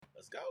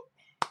Let's go.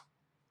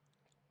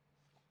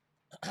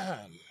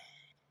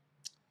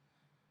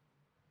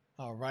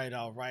 All right,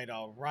 all right,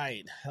 all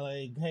right.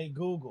 Hey,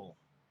 Google,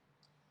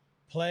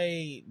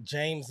 play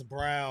James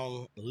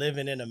Brown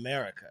 "Living in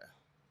America."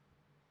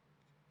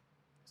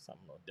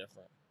 Something a little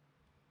different.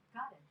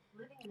 Got it.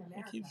 Living in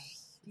America.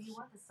 Do you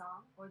want the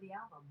song or the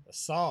album? The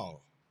song.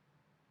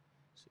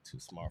 She's too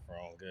smart for her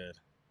own good.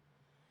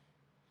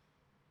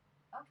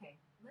 Okay,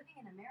 Living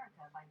in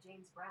America by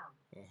James Brown.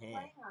 Playing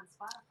on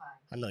Spotify.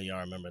 I know y'all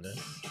remember this.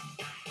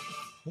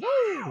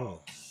 Woo!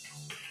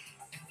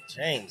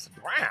 James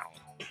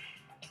Brown.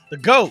 The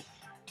GOAT.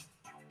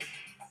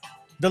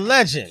 The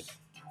legend.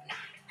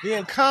 The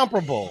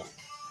incomparable.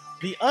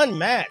 The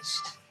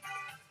unmatched.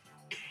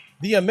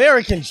 The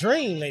American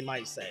dream, they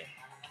might say.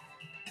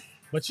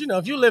 But you know,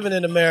 if you're living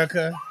in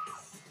America,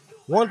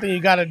 one thing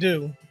you got to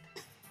do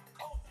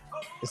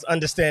is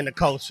understand the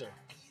culture.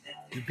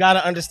 You got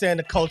to understand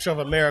the culture of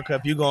America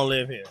if you're going to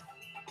live here.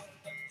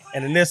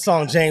 And in this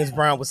song, James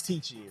Brown was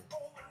teaching you.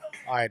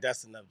 All right,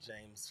 that's enough,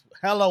 James.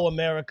 Hello,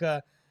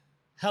 America.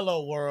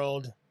 Hello,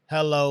 world.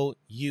 Hello,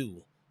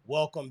 you.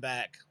 Welcome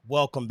back.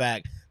 Welcome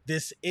back.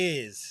 This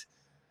is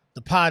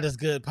the Pod is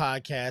Good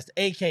podcast,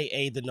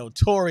 a.k.a. the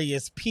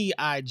notorious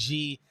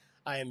P.I.G.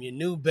 I am your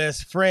new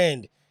best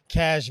friend,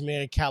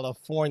 Cashmere,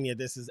 California.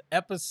 This is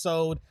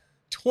episode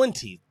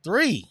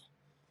 23.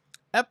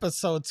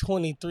 Episode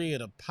 23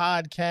 of the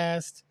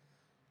podcast.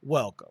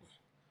 Welcome.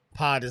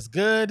 Pod is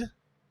good.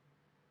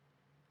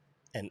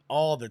 And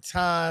all the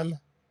time.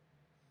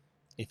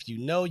 If you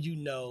know, you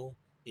know.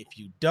 If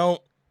you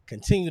don't,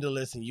 continue to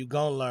listen. You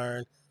gonna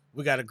learn.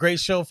 We got a great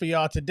show for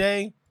y'all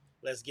today.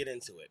 Let's get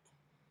into it.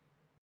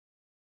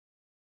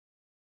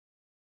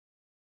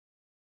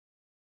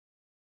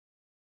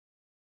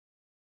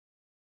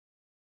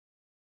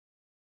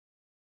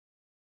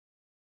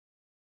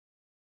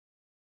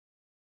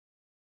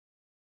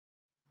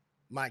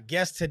 My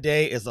guest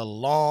today is a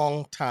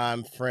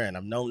long-time friend.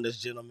 I've known this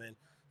gentleman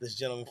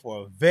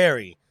for a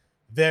very,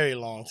 very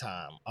long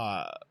time.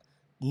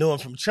 Knew him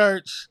from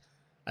church.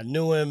 I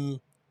knew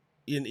him,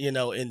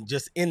 in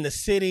just in the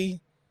city.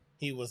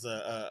 He was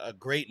a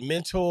great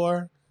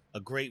mentor,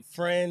 a great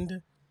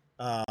friend,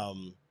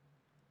 um,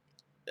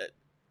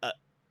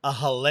 a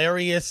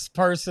hilarious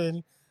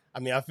person. I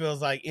mean, I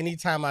feels like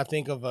anytime I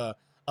think of a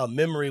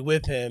memory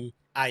with him,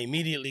 I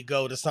immediately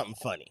go to something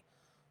funny.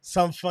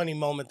 Some funny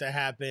moment that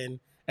happened,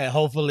 and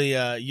hopefully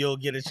you'll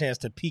get a chance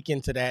to peek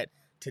into that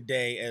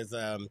today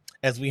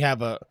as we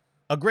have a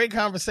great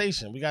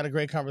conversation. We got a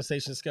great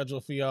conversation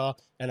scheduled for y'all,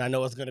 and I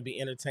know it's going to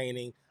be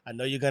entertaining. I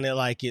know you're going to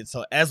like it.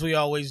 So as we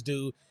always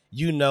do,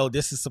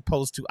 this is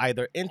supposed to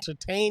either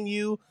entertain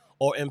you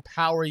or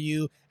empower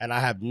you, and I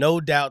have no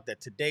doubt that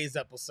today's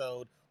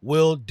episode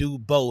will do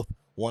both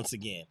once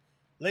again.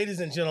 Ladies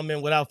and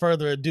gentlemen, without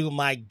further ado,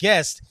 my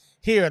guest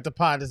here at the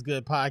Pod is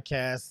Good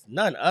podcast,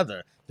 none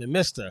other than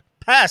Mr.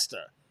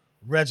 Pastor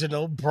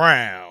Reginald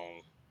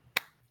Brown.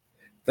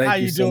 How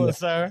you doing, much.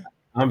 sir?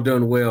 I'm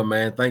doing well,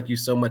 man. Thank you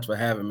so much for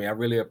having me. I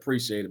really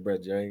appreciate it,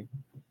 Brother James.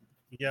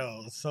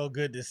 Yo, so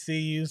good to see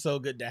you. So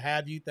good to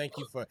have you. Thank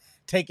you for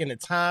taking the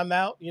time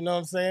out. You know what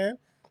I'm saying?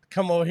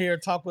 Come over here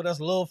and talk with us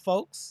little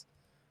folks.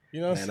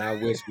 You know, man,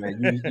 I wish,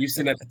 man. You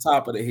sitting at the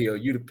top of the hill.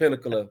 You the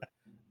pinnacle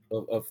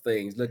of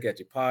things. Look at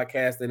your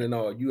podcasting and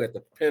all. You at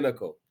the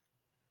pinnacle.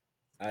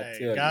 I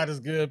tell God you. is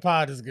good.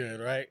 Pod is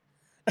good, right?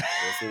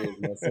 Yes, it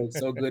is, man.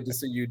 So good to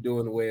see you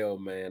doing well,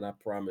 man. I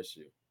promise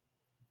you.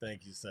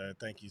 Thank you, sir.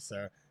 Thank you,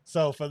 sir.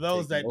 So for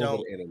those Taking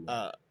over the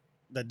internet.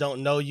 that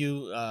don't know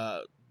you,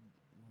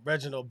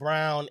 Reginald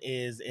Brown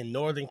is in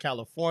Northern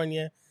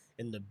California,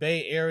 in the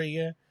Bay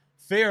Area,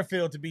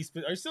 Fairfield to be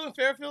specific. Are you still in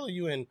Fairfield? Or are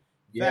you in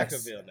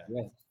Vacaville now?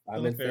 Yes.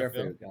 I'm in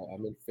Fairfield.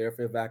 I'm in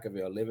Fairfield,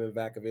 Vacaville. Live in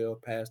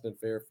Vacaville, passed in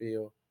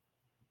Fairfield.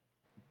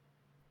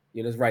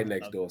 It's right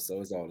next door,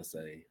 so it's all the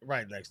same.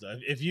 Right next door.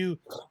 If you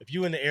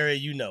in the area,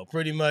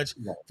 pretty much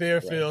Right,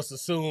 Fairfield, right.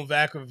 Sassoon,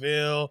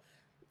 Vacaville.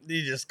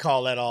 You just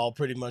call that all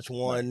pretty much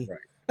one,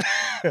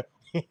 right.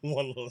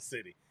 one little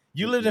city.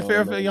 You lived in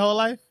Fairfield your whole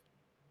life?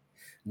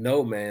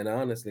 No, man.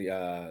 Honestly,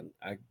 I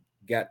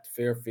got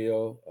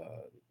Fairfield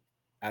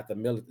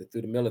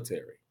through the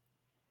military.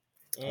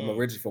 I'm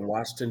originally from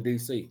Washington,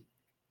 D.C.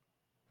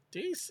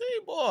 D.C.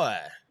 boy.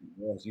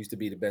 Yes, used to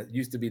be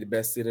the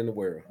best city in the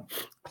world.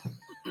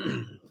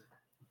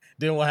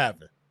 Then what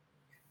happened?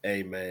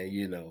 Hey,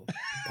 man,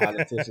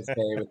 politicians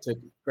came and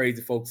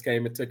crazy folks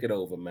came and took it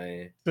over,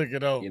 man. Took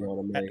it over. You know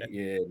what I mean?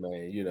 Yeah,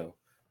 man.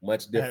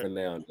 Much different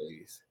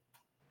nowadays.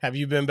 Have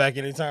you been back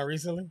anytime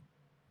recently?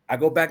 I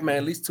go back, man,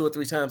 at least 2 or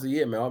 3 times a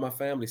year, man. All my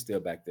family's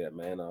still back there,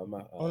 man. All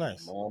my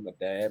nice. mom, my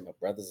dad, my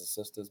brothers and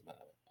sisters, my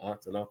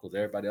aunts and uncles,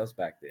 everybody else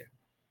back there.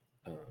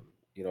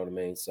 You know what I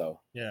mean? So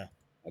yeah,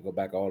 I go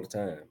back all the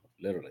time,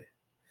 literally.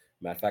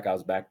 Matter of fact, I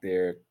was back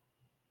there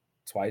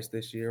twice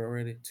this year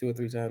already, 2 or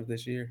 3 times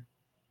this year.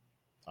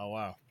 Oh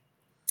wow!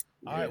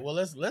 All right, well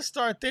let's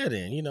start there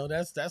then.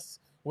 That's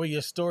where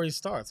your story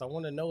starts. I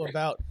want to know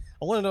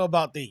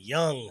about the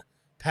young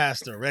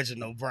Pastor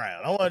Reginald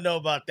Brown. I want to know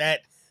about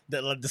that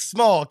the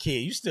small kid.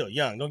 You still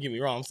young. Don't get me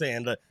wrong. I'm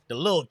saying the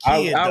little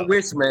kid. I though.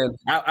 wish, man.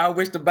 I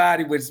wish the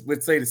body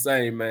would say the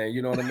same, man.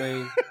 You know what I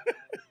mean?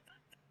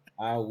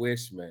 I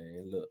wish,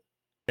 man. Look,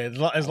 As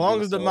I long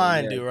wish as the so.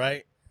 mind Yeah. do,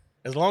 right?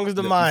 As long as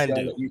the Look, mind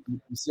do. you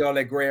see all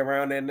that gray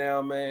around there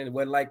now, man. It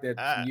wasn't like that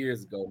I, 2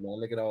 years ago, man.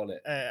 Look at all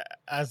that.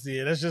 I see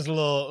it. That's just a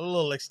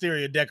little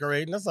exterior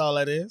decorating. That's all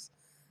that is.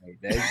 Hey,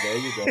 there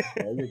you go.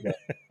 There you go.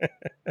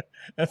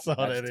 That's all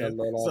I that just tell is.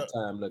 the Lord all So the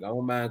time, look, I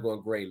don't mind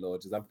going gray,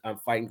 Lord. Just I'm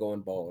fighting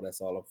going bald. That's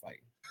all I'm fighting.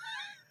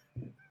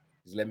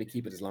 Just let me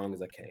keep it as long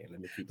as I can.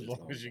 Let me keep it as as long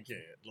long as as I you can.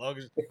 can. As long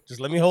as just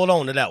let me hold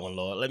on to that one,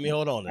 Lord. Let me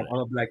hold on to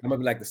I'm gonna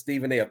be like the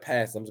Stephen A. of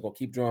past. I'm just gonna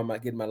keep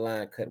getting my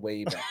line cut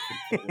way back.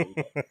 Cut way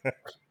back.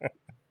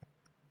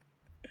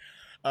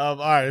 that. All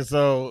right.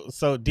 So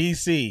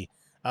DC.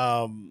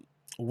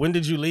 When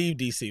did you leave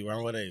DC?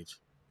 Around what age?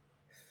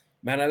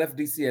 Man, I left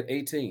DC at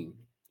 18.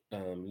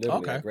 Literally, I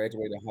Okay.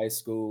 graduated high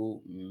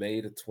school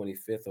May the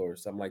 25th or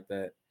something like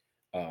that.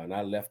 And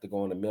I left to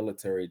go in the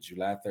military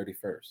July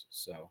 31st.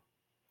 So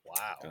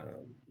Wow.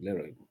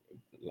 literally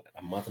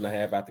a month and a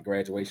half after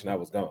graduation, I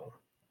was gone.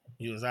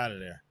 You was out of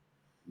there.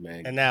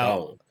 Man, And now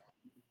gone.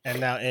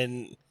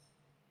 and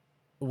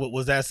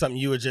was that something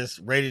you were just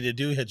ready to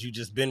do? Had you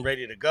just been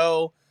ready to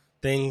go?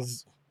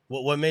 Things.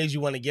 What made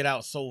you want to get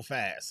out so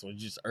fast? Was it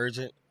just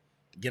urgent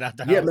to get out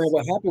the Yeah, man. house?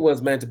 What happened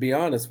was, man, to be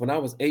honest, when I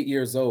was 8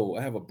 years old,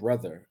 I have a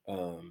brother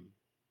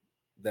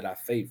that I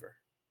favor.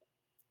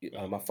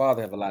 Mm. My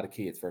father have a lot of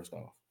kids, first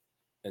off,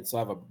 and so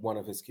I have one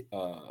of his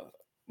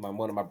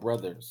one of my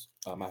brothers,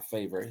 my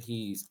favorite.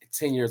 He's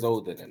 10 years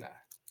older than I,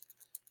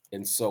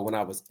 and so when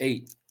I was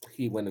 8,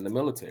 he went in the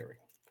military,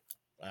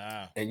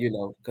 Ah. and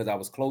because I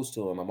was close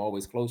to him, I'm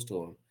always close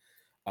to him.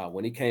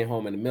 When he came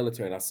home in the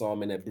military, and I saw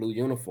him in that blue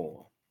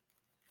uniform,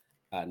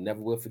 I never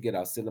will forget. I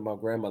was sitting at my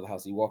grandmother's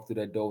house. He walked through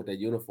that door with that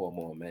uniform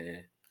on,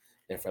 man,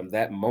 and from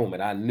that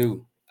moment, I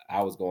knew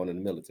I was going in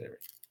the military.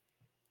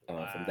 From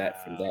Wow.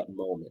 that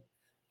moment.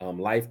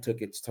 Life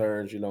took its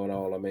turns, and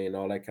all I mean,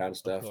 all that kind of Of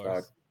stuff.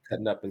 Started course.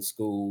 cutting up in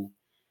school.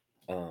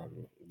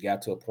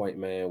 Got to a point,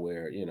 man,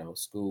 where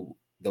school,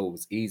 though it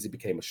was easy,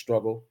 became a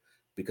struggle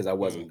because I Mm.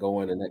 wasn't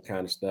going and that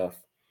kind of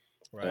stuff.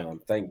 Right.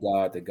 Thank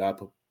God that God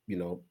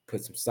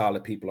put some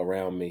solid people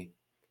around me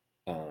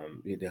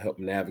to help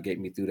navigate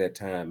me through that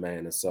time,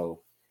 man. And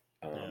so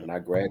Yeah. when I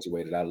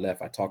graduated, I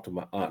left. I talked to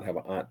my aunt. I have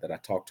an aunt that I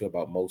talk to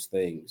about most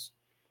things,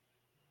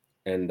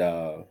 and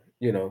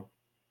you know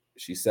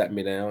she sat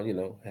me down,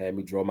 had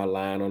me draw my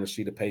line on a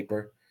sheet of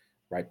paper,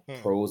 write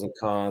Hmm. pros and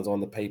cons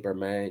on the paper,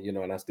 man,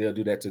 and I still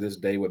do that to this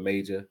day with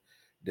major Right.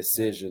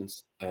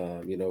 decisions,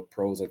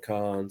 pros and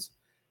cons,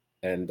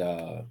 and,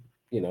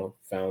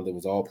 found it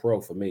was all pro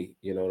for me,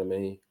 you know what I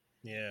mean?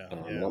 Yeah.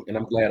 And, Yeah.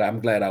 I'm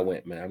glad I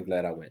went, man. I'm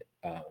glad I went.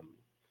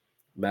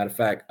 Matter of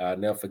fact, I'll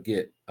never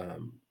forget,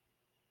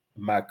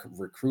 my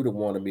recruiter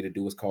wanted me to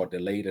do what's called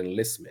delayed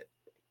enlistment,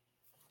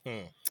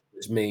 Hmm.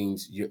 which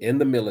means you're in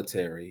the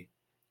military,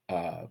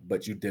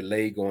 but you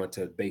delay going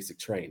to basic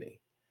training.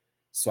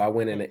 So I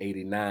went in Hmm. at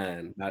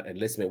 89. My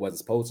enlistment wasn't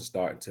supposed to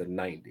start until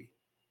 90.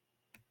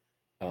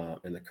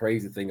 And the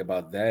crazy thing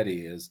about that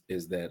is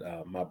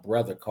that my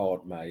brother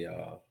called my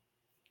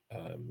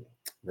um,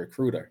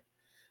 recruiter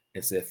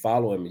and said,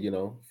 follow him.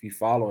 If you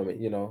follow him,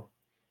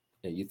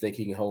 and you think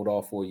he can hold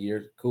off for a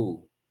year,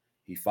 cool.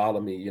 He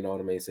followed me, you know what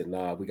I mean? Said,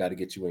 nah, we got to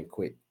get you in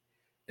quick.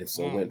 And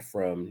so Hmm. went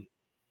from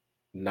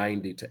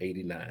 90 to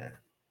 89.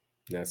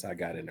 That's how I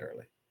got in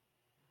early.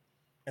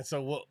 And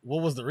so, what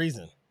was the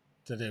reason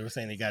that they were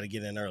saying they got to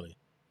get in early?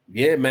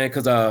 Yeah, man,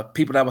 because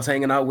people that I was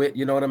hanging out with,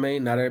 you know what I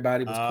mean? Not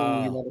everybody was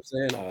cool, you know Oh. what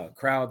I'm saying?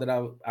 Crowd that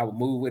I would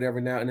move with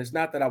every now, and it's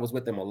not that I was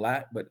with them a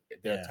lot, but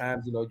there are Yeah.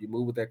 times, you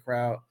move with that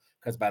crowd,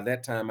 because by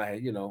that time I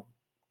had,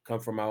 come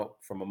from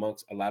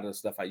amongst a lot of the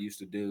stuff I used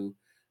to do.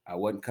 I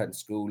wasn't cutting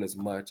school as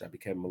much. I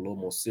became a little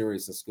more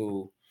serious in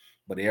school,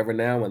 but every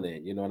now and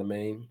then, you know what I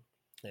mean?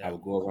 I Yeah.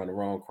 would go around the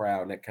wrong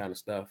crowd and that kind of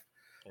stuff.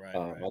 Right.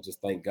 Right. I just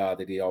thank God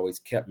that He always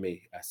kept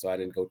me, so I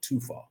didn't go too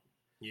far.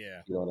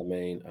 Yeah. You know what I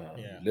mean?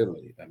 Yeah.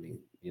 Literally. I mean,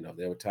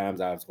 there were times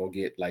I was gonna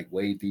get like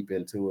way deep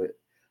into it,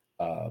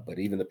 but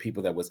even the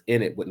people that was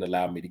in it wouldn't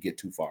allow me to get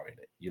too far in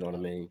it. You know what I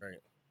Oh, mean? great.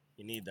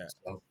 You need that.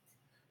 So,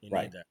 You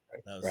right, need that.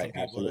 right, Some right,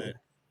 people absolutely,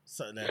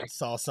 that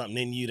saw something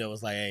in you that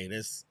was like, "Hey,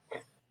 this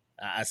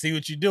I see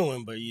what you're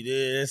doing, but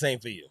this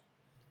ain't for you. You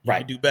right.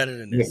 can do better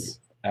than Yeah. this."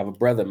 I have a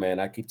brother, man.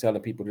 I keep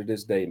telling people to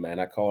this day, man.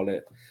 I call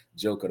it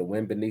Joker, the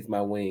wind beneath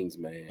my wings,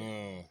 man.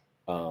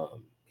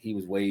 Mm. He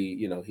was way,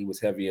 he was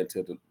heavy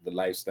into the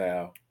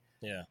lifestyle,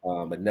 Yeah.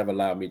 but never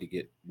allowed me to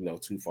get,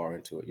 too far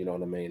into it. You know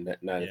what I mean?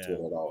 Not into Yeah.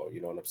 it at all.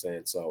 You know what I'm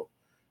saying? So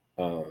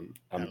I'm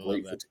Gotta love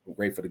grateful. that. I'm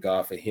grateful to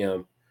God for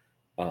him,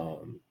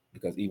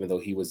 because even though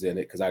he was in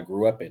it, because I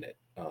grew up in it,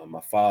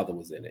 my father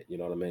was in it. You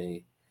know what I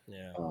mean?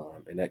 Yeah.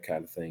 And that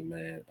kind of thing,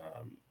 man.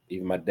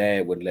 Even my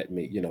dad wouldn't let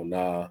me.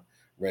 Nah,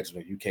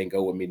 Reginald, you can't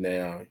go with me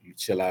now. You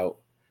chill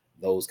out.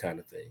 Those kind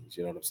of things.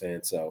 You know what I'm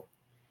saying? So,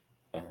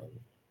 um,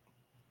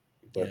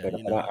 but Yeah.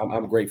 but, but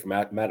I'm grateful.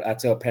 I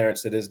tell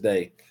parents to this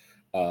day,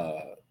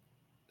 uh,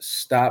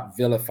 stop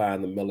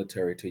vilifying the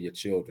military to your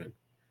children.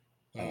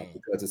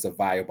 because it's a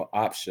viable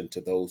option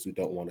to those who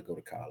don't want to go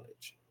to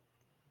college.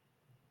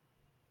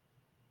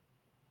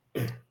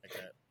 Like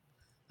that.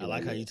 I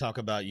like how you talk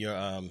about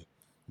your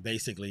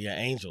basically your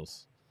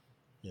angels.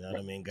 You know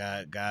what I mean?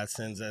 God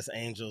sends us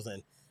angels,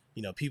 and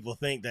people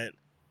think that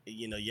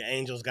your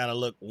angels got to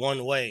look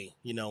one way.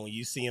 When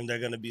you see them, they're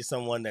going to be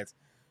someone that's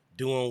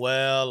doing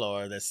well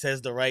or that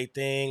says the right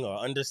thing or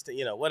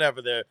understand.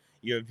 Whatever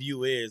your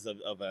view is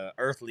of an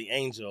earthly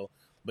angel,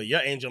 but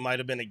your angel might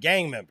have been a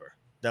gang member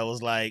that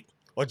was like,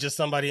 or just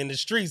somebody in the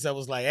streets that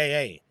was like,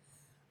 hey,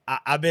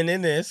 I've been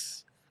in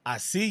this. I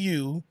see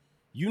you.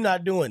 You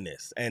not doing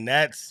this, and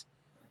that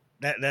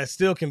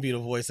still can be the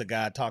voice of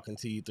God talking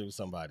to you through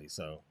somebody.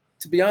 So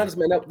to be honest,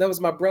 man, that was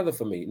my brother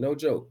for me. No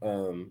joke.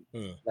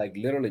 Like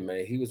literally,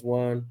 man, he was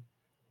one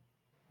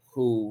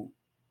who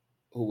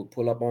would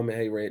pull up on me.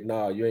 Hey, Red,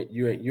 nah, you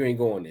ain't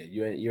going there.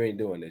 You ain't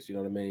doing this. You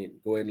know what I mean?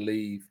 Go ahead and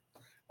leave.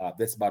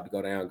 This about to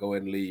go down. Go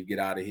ahead and leave. Get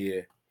out of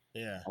here.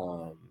 Yeah.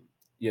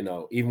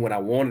 Even when I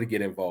wanted to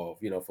get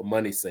involved, for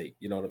money's sake,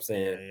 you know what I'm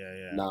saying?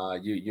 Yeah. Nah,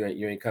 you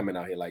ain't coming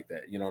out here like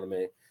that. You know what I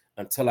mean?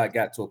 Until I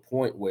got to a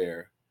point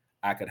where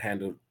I could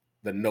handle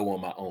the no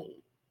on my own.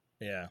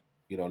 Yeah.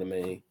 You know what I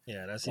mean?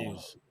 Yeah, that's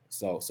huge.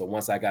 So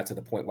once I got to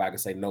the point where I could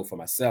say no for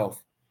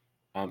myself,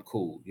 I'm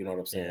cool. You know what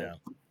I'm saying?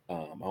 Yeah.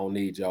 I don't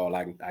need y'all.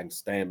 I can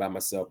stand by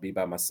myself, be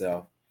by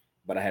myself.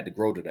 But I had to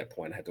grow to that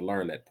point. I had to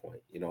learn that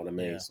point. You know what I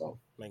mean? Yeah. So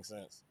makes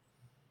sense.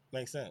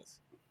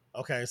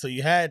 Okay, so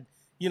you had,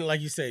 like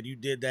you said, you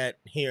did that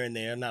here and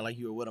there, not like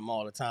you were with them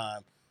all the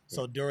time.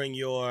 So during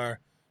your,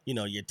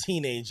 your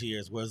teenage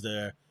years, were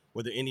there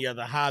any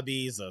other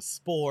hobbies or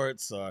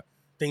sports or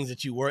things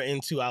that you were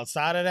into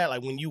outside of that?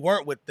 Like when you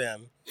weren't with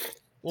them,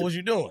 what was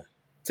you doing?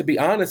 to be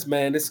honest,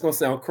 man, this is gonna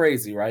sound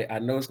crazy, right? I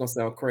know it's gonna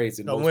sound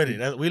crazy. Come with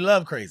it. We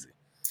love crazy.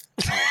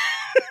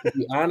 To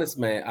be honest,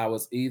 man, I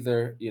was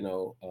either,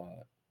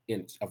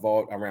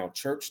 involved around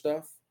church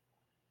stuff.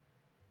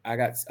 I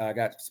got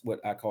what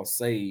I call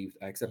saved.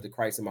 I accepted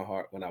Christ in my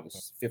heart when I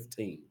was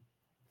 15.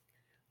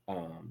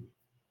 Um,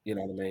 you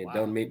know what I mean?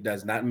 Wow.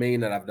 Does not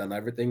mean that I've done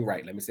everything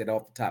right. Let me say it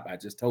off the top. I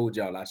just told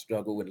y'all I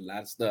struggle with a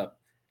lot of stuff.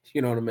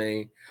 You know what I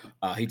mean?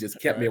 He just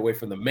kept me Right. away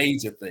from the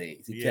major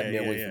things. He kept Yeah. me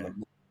Yeah. away from Yeah.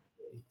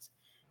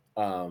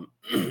 the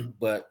major things.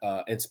 But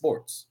in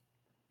sports,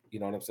 you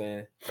know what I'm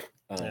saying?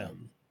 Yeah.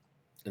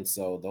 And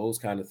so those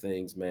kind of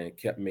things, man,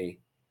 kept me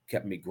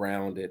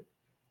grounded.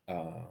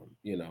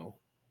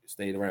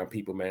 Stayed around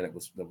people, man, that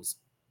was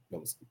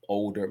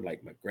older,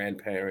 like my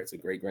grandparents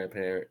and great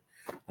grandparent,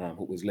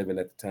 who was living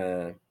at the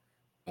time.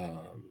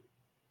 Um,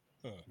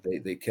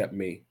 they kept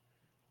me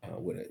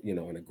with in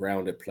a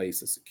grounded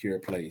place, a secure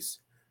place.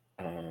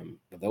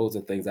 But those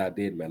are things I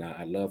did, man.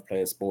 I love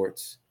playing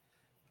sports.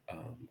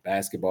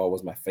 Basketball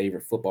was my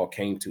favorite. Football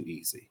came too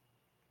easy.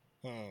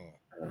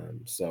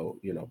 So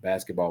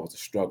basketball was a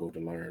struggle to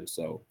learn.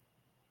 So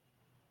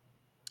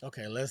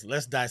Okay,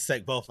 let's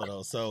dissect both of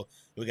those. So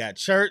we got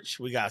church,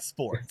 we got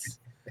sports.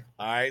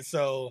 All right,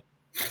 so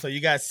you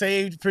got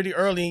saved pretty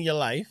early in your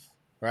life,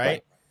 right.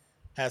 right?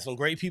 Had some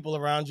great people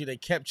around you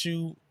that kept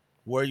you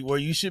where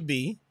you should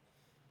be.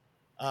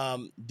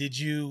 Did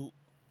you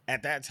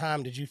at that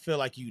time did you feel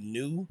like you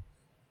knew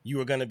you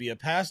were going to be a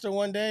pastor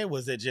one day?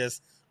 Was it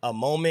just a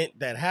moment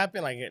that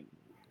happened?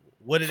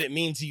 What did it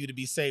mean to you to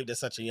be saved at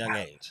such a young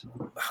age?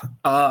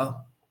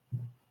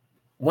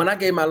 When I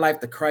gave my life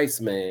to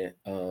Christ, man,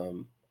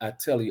 I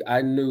tell you,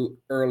 I knew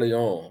early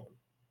on,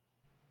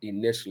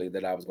 initially,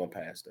 that I was going to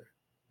pastor.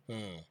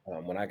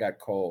 When I got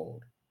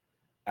called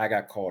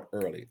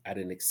early. I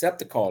didn't accept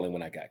the calling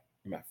when I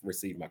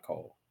received my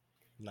call.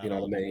 Not You know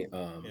all what I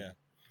people. mean? Yeah.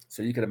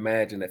 So you can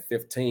imagine at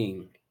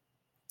 15,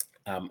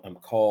 I'm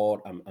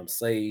called, I'm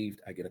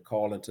saved. I get a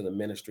call into the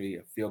ministry.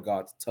 I feel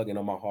God's tugging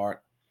on my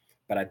heart,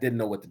 but I didn't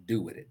know what to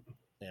do with it.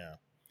 Yeah.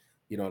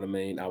 You know what I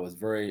mean? I was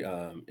very,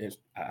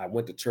 I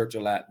went to church a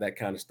lot, that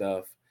kind of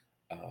stuff.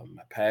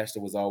 My pastor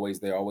was always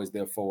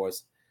there for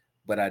us,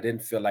 but I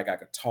didn't feel like I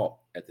could talk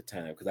at the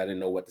time because I didn't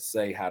know what to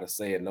say, how to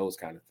say it, and those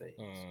kind of things.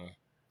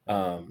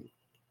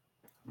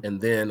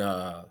 And then,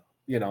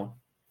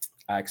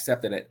 I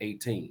accepted at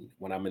 18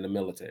 when I'm in the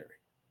military.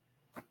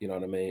 You know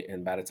what I mean?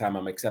 And by the time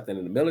I'm accepting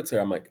in the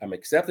military, I'm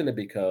accepting it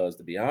because,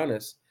 to be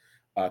honest,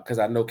 because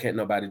I know can't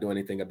nobody do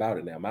anything about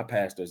it now. My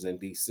pastor's in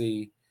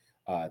D.C.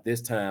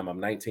 This time I'm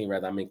 19,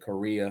 rather I'm in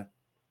Korea.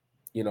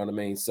 You know what I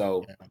mean?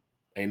 So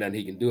ain't nothing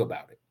he can do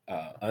about it.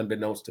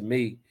 Unbeknownst to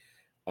me,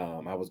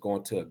 I was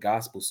going to a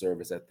gospel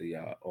service at the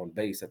on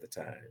base at the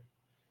time.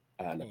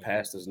 And the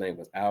pastor's name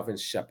was Alvin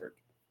Shepard.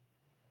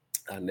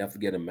 I'll never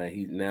forget him, man.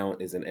 He now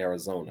is in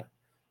Arizona.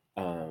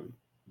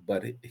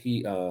 But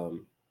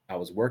I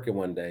was working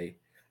one day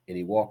and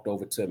he walked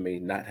over to me,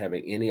 not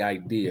having any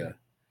idea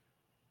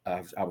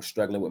I was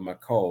struggling with my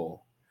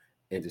call,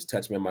 and just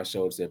touched me on my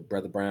shoulder and said,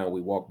 "Brother Brown,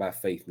 we walk by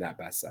faith, not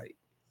by sight."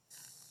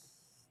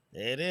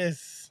 It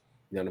is.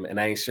 You know what I mean? And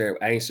I ain't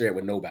share it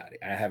with nobody.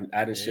 I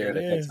didn't share It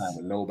it at that time is.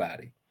 with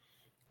nobody.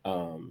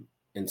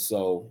 And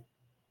so,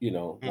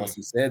 once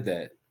he said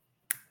that,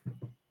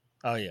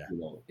 Oh yeah.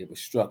 it was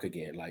struck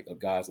again. Like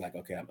God's like,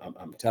 okay,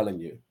 I'm telling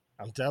you.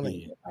 I'm telling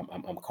you.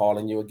 I'm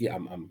calling you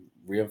again. I'm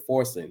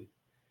reinforcing.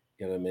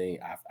 You know what I mean?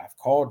 I've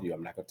called you.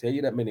 I'm not gonna tell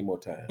you that many more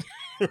times.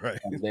 Right.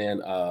 And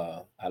then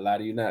I lie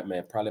to you not,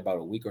 man. Probably about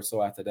a week or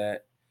so after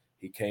that,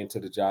 he came to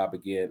the job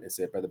again and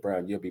said, "Brother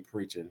Brown, you'll be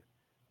preaching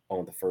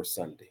on the first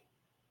Sunday."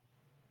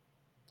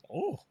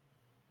 Oh,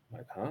 I'm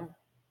like, huh?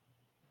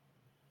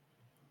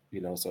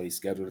 So he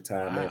scheduled a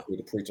time, man, wow. for me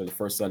to preach on the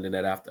first Sunday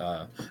that after.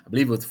 I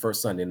believe it was the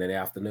first Sunday in the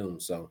afternoon.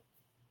 So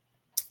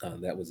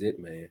that was it,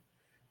 man.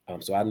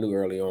 So I knew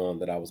early on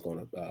that I was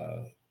going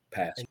to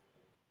pass.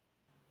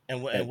 And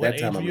At what that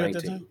time, age were I'm you at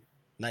that time?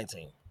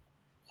 19. 19.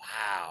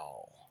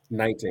 Wow.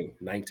 19,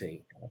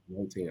 19,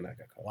 19, and I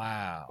got called.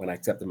 When Wow. I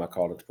accepted my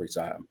calling to preach,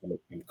 I'm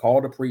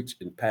called to preach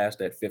and passed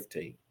at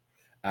 15.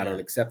 I Yeah. don't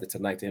accept it to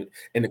 19.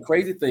 And the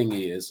crazy thing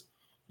is,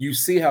 you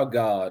see how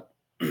God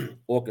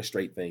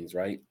orchestrate things,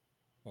 right?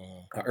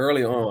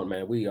 Early on,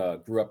 man, we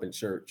grew up in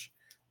church.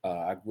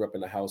 I grew up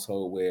in a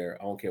household where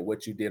I don't care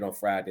what you did on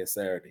Friday and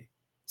Saturday,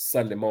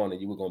 Sunday morning,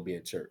 you were going to be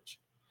in church.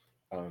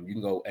 You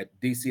can go at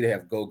DC, they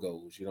have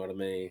go-go's, you know what I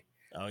mean?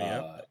 Oh, yeah.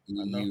 I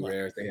know. EU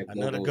Rares, they have I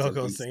know the go-go's in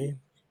go-go DC. scene.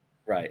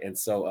 Right. And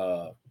so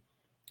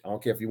I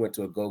don't care if you went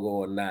to a go-go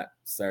or not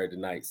Saturday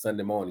night,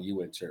 Sunday morning, you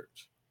were in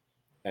church.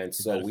 And You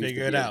so better we used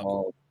to figure it be out.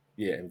 involved,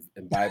 yeah,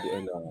 in Bible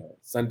and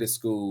Sunday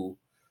school,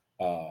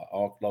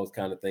 all those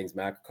kind of things.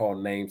 Man, I could call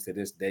names to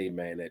this day,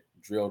 man, that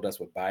drilled us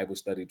with Bible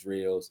study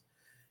drills.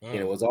 And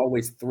it was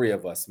always three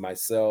of us,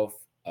 myself,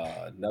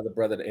 another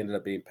brother that ended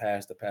up being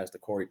Pastor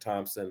Corey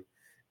Thompson,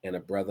 and a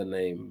brother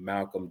named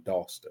Malcolm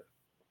Doster.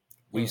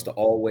 We used to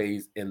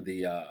always, in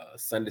the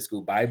Sunday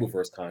school Bible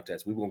verse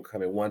contest, we were going to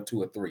come in 1,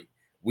 2, or 3.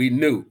 We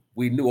knew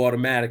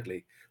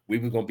automatically we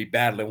were going to be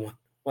battling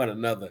one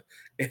another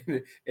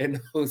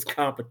in those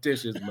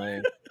competitions,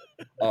 man.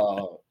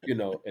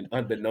 And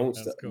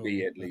unbeknownst That's to cool.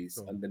 me, at That's least,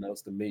 cool.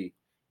 unbeknownst to me,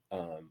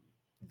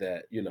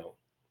 that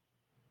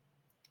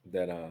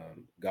that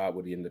God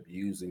would end up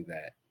using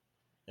that,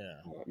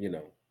 Yeah. in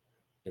the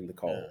Yeah.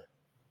 call.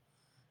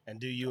 And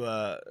do you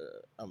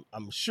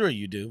I'm sure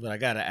you do, but I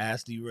got to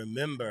ask, do you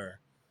remember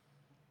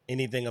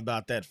anything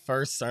about that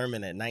first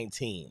sermon at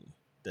 19?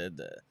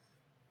 The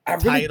I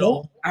really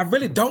don't. title? I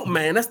really don't,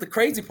 man. That's the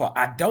crazy part.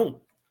 I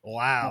don't.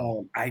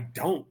 Wow. I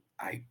don't.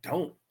 I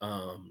don't.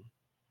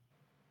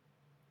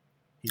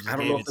 He I just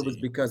don't know gave if it it to was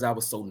you. because I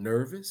was so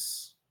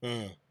nervous.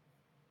 Mm,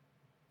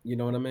 You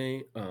know what I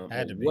mean? Or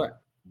had to be.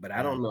 what? But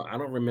I don't know. I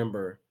don't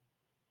remember.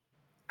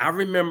 I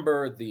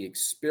remember the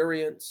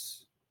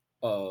experience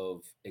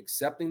of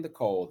accepting the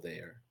call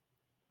there.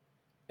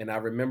 And I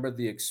remember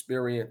the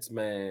experience,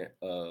 man,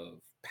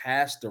 of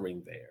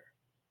pastoring there,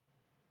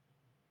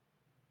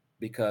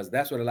 because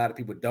that's what a lot of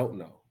people don't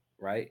know,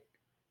 right?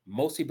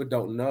 Most people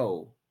don't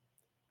know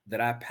that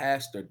I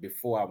pastored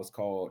before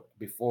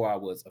I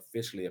was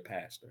officially a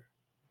pastor.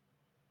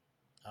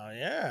 Oh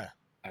yeah.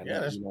 I Yeah,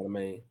 know, that's you know what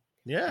I mean?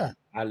 yeah.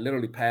 I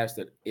literally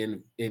pastored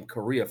in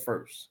Korea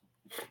first.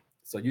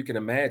 So you can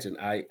imagine,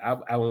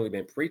 I've only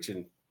been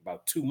preaching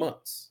about 2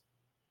 months.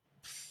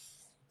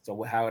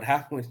 So how it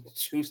happened,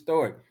 true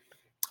story.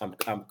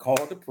 I'm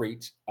called to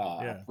preach.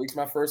 I Yeah. preached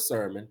my first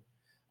sermon.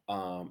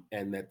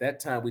 And at that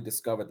time, we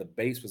discovered the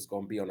base was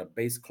going to be on a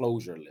base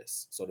closure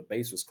list. So the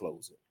base was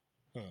closing.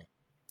 Hmm.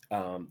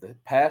 The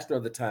pastor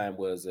of the time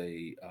was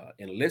a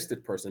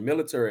enlisted person,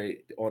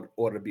 military. In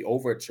order to be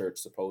over a church,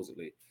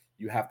 supposedly,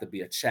 you have to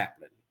be a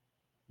chaplain,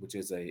 which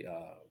is a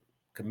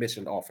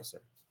commissioned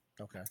officer.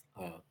 Okay.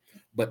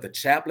 But the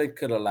chaplain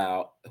could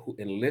allow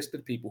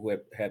enlisted people who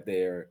had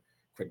their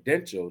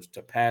credentials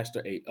to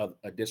pastor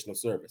additional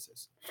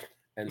services.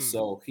 And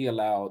so he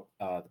allowed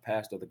the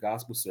pastor of the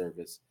gospel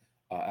service,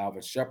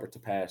 Alvin Shepherd, to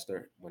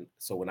pastor.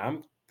 When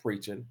I'm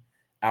preaching,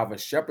 Alvin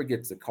Shepherd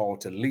gets the call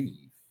to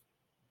leave.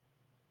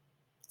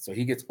 So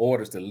he gets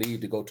orders to leave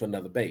to go to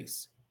another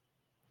base.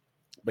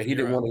 But he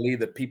didn't want to leave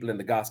the people in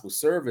the gospel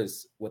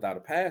service without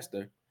a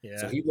pastor. Yeah.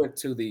 So he went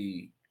to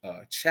the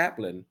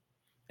chaplain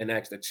and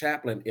asked the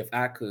chaplain if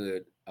I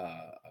could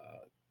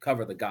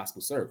cover the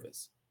gospel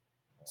service.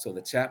 So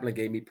the chaplain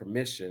gave me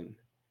permission.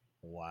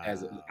 Wow.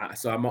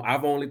 I'm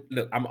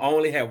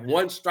only had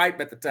one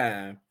stripe at the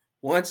time,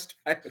 One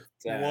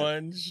and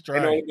only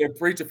strike. been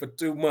preaching for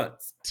 2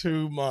 months.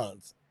 2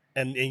 months.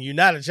 And you're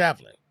not a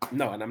chaplain.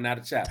 No, and I'm not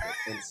a chaplain.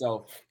 And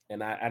so,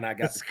 and I got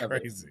That's to cover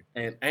crazy.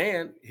 it.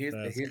 And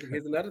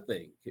here's another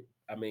thing.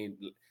 I mean,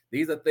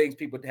 these are things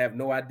people have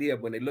no idea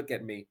when they look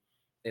at me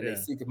and they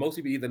see, because most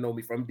people either know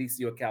me from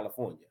DC or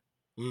California.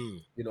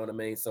 You know what I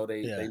mean? So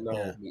they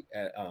know me,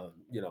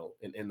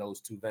 in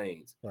those two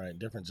veins. Right,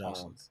 different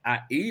junctions.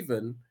 I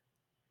even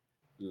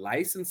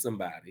licensed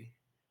somebody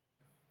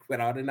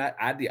without an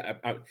idea.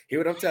 Hear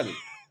what I'm telling you,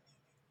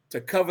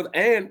 to cover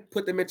and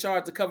put them in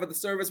charge to cover the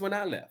service when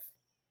I left.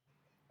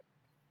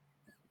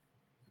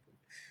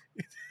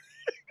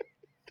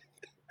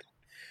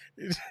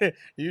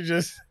 you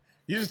just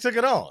took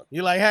it on.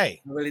 You're like,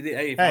 hey, I really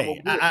did.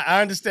 Hey,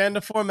 I understand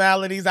the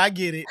formalities. I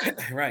get it.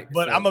 Right.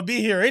 But I'm gonna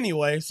be here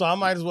anyway, so I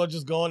might as well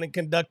just go on and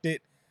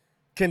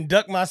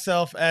conduct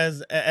myself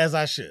as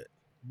I should.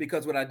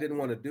 Because what I didn't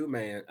want to do,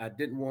 man, I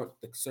didn't want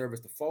the service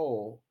to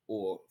fall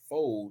or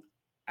fold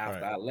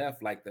after Right. I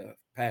left, like the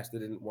pastor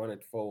didn't want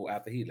it to fold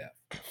after he left.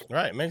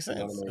 Right. Makes You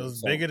know what sense. I It mean? was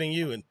So bigger than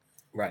you, and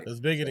right. it was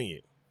bigger So than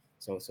you.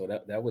 so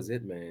that was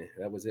it, man.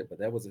 That was it. But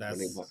that was when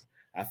That's.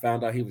 I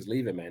found out he was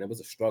leaving, man. It was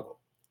a struggle.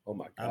 Oh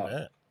my I God.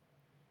 bet.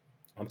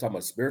 I'm talking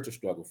about spiritual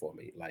struggle for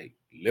me, like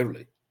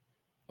literally.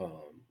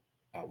 Um,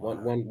 Wow.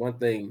 one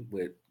thing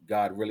with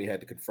God really had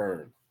to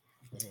confirm.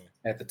 Mhm.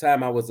 At the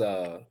time I was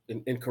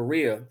in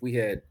Korea, we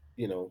had,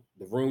 the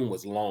room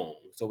was long,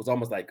 so it was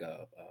almost like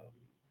a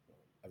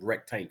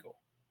rectangle.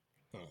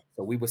 Hmm.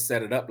 So we would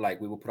set it up like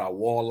we would put our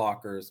wall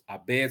lockers, our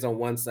beds on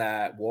one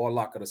side, wall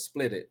locker to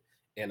split it,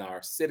 and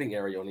our sitting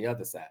area on the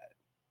other side.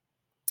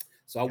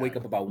 So I wake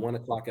Got up it. about 1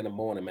 o'clock in the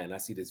morning, man. I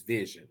see this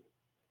vision,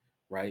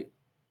 right?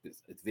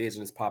 This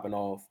vision is popping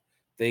off,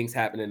 things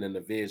happening in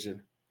the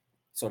vision.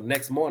 So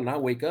next morning I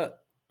wake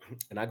up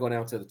and I go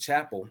down to the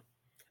chapel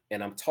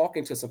and I'm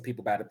talking to some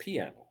people by the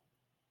piano,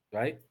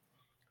 right?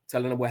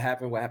 Telling them what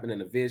happened in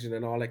the vision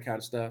and all that kind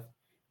of stuff.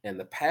 And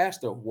the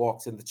pastor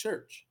walks in the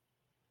church.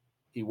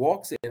 He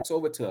walks in, walks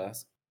over to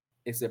us,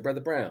 and said,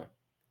 Brother Brown,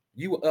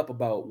 you were up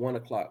about 1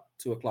 o'clock,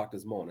 2 o'clock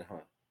this morning,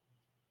 huh?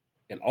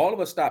 And all of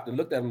us stopped and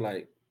looked at him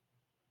like,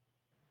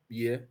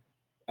 yeah.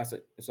 I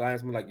said, so I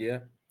asked him, like, yeah.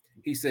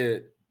 He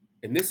said,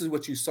 and this is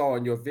what you saw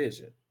in your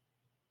vision.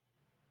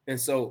 And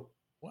so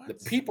the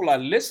What? people are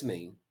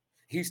listening.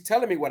 He's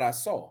telling me what I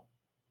saw,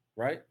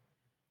 right?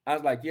 I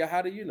was like, yeah,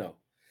 how do you know?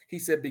 He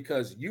said,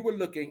 because you were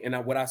looking,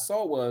 and what I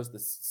saw was the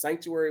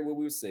sanctuary where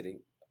we were sitting,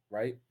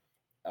 right?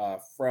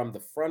 From the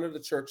front of the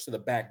church to the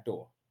back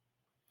door.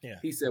 Yeah.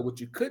 He said, what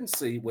you couldn't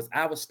see was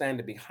I was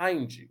standing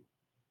behind you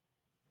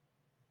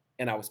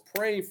and I was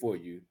praying for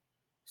you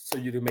so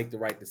you to make the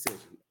right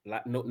decision.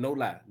 No, no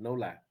lie, no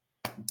lie.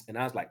 And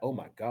I was like, oh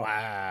my God.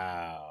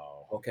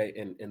 Wow. Okay.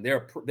 And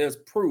there's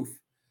proof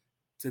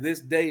to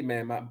this day,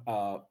 man. My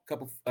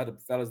couple other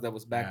fellas that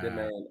was back there, Wow.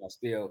 man, are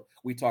still,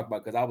 we talk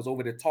about, because I was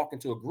over there talking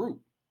to a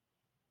group.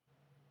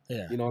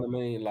 Yeah. You know what I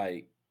mean?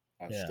 Like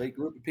a Yeah. straight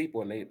group of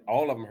people, and they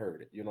all of them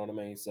heard it. You know what I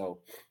mean? So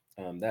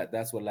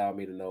that's what allowed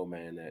me to know,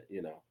 man, that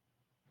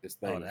this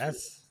Oh, thing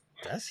is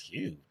real. that's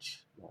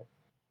huge. Right.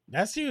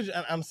 That's huge.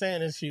 I'm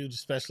saying it's huge,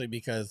 especially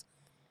because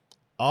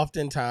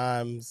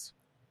oftentimes,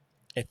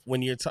 if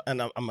when you're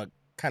and I'm a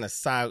kind of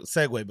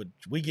segue, but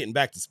we getting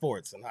back to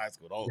sports in high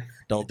school.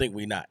 Don't think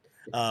we not.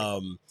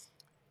 Um,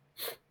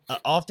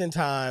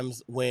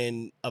 Oftentimes,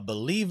 when a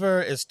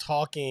believer is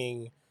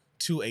talking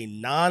to a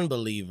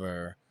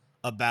non-believer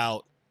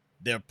about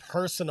their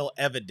personal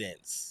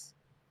evidence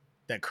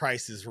that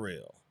Christ is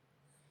real,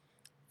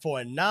 for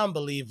a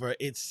non-believer,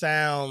 it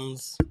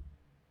sounds,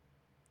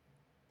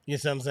 you know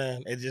what I'm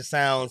saying? It just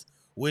sounds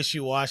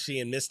wishy-washy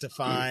and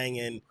mystifying,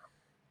 and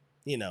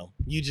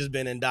you just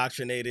been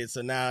indoctrinated.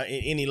 So now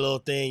any little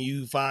thing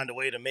you find a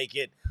way to make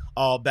it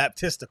all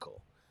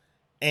baptistical,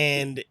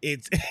 and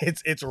it's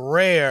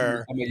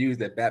rare. I'm gonna use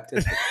that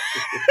Baptist.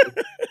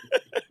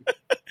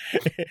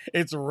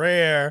 It's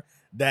rare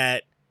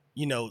that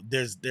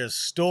there's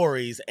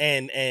stories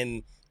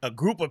and a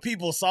group of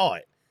people saw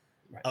it,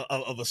 Right.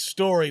 of a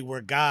story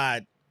where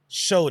God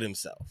showed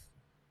himself,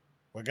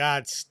 where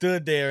God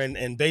stood there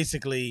and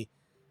basically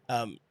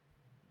um,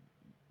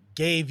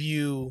 gave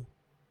you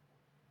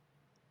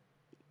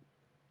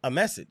a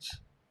message.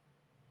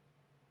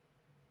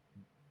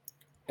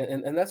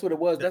 And that's what it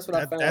was. That's what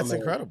I found, That's man.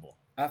 incredible.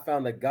 I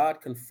found that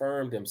God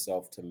confirmed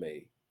himself to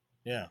me,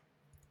 Yeah.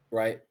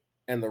 right?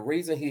 And the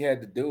reason he had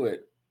to do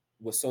it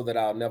was so that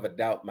I'll never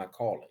doubt my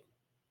calling,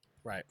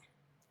 Right.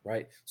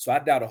 right? So I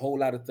doubt a whole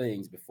lot of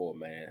things before,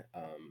 man.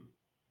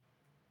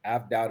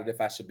 I've doubted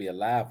if I should be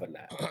alive or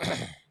not,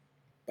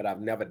 but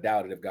I've never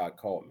doubted if God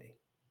called me.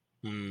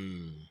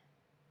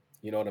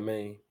 You know what I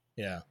mean?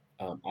 Yeah.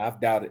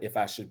 I've doubted if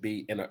I should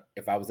be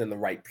if I was in the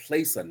right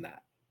place or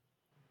not,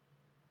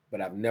 but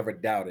I've never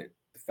doubted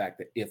the fact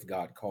that if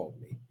God called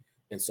me.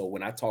 And so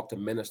when I talk to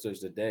ministers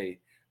today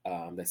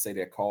that say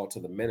they're called to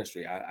the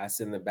ministry, I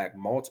send them back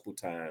multiple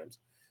times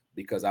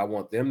because I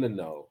want them to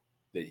know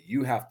that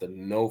you have to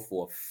know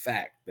for a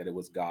fact that it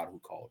was God who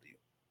called you.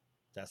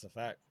 That's a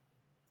fact.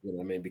 You know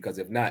what I mean? Because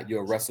if not,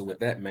 you'll That's a wrestle with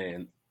fact. that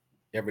man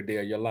every day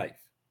of your life.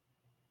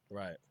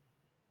 Right.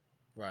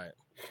 Right.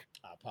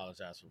 I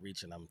apologize for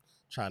reaching. I'm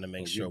trying to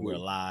make Oh, you sure we're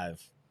good.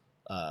 live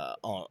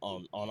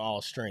on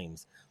all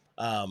streams.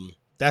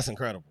 That's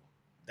incredible.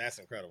 That's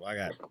incredible. I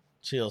got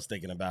chills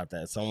thinking about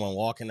that. Someone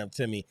walking up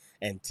to me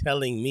and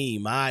telling me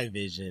my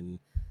vision.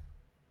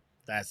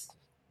 That's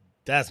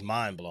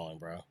mind blowing,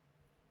 bro.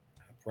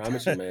 I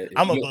promise you, man.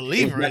 I'm a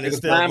believer, and It it's was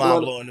still mind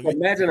mind blowing. blowing to me.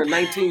 Imagine a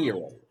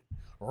 19-year-old.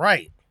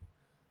 Right.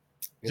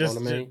 You know what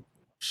I mean?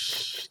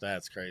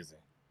 That's crazy.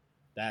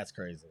 That's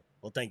crazy.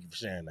 Well, thank you for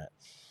sharing that.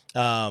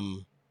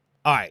 All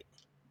right,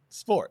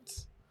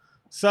 sports.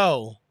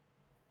 So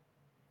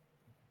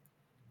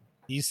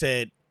you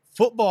said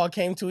football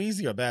came too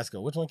easy or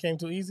basketball? Which one came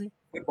too easy?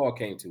 Football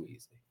came too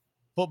easy.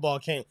 Football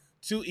came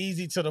too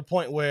easy to the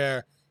point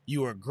where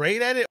you were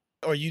great at it,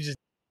 or you just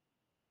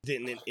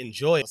didn't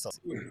enjoy it.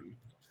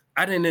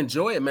 I didn't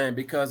enjoy it, man,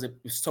 because it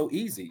was so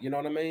easy. You know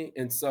what I mean?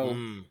 And so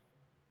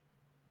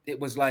it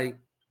was like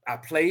I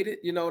played it.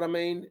 You know what I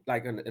mean?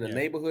 Like in the Yeah.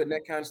 neighborhood and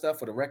that kind of stuff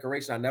for the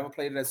recreation. I never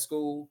played it at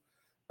school.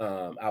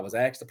 I was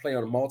asked to play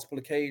on multiple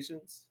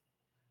occasions.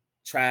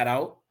 Tried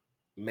out,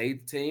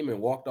 made the team,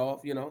 and walked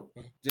off. You know,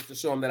 just to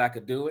show them that I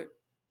could do it.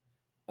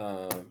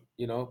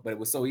 You know, but it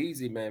was so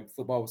easy, man.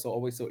 Football was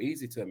always so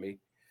easy to me,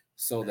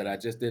 so that I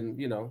just didn't,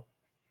 you know.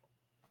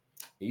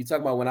 You talk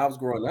about when I was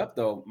growing up,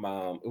 though,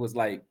 mom, it was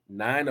like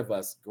 9 of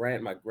us.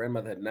 My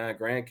grandmother had 9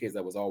 grandkids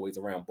that was always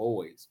around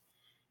boys,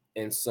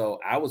 and so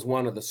I was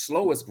one of the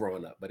slowest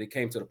growing up. But it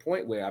came to the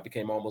point where I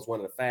became almost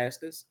one of the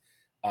fastest.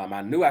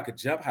 I knew I could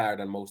jump higher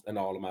than most and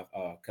all of my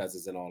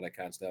cousins and all that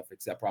kind of stuff,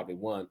 except probably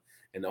one.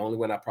 And the only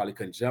one I probably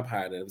couldn't jump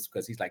higher than it was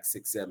because he's like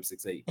 6'7",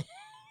 6'8".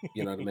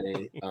 You know what I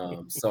mean?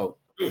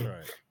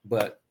 Right.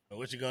 But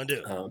What you gonna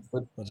do?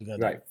 What you gonna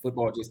do? right,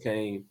 football just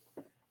came,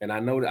 and I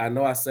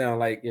know I sound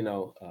like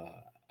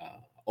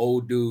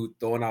old dude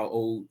throwing out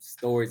old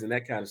stories and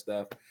that kind of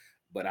stuff,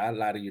 but I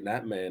lie to you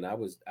not, man.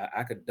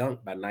 I could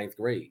dunk by ninth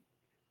grade,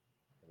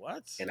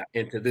 What?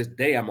 and to this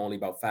day I'm only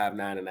about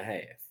 5'9" and a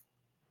half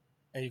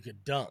And you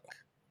could dunk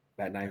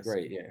by ninth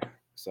grade, yeah.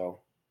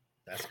 So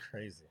that's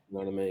crazy. you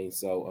know what I mean.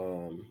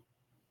 So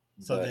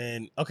So but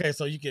then, okay,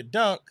 so you could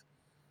dunk.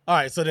 All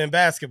right, so then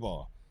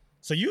basketball.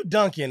 So you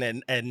dunking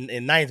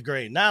in ninth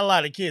grade. Not a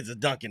lot of kids are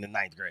dunking in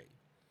ninth grade.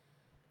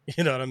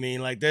 You know what I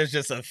mean? Like there's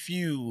just a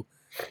few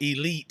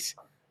elite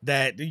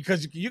that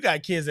because you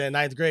got kids in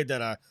ninth grade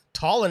that are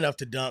tall enough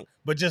to dunk,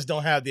 but just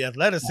don't have the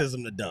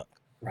athleticism to dunk.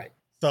 right.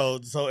 So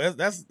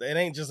it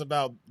ain't just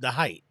about the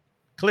height,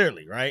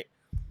 clearly, right?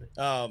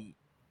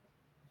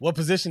 What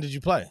position did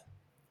you play?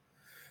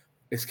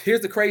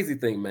 Here's the crazy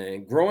thing,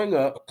 man. Growing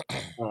up,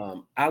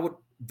 I would,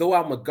 though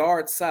I'm a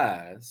guard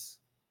size,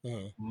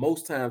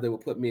 most times they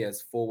would put me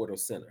as forward or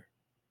center.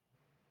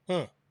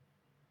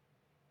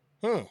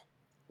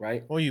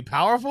 Right? Were you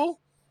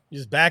powerful? You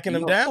just backing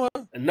them No, down?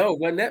 no,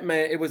 wasn't that,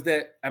 man? It was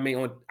that. I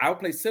mean, I would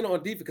play center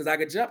on defense because I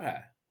could jump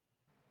high.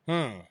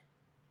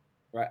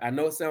 Right? I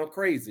know it sounds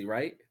crazy,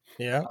 right?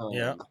 Yeah,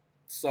 yeah.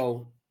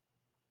 So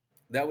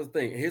that was the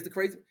thing. Here's the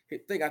crazy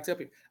thing I tell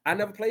people: I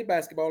never played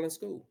basketball in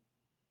school.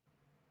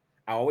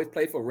 I always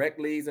played for rec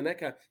leagues and that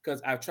kind because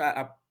I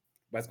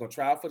was gonna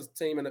try out for the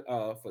team and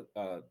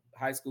for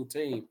high school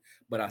team,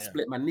 but I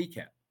split my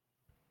kneecap.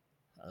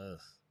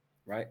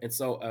 Right, and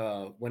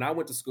so when I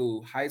went to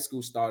school, high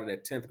school started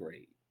at 10th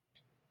grade.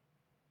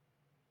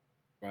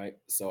 Right,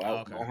 so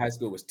my high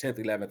school was 10th,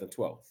 11th, and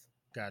 12th.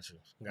 Gotcha.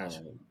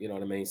 You know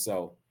what I mean?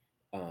 So,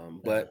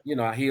 but you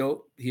know, I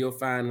healed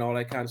fine and all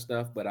that kind of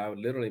stuff. But I would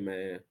literally,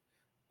 man,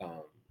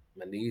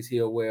 my knees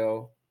heal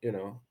well. You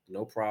know,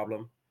 no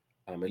problem.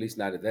 At least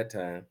not at that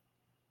time.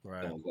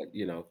 Right. But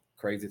you know,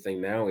 crazy thing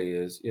now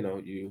is, you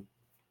know,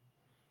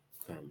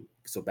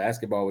 so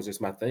basketball was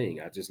just my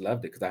thing. I just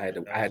loved it because I had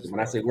to. When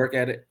I say work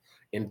at it,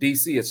 in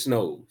DC it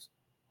snows,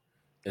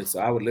 and so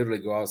I would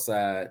literally go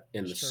outside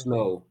in the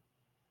snow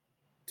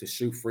to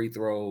shoot free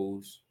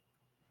throws,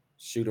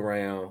 shoot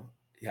around.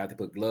 You have to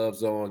put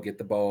gloves on, get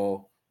the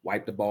ball,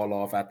 wipe the ball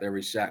off after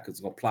every shot because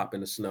it's gonna plop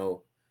in the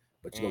snow,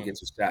 but you're gonna get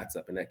your shots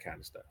up and that kind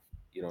of stuff.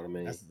 You know what I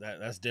mean?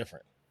 That's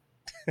different.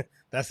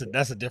 that's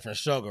a different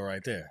struggle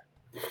right there.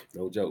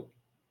 No joke.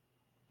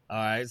 All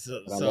right,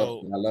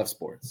 I love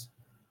sports.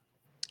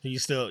 You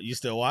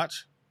still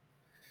watch?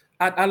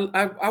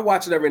 I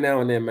watch it every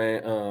now and then,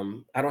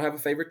 man. I don't have a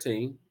favorite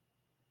team.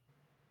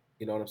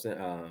 You know what I'm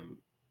saying?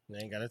 They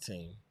ain't got a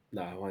team.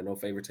 No, I want no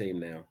favorite team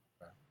now.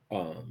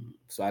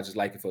 So I just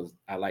like it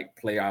I like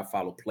I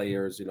follow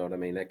players, you know what I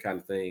mean, that kind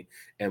of thing.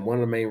 And one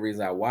of the main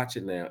reasons I watch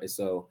it now is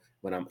so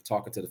when I'm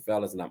talking to the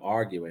fellas and I'm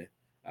arguing,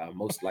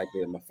 most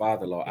likely my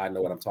father-in-law, I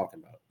know what I'm talking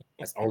about.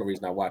 That's the only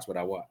reason I watch what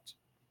I watch.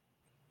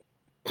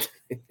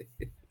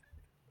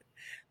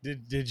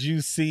 Did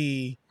you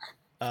see?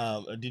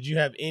 Did you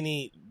have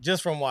any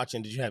just from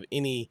watching? Did you have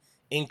any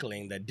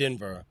inkling that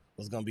Denver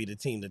was going to be the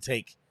team to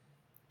take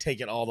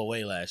it all the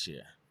way last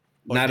year?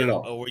 Not at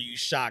all. Or were you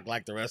shocked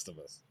like the rest of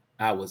us?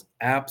 I was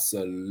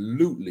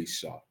absolutely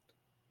shocked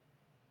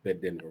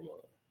that Denver won.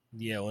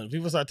 Yeah, when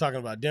people started talking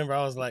about Denver,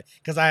 I was like,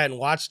 because I hadn't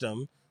watched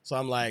them, so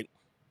I'm like,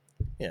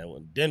 yeah,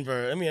 when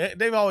Denver. I mean,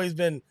 they've always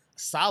been a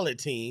solid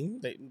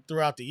team.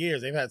 Throughout the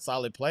years, they've had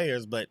solid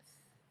players, but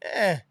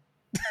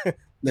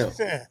No.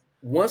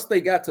 Once they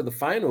got to the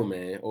final,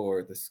 man,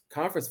 or the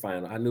conference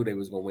final, I knew they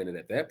was gonna win it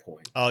at that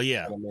point. Oh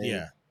yeah, you know I mean?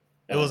 Yeah.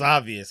 It was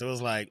obvious. It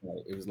was like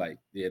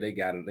yeah, they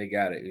got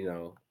it, you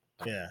know.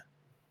 Yeah.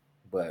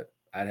 But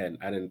I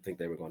didn't think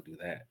they were gonna do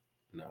that.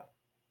 No.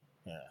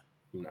 Yeah.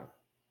 No.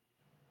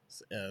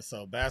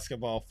 So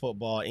basketball,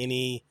 football,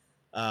 any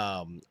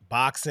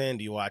boxing?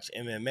 Do you watch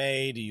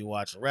MMA? Do you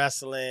watch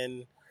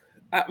wrestling?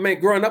 I mean,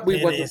 growing up,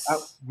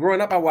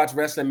 I watched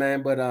wrestling,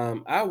 man. But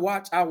I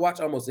watch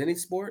almost any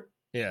sport.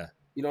 Yeah.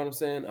 You know what I'm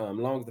saying? As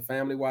long as the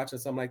family watching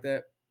something like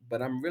that.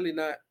 But I'm really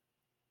not.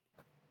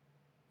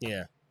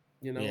 Yeah.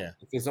 You know,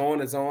 if it's on,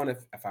 it's on.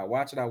 If I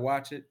watch it, I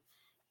watch it.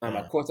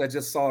 Of course, I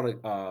just saw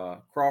the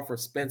Crawford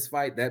Spence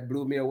fight. That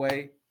blew me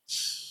away.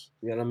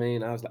 You know what I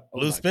mean? I was like, oh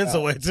Blew my Spence God.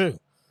 away too.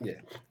 Yeah.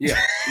 Yeah.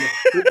 Yeah.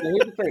 Now,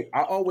 here's the thing.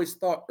 I always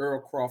thought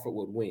Earl Crawford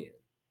would win,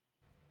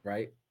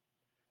 right?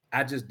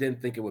 I just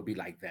didn't think it would be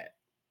like that.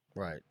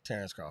 Right,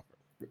 Terrence Crawford.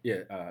 Yeah,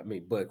 I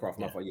mean Bud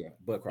Crawford. My Yeah. fault. Yeah,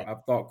 Bud Yeah. Crawford.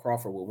 I thought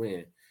Crawford would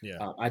win.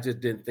 Yeah. I just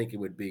didn't think it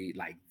would be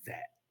like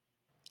that.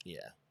 Yeah.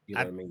 You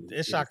know what I mean?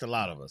 It shocked a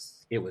lot of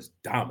us. It was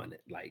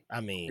dominant, like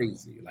I mean,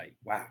 crazy, like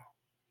wow.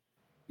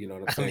 You know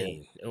what I'm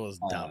saying? it was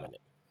Uh,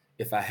 dominant.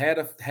 if I had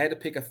to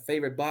pick a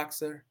favorite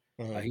boxer,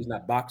 Mhm. he's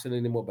not boxing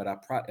anymore, but I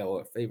probably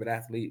or a favorite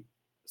athlete,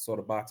 sort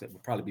of boxer,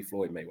 would probably be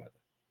Floyd Mayweather.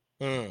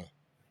 Mm.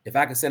 If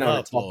I could sit down and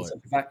Love talk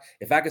to Floyd.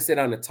 if I could sit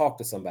down and talk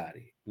to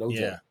somebody, no joke.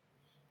 Yeah.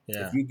 If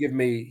Yeah. you give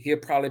me, he'll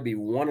probably be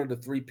one of the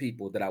 3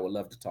 people that I would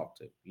love to talk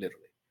to,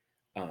 literally,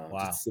 just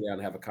Wow. to sit down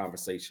and have a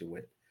conversation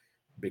with,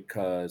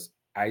 because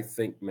I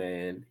think,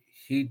 man,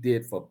 he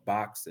did for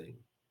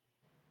boxing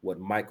what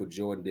Michael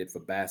Jordan did for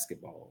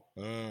basketball.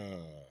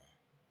 Mm.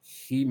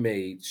 He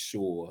made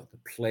sure the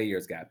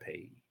players got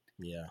paid.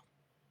 Yeah.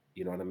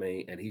 You know what I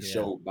mean? And he Yeah.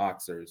 showed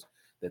boxers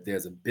that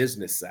there's a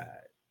business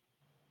side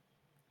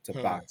to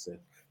boxing,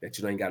 that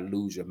you ain't got to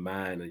lose your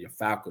mind and your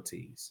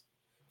faculties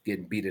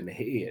getting beat in the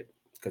head,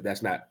 because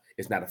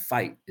it's not a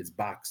fight, it's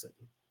boxing.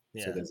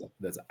 So Yeah.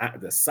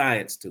 there's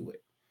science to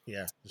it.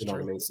 Yeah. It's You know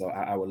true. what I mean? So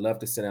I would love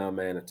to sit down,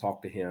 man, and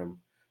talk to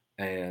him.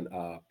 And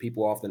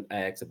people often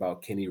ask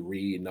about can he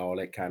read and all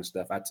that kind of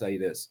stuff. I tell you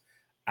this,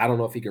 I don't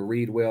know if he can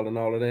read well and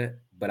all of that,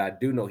 but I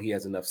do know he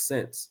has enough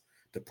sense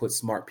to put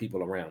smart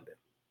people around him.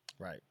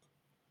 Right.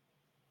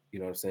 You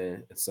know what I'm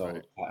saying? And so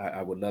Right.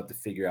 I would love to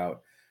figure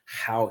out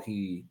how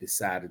he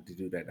decided to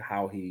do that.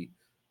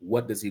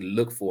 What does he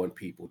look for in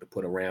people to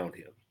put around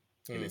him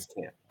in his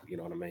camp? You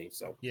know what I mean?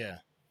 So Yeah.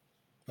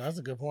 That's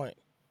a good point.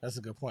 That's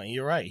a good point.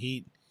 You're right.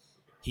 He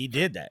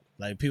did that.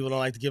 Like, people don't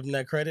like to give him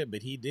that credit,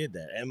 but he did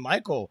that. And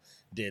Michael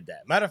did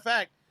that. Matter of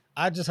fact,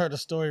 I just heard a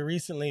story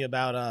recently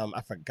about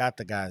I forgot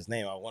the guy's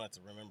name. I wanted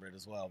to remember it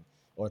as well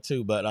or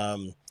two, but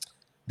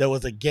there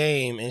was a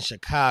game in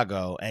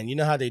Chicago, and you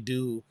know how they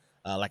do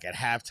like at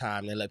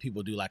halftime they let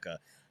people do like a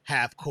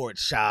half court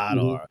shot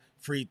or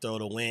free throw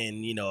to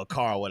win, a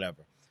car or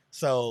whatever.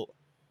 So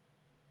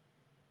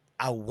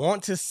I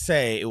want to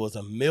say it was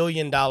 $1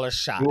 million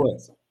shot. it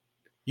was.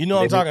 You know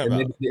what I'm talking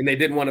about? And they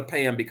didn't want to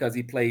pay him because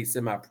he played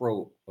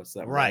semi-pro or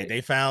something, Right. right?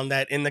 They found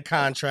that in the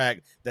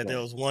contract that there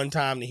was one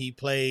time that he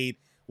played,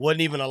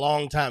 wasn't even a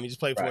long time. He just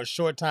played for a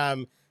short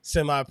time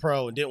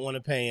semi-pro and didn't want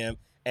to pay him.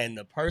 And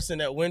the person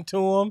that went to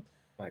him,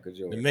 Michael they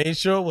Jordan. made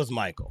sure it was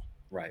Michael.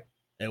 Right.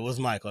 It was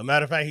Michael. As a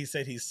matter of fact, he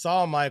said he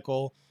saw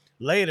Michael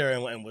later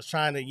and was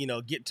trying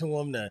to, get to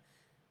him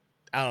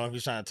I don't know if he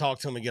was trying to talk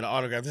to him and get an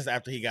autograph. This is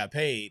after he got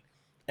paid.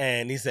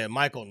 And he said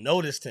Michael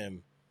noticed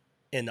him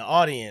in the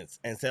audience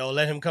and said, "Oh,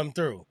 let him come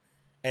through."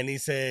 And he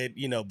said,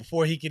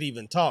 before he could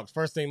even talk,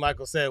 first thing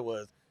Michael said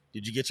was,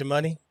 "Did you get your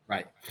money?"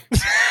 Right.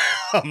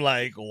 I'm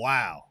like,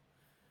 wow.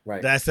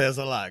 Right. That says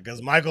a lot,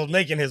 because Michael's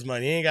making his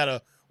money. He ain't got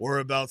to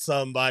worry about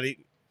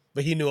somebody,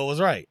 but he knew it was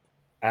right.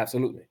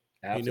 Absolutely.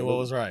 He knew it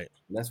was right.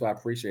 And that's what I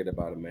appreciate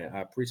about it, man.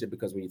 I appreciate it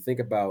because when you think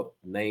about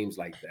names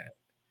like that,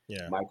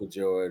 Yeah. Michael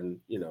Jordan,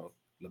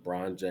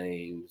 LeBron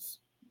James,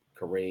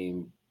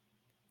 Kareem,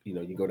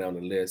 you go down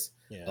the list,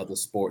 other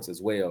sports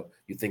as well.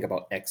 You think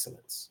about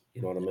excellence.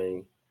 You know what I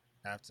mean?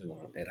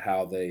 Absolutely. And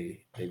how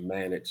they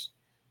managed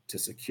to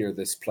secure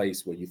this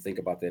place where you think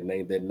about their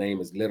name. Their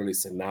name is literally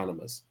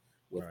synonymous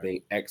with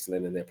being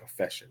excellent in their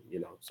profession.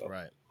 So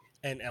right.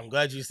 And I'm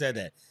glad you said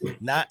that.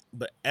 Not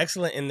but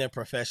excellent in their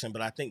profession,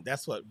 but I think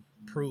that's what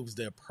proves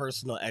their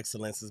personal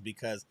excellence, is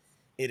because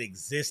it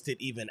existed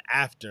even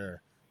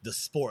after the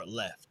sport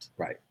left.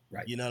 Right.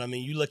 Right. You know what I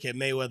mean? You look at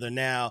Mayweather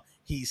now,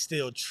 he's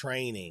still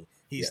training.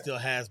 He still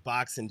has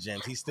boxing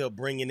gyms. He's still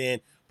bringing in,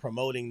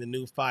 promoting the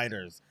new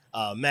fighters.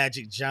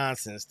 Magic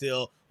Johnson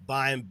still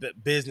buying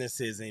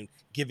businesses and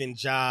giving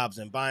jobs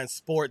and buying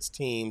sports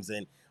teams.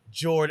 And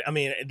Jordan, I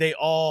mean, they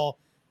all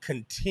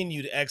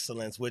continued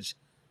excellence, which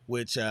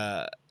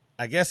I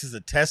guess is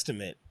a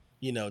testament,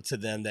 to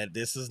them, that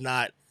this was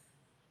not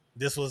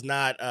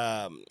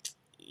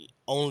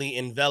only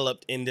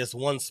enveloped in this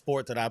one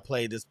sport that I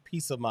played, this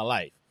piece of my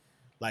life.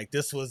 Like,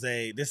 this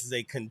is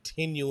a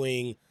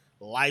continuing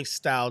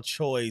lifestyle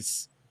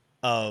choice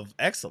of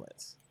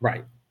excellence.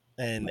 Right.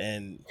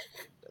 And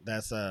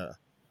that's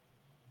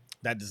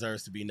that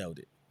deserves to be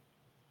noted.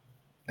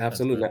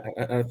 Absolutely.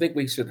 I think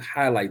we should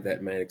highlight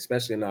that, man,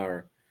 especially in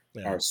our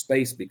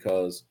space,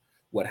 because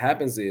what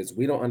happens is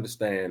we don't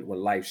understand when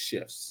life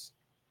shifts.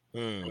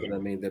 You know what I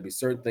mean? There'll be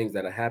certain things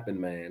that'll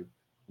happen, man,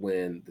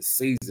 when the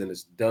season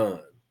is done.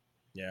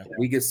 Yeah.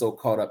 We get so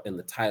caught up in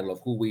the title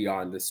of who we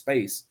are in this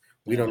space,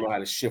 we don't know how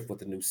to shift with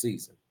the new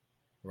season.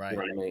 Right. You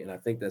know what I mean? And I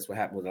think that's what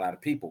happened with a lot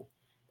of people.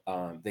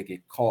 They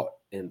get caught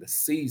in the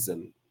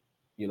season,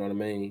 you know what I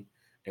mean?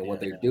 And what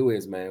they do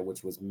is, man,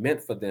 which was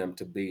meant for them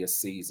to be a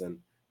season,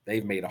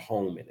 they've made a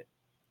home in it.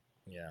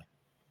 Yeah.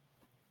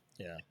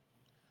 Yeah.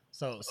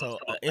 So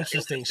an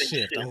interesting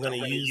shift. I'm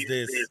going to use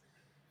this.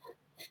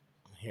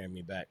 Hearing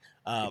me back.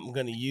 I'm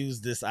going to use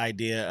this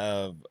idea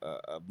of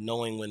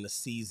knowing when the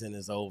season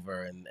is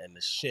over and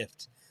the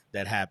shift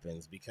that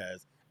happens,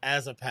 because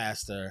as a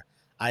pastor,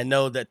 I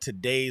know that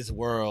today's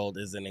world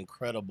is an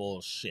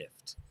incredible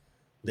shift.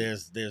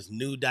 There's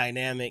new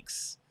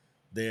dynamics,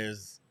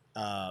 there's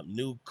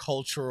new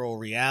cultural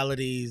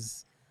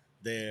realities,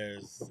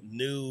 there's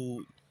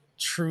new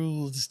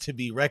truths to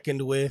be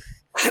reckoned with,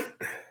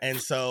 and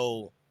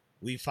so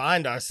we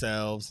find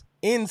ourselves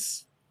in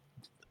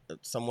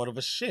somewhat of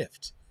a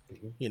shift,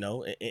 Mhm. you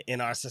know, in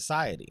our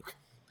society.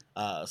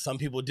 Some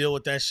people deal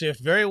with that shift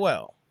very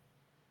well,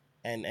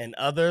 and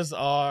others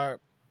are,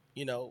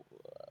 you know,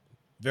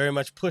 very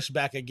much pushed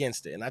back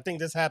against it. And I think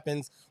this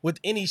happens with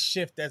any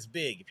shift that's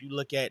big. If you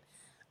look at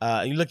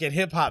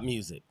hip hop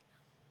music,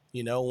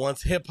 you know,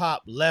 once hip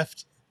hop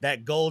left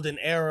that golden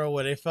era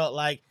where they felt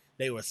like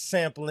they were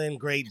sampling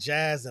great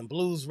jazz and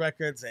blues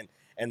records,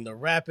 and the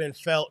rapping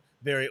felt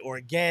very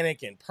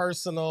organic and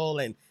personal,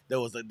 and there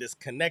was a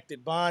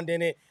disconnected bond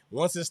in it.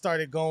 Once it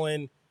started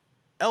going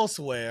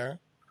elsewhere,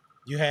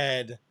 you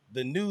had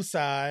the new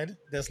side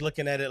that's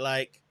looking at it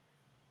like,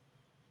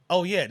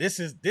 oh yeah, this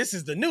is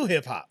the new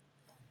hip hop.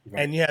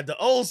 Right. And you had the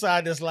old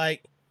side that's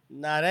like,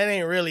 nah, that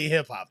ain't really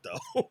hip hop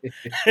though.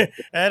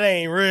 That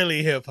ain't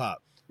really hip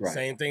hop. Right.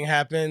 Same thing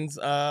happens,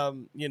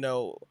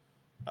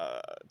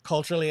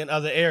 culturally in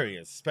other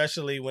areas,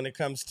 especially when it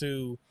comes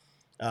to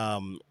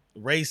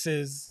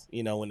races.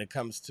 You know, when it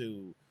comes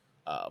to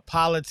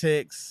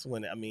politics.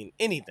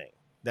 Anything.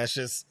 That's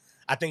just,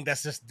 I think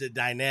that's just the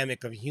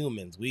dynamic of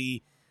humans.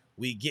 We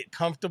get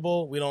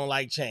comfortable. We don't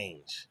like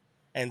change,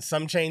 and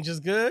some change is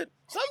good.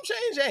 Some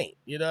change ain't.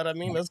 You know what I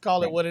mean? Right. Let's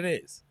call it Right. what it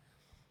is.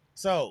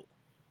 So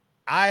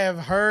I have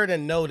heard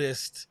and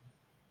noticed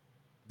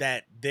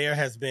that there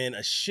has been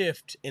a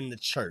shift in the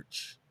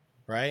church,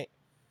 right?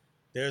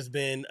 There's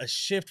been a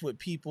shift with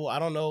people. I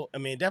don't know. I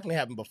mean, it definitely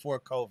happened before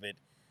COVID,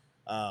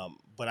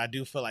 but I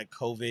do feel like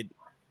COVID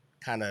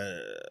kind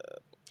of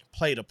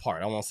played a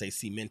part. I won't say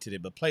cemented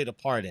it, but played a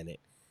part in it.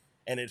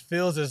 And it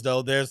feels as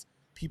though there's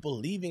people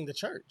leaving the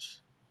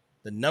church.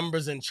 The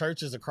numbers in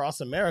churches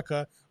across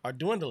America are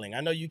dwindling.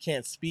 I know you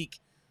can't speak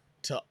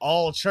to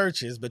all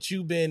churches, but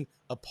you've been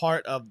a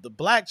part of the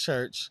Black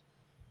church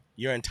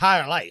your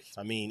entire life.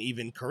 I mean,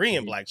 even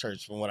Korean Mhm. Black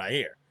church, from what I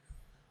hear.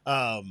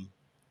 Um,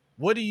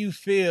 what do you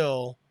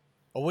feel,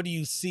 or what do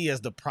you see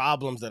as the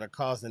problems that are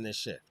causing this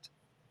shift?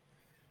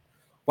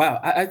 Wow.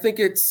 I think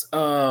it's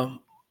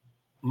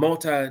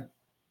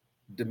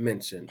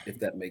multi-dimension, if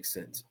that makes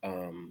sense.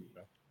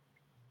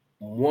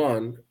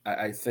 One,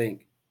 I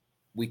think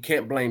we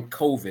can't blame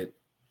COVID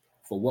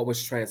for what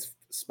was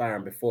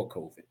transpiring before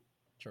COVID.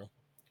 True.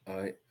 All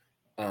right.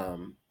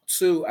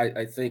 Two,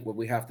 I think what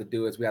we have to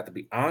do is we have to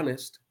be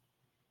honest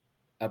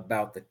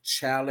about the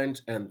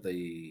challenge and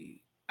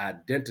the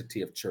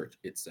identity of church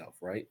itself,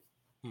 right?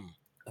 Hmm.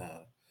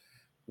 Uh,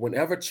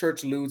 Whenever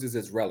church loses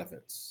its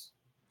relevance,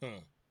 Hmm.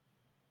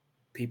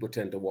 people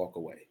tend to walk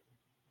away,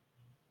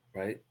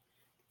 right?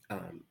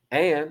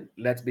 And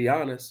let's be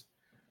honest,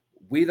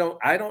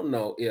 I don't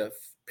know if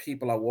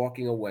people are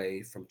walking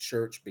away from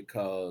church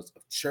because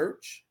of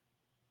church,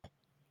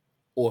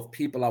 or if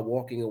people are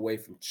walking away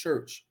from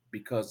church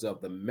because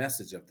of the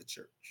message of the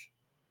church.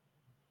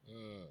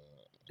 Hmm.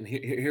 And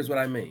here's what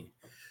I mean.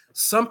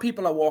 Some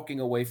people are walking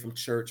away from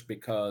church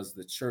because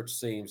the church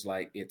seems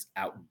like it's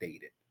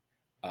outdated,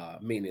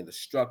 meaning the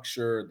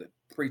structure, the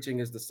preaching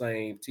is the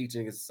same,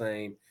 teaching is the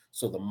same.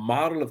 So the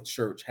model of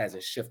church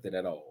hasn't shifted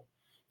at all.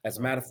 As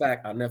a Right. matter of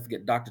fact, I'll never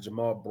forget Dr.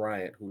 Jamal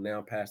Bryant, who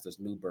now pastors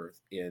New Birth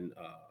in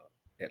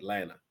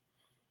Atlanta.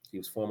 He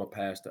was former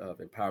pastor of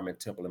Empowerment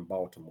Temple in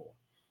Baltimore.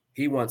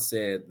 He once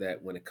said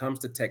that when it comes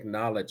to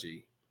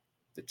technology,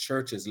 the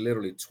church is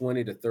literally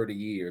 20 to 30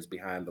 years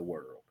behind the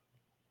world,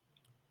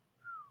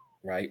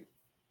 right?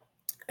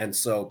 And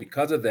so,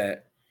 because of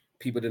that,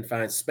 people didn't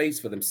find space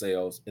for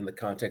themselves in the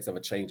context of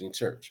a changing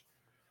church.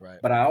 Right.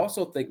 But I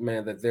also think,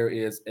 man, that there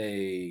is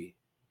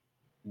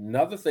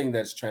another thing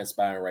that's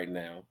transpiring right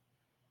now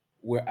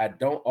where I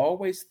don't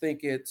always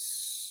think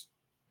it's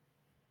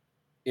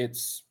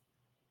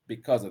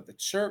because of the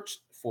church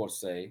for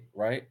say,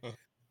 right? Hmm.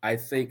 I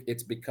think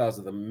it's because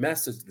of the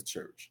message of the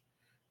church.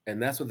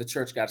 And that's what the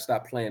church got to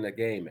stop playing the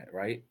game at,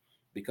 right?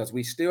 Because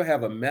we still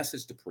have a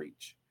message to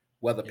preach,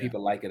 whether Yeah,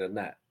 people like it or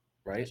not,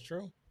 right? that's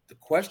true. The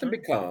That's question true.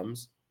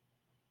 becomes,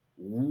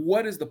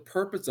 what is the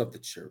purpose of the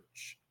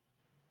church?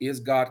 Is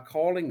God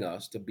calling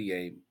us to be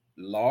a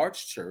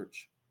large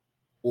church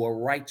or a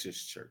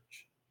righteous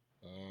church?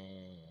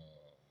 Mm.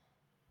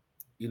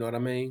 You know what I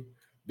mean?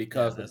 Yeah,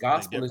 Because the that's the big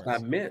gospel is not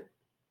difference. meant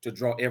to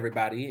draw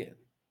everybody in.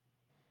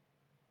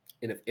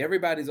 And if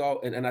everybody's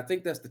all, and I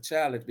think that's the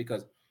challenge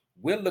because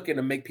we're looking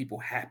to make people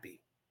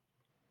happy,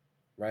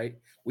 right?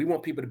 We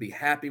want people to be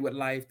happy with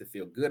life, to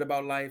feel good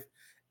about life.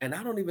 And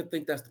I don't even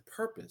think that's the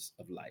purpose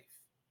of life,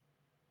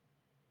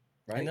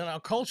 And right? in our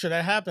culture,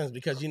 that happens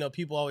because, you know,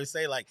 people always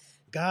say like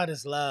God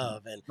is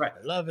love, Right.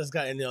 and love is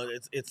God, and, you know,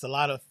 it's a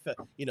lot of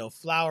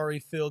flowery,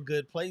 feel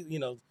good play,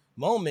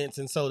 moments,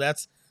 and so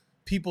that's,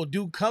 people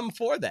do come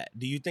for that.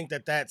 Do you think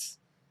that that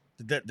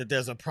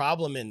there's a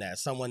problem in that?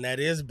 Someone that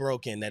is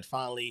broken that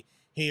finally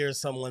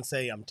hears someone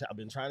say, I've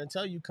been trying to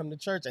tell you, come to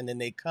church," and then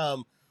they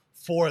come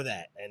for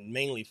that and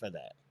mainly for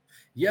that.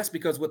 Yes,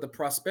 because what the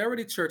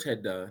Prosperity Church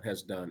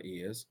has done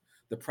is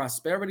the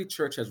Prosperity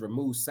Church has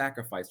removed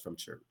sacrifice from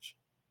church.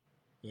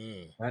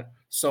 Right.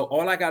 So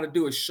all I got to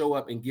do is show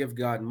up and give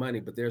God money,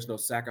 but there's no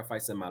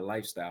sacrifice in my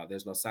lifestyle.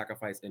 There's no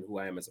sacrifice in who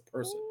I am as a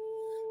person.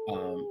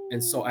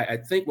 And so I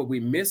think what we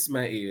miss,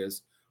 man,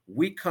 is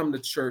we come to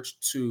church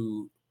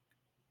to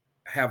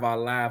have our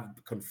life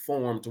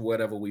conform to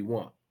whatever we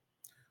want.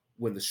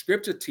 When the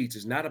scripture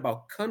teaches not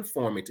about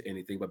conforming to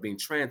anything, but being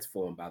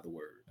transformed by the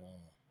word.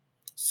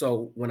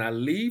 So when I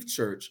leave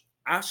church,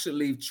 I should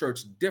leave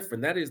church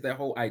different. That is the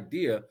whole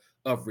idea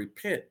of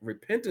repent.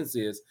 Repentance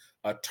is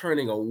a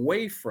turning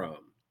away from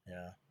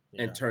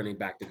and turning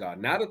back to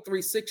God. Not a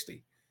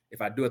 360.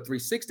 If I do a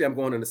 360, I'm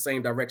going in the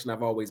same direction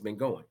I've always been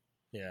going.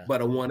 Yeah.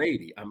 But a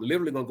 180, I'm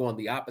literally going to go in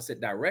the opposite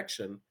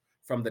direction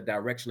from the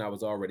direction I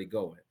was already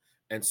going.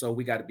 And so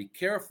we got to be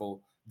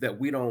careful that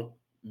we don't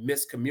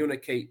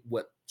miscommunicate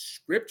what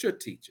scripture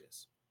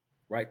teaches,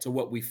 right, to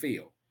what we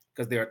feel.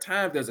 Because there are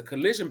times there's a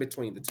collision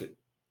between the two,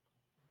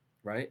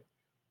 right?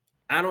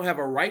 I don't have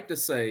a right to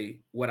say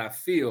what I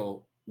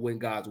feel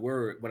when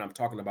I'm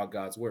talking about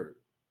God's word.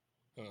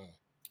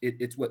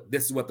 It's what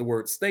this is what the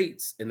word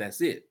states, and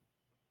that's it.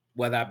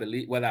 Whether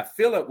I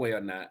feel that way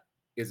or not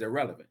is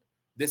irrelevant.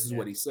 This is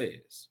what he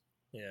says.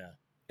 Yeah.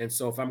 And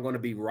so if I'm going to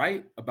be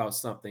right about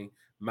something,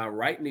 my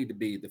right need to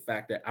be the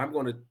fact that I'm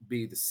going to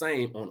be the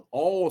same on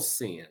all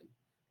sin,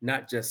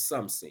 not just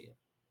some sin.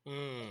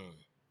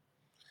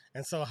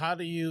 And so how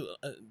do you,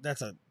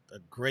 that's a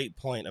great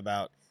point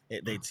about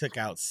it. They took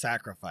out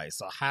sacrifice.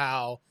 So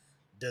how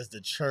does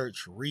the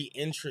church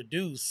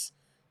reintroduce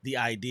the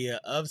idea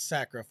of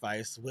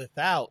sacrifice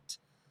without,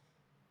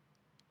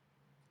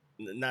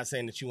 not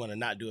saying that you want to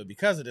not do it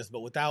because of this, but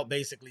without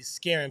basically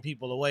scaring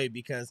people away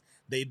because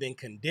they've been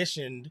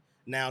conditioned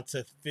now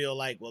to feel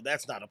like, well,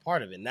 that's not a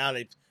part of it. Now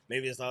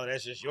maybe it's, oh,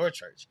 that's just your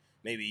church.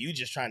 Maybe you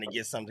just trying to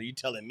get something. You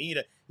telling me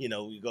to,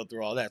 we go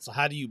through all that. So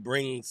how do you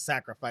bring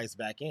sacrifice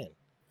back in?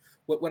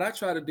 What I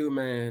try to do,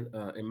 man,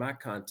 in my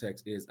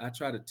context is I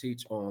try to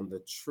teach on the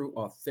true,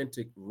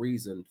 authentic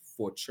reason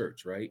for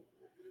church, right?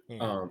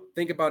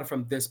 Think about it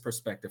from this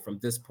perspective, from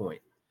this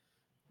point.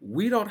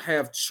 We don't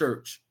have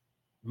church.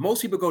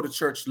 Most people go to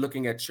church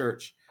looking at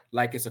church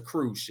like it's a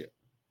cruise ship,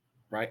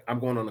 right? I'm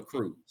going on a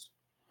cruise.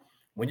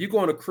 When you go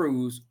on a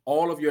cruise,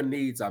 all of your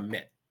needs are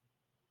met.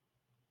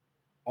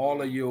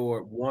 All of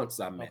your wants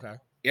are met. Okay.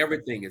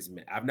 Everything is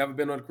met. I've never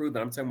been on a cruise,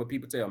 but I'm telling what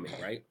people tell me,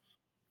 right?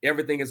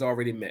 Everything is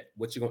already met.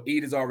 What you're going to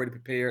eat is already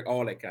prepared,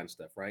 all that kind of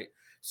stuff, right?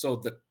 So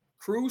the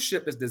cruise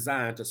ship is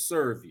designed to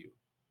serve you.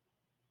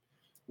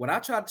 What I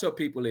try to tell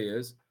people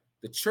is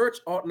the church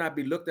ought not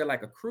be looked at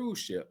like a cruise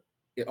ship.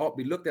 It ought to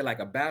be looked at like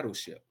a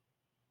battleship.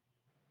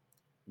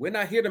 We're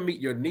not here to meet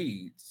your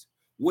needs.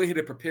 We're here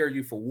to prepare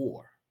you for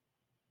war.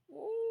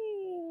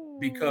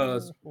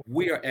 Because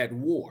we are at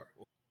war,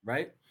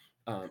 right?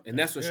 And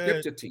that's what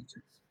scripture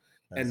teaches.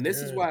 And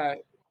this is why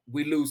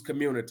we lose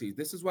communities.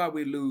 This is why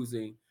we're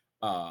losing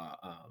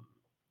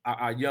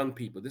our young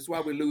people. This is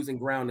why we're losing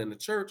ground in the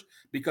church,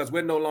 because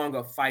we're no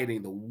longer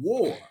fighting the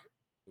war.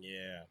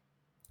 Yeah.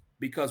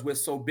 Because we're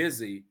so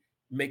busy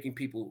making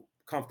people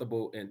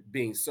comfortable and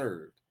being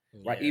served,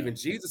 right? Even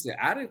Jesus said,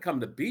 I didn't come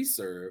to be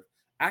served.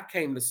 I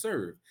came to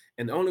serve.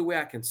 And the only way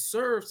I can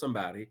serve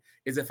somebody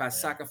is if I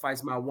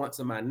sacrifice my wants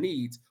and my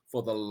needs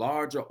for the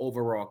larger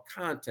overall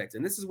context.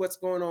 And this is what's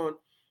going on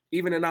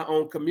even in our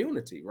own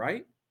community,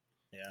 right?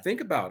 Yeah.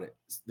 Think about it.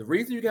 The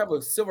reason you have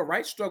a civil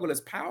rights struggle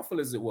as powerful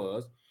as it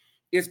was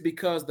is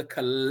because the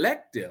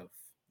collective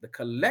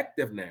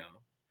now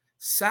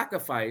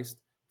sacrificed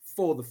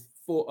for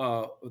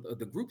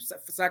the group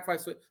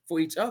sacrifice for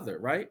each other,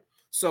 right?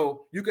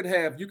 So you could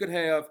have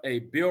a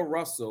Bill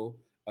Russell,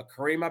 a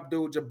Kareem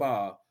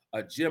Abdul-Jabbar,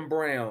 a Jim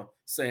Brown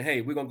saying,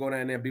 hey, we're going to go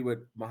down there and be with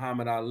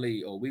Muhammad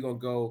Ali, or we're going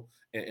to go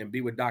and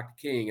be with Dr.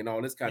 King and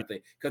all this kind of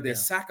thing, because they're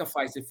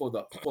sacrificing for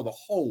the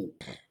whole,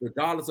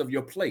 regardless of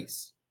your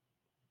place,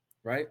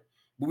 right?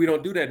 But we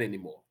don't do that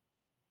anymore.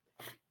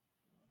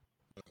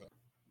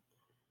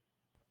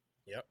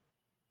 Yep.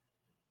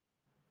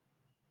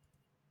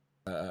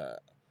 The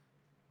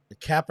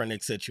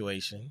Kaepernick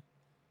situation,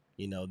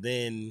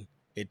 then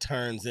it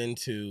turns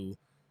into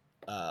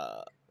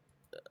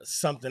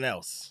something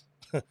else.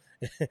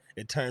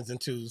 It turns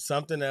into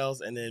something else,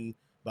 and then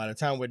by the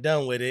time we're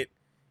done with it,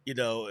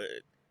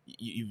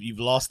 you've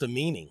lost the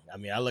meaning. I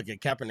mean, I look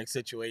at Kaepernick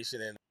situation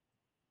and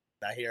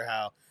I hear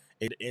how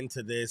it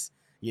into this,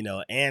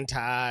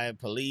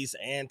 anti-police,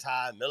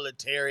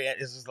 anti-military.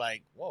 It's just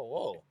like,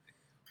 whoa.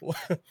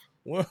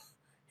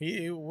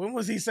 When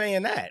was he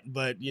saying that?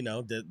 But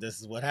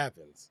this is what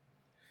happens.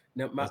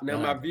 Now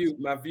my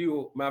view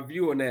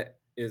on that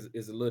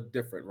is a little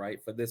different, right?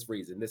 For this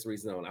reason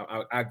only.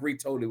 I agree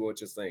totally with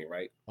what you're saying,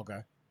 right? Okay.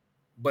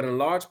 But in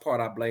large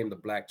part, I blame the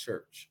Black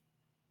church,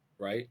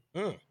 right?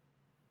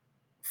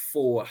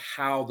 For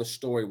how the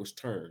story was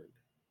turned.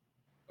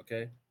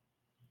 Okay.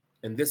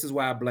 And this is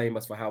why I blame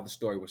us for how the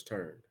story was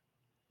turned.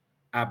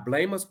 I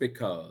blame us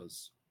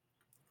because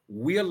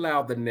we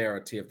allowed the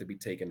narrative to be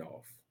taken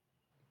off.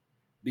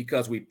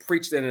 because we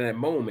preached it in that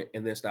moment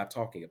and then stopped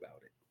talking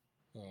about it.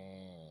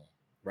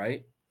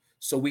 Right?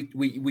 So we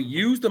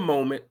used the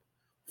moment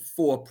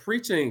for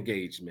preaching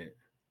engagement,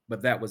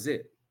 but that was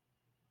it.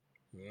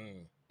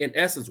 In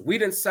essence, we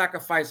didn't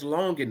sacrifice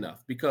long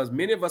enough because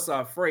many of us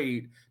are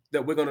afraid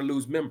that we're going to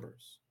lose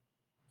members.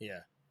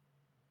 Yeah.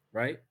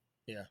 Right?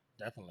 Yeah,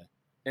 definitely.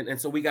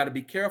 And so we got to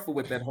be careful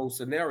with that whole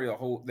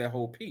scenario, that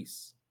whole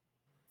piece.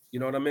 You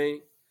know what I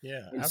mean?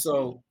 Yeah, and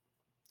absolutely.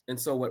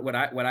 so what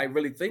I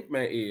really think,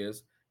 man,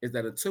 is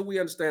that until we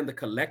understand the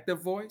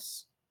collective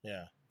voice,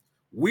 yeah,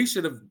 we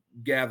should have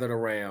gathered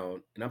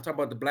around, and I'm talking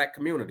about the Black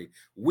community.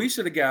 We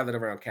should have gathered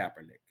around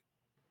Kaepernick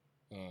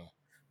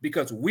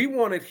because we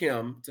wanted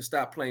him to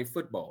stop playing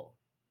football,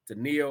 to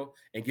kneel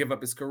and give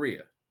up his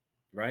career,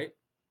 right?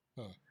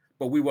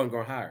 But we weren't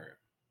going to hire him.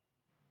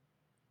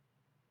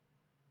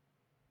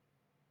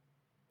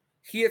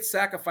 He had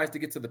sacrificed to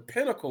get to the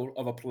pinnacle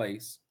of a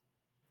place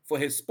for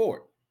his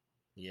sport.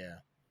 Yeah.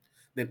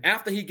 Then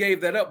after he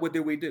gave that up, what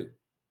did we do?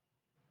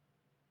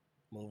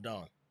 Moved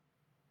on.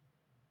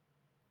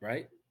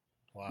 Right?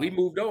 Wow. We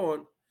moved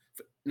on.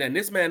 Now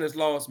this man has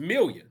lost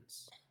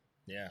millions.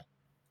 Yeah.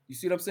 You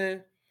see what I'm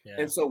saying? Yeah.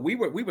 And so we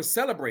were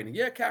celebrating.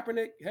 Yeah,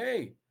 Kaepernick,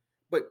 hey,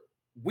 but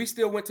we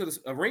still went to the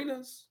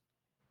arenas.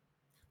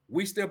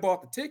 We still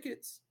bought the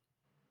tickets.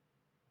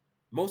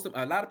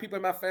 A lot of people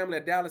in my family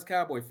are Dallas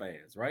Cowboy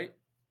fans, right?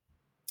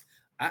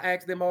 I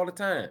ask them all the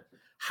time,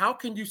 how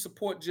can you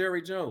support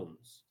Jerry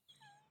Jones?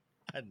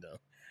 I know.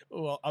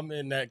 Well, I'm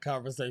in that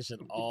conversation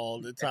all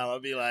the time. I'll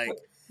be like,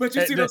 but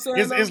you see what I'm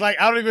saying? It's like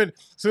I don't even.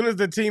 As soon as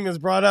the team is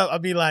brought up, I'll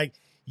be like,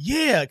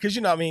 yeah, because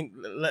I mean,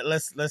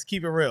 let's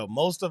keep it real.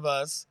 Most of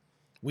us,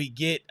 we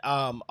get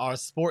our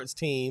sports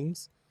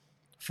teams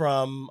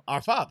from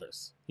our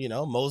fathers.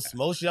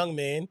 Most young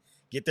men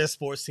get their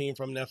sports team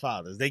from their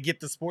fathers. They get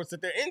the sports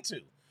that they're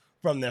into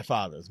from their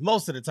fathers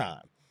most of the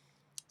time.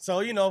 So,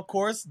 of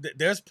course,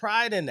 there's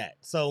pride in that.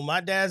 So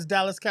my dad's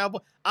Dallas Cowboy.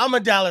 I'm a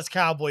Dallas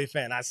Cowboy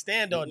fan. I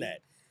stand on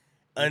that.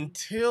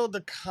 Until the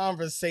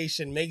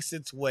conversation makes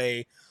its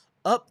way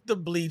up the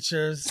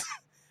bleachers,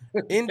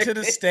 into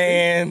the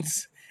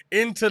stands,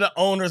 into the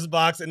owner's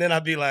box, and then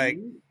I'd be like,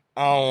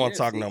 I don't want to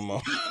talk no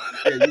more.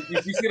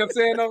 You see what I'm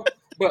saying, though?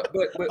 But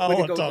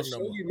it goes to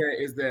show you, man,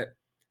 is that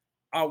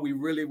are we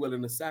really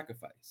willing to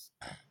sacrifice?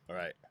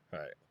 Right.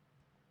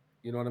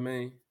 You know what I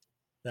mean?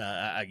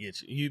 I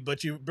get you.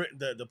 But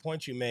the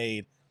point you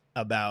made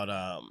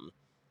about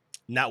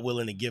not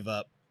willing to give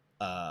up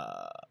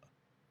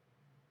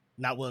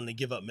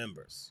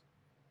members.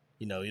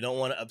 You don't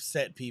want to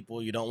upset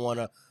people. You don't want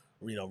to,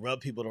 rub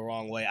people the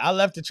wrong way. I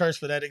left the church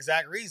for that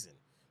exact reason,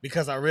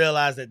 because I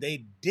realized that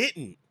they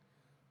didn't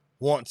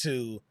want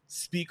to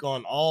speak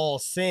on all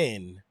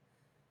sin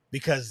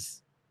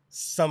because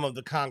some of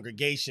the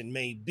congregation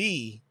may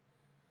be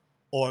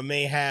or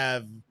may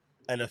have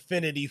an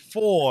affinity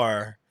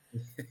for,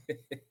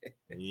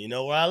 you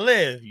know where I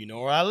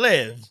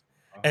live.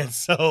 And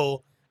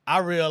so I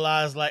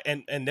realized,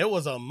 and there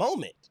was a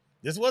moment.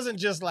 This wasn't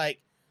just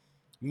like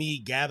me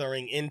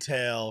gathering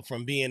intel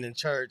from being in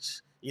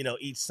church,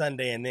 each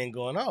Sunday and then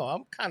going, oh,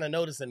 I'm kind of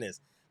noticing this.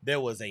 There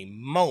was a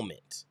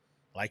moment,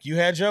 like you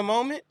had your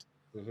moment.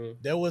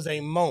 There was a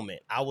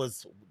moment. I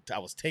was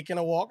taking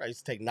a walk. I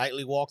used to take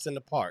nightly walks in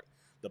the park.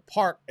 The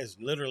park is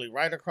literally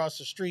right across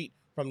the street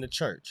from the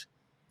church.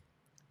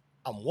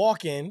 I'm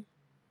walking,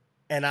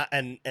 and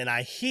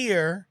I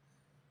hear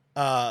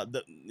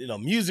the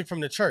music from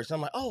the church.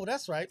 I'm like, oh,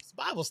 that's right. It's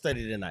Bible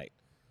study tonight.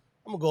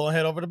 I'm gonna go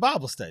head over to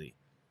Bible study.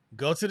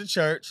 Go to the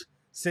church,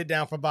 sit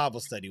down for Bible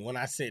study. When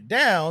I sit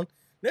down,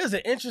 there's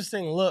an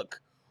interesting look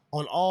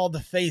on all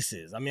the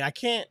faces. I mean, I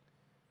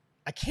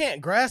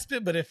can't grasp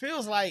it, but it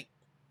feels like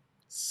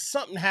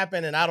something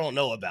happened and I don't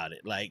know about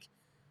it. Like,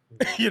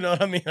 you know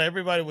what I mean?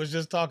 Everybody was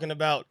just talking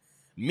about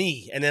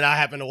me, and then I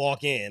happened to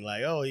walk in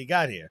like, oh, he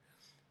got here.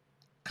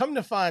 Come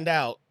to find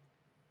out,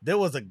 there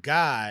was a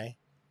guy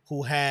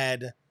who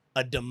had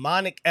a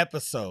demonic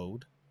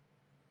episode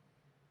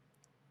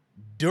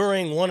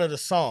during one of the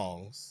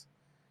songs.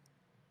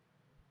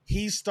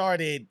 He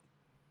started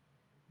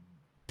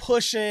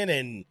pushing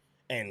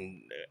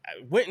and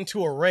went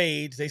into a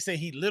rage. They say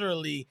he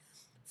literally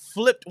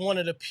flipped one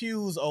of the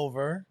pews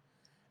over,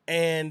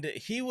 and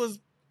he was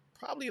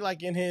probably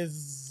like in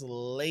his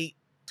late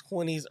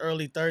 20s,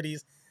 early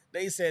 30s.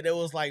 They said there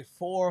was like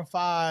 4 or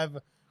 5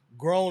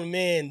 grown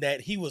men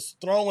that he was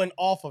throwing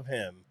off of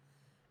him,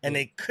 and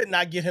they could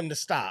not get him to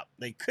stop.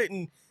 They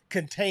couldn't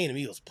contain him.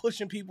 He was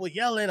pushing people,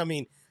 yelling. I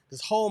mean,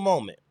 this whole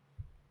moment.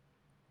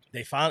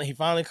 He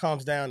finally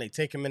calms down. They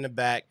take him in the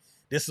back.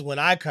 This is when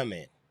I come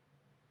in,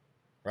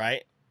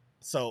 right?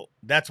 So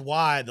that's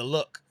why the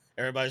look.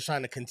 Everybody's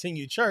trying to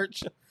continue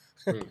church,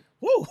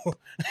 woo,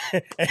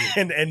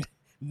 and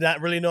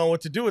not really knowing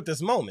what to do at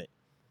this moment.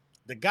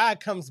 The guy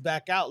comes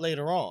back out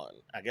later on.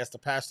 I guess the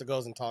pastor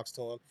goes and talks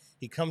to him.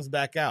 He comes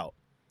back out.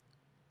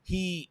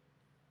 He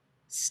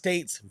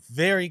states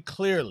very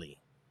clearly,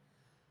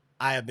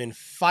 I have been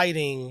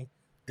fighting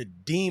the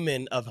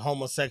demon of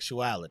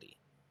homosexuality.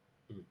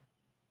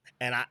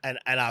 and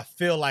I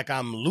feel like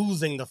I'm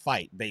losing the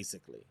fight,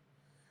 basically.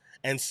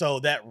 And so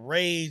that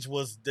rage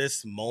was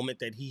this moment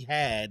that he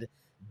had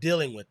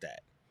dealing with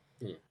that.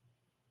 Hmm.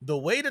 The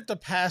way that the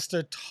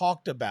pastor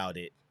talked about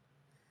it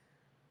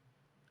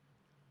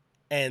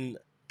and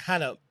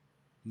kind of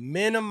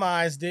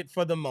minimized it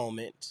for the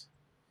moment,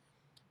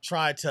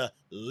 tried to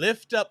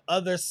lift up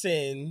other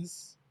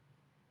sins,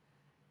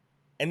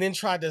 and then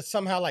tried to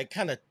somehow like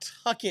kind of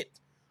tuck it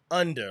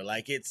under,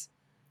 like it's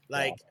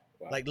like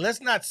Wow. like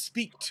let's not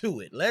speak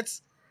to it.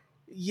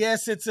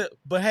 Yes, it's a,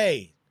 but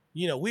hey,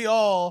 we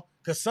all,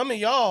 because some of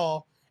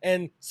y'all,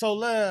 and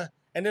so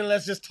and then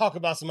let's just talk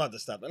about some other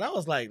stuff. And I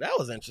was like, that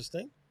was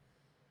interesting.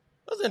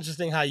 It was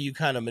interesting how you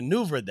kind of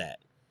maneuvered that.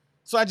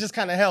 So I just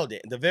kind of held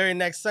it. The very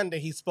next Sunday,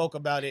 he spoke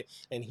about it,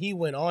 and he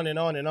went on and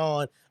on and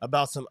on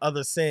about some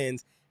other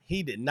sins.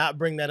 He did not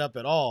bring that up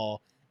at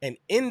all. And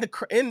in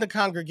the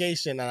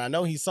congregation, and I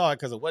know he saw it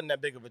because it wasn't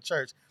that big of a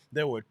church,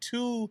 there were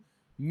two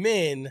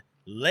men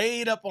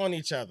laid up on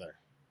each other.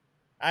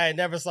 I had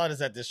never saw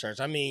this at this church.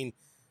 I mean,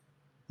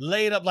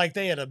 laid up like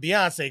they at a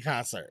Beyonce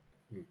concert.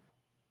 Hmm.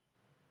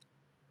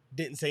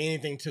 Didn't say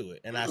anything to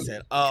it. And I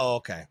said, oh,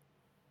 okay.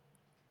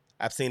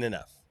 I've seen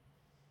enough.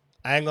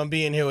 I ain't gonna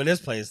be in here when this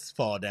place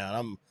fall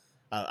down.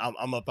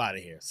 I'm up out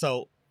of here.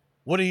 So,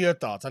 what are your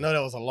thoughts? I know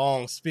that was a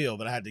long spiel,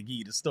 but I had to give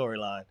you the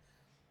storyline.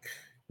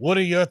 What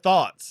are your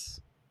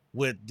thoughts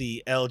with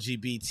the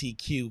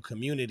LGBTQ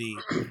community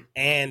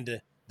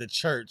and the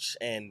church,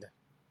 and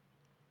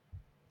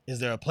is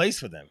there a place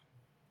for them?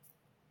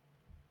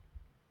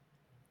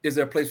 Is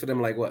there a place for them?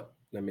 Like what?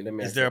 Let me.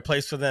 Is there a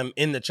place for them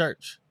in the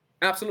church?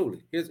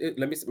 Absolutely.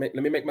 Let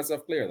me make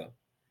myself clear though.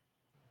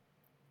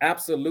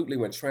 Absolutely,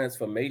 when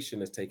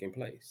transformation is taking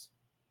place,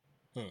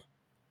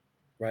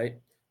 right?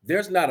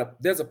 There's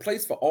a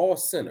place for all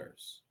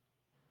sinners,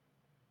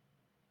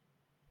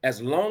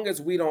 as long as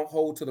we don't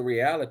hold to the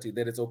reality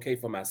that it's okay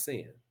for my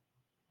sin.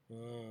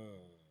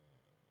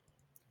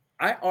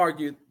 I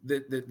argue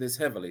this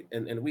heavily,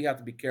 and we have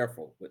to be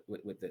careful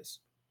with this,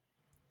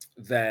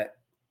 that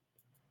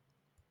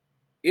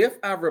if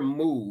I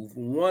remove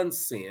one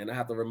sin, I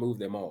have to remove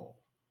them all.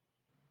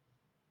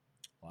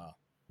 Wow.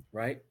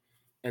 Right?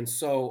 And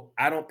so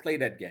I don't play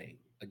that game.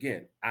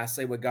 Again, I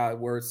say what God's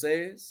word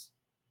says,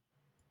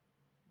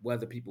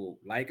 whether people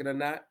like it or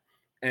not.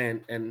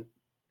 And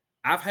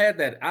I've had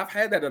that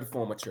at a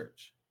former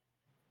church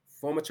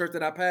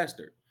that I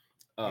pastored.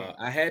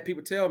 I had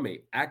people tell me,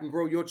 I can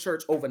grow your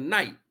church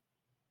overnight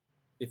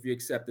if you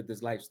accepted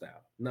this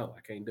lifestyle. No, I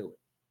can't do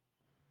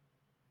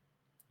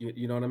it.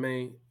 You know what I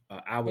mean?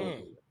 I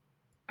won't do it.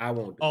 I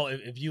won't do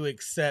it. If you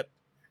accept,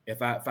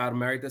 if I'd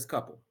married this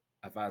couple,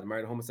 if I'd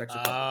married a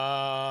homosexual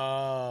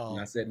couple, and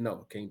I said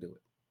no, can't do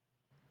it.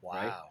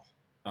 Wow.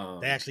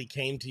 Right? They actually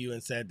came to you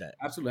and said that.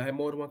 Absolutely. I had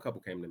more than one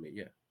couple came to me.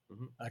 Yeah.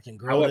 Mm-hmm. I can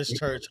grow this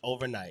church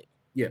overnight.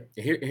 Yeah.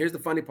 And here's the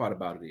funny part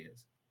about it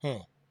is,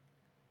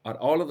 out of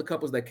all of the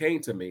couples that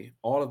came to me,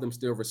 all of them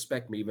still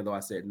respect me, even though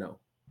I said no.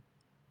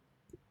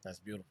 That's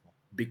beautiful.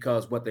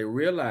 Because what they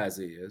realize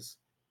is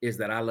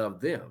that I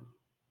love them.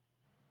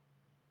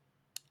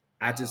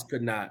 I just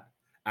could not,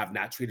 I've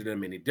not treated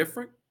them any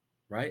different.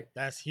 Right.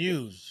 That's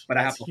huge. But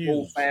I have to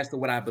hold fast to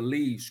what I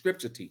believe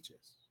Scripture teaches.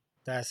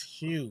 That's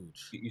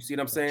huge. You see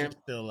what I'm saying? You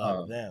still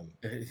love them.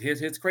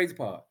 Here's the crazy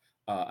part.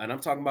 And I'm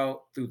talking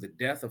about through the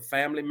death of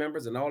family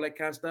members and all that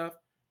kind of stuff.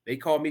 They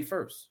call me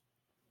first.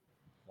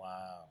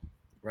 Wow.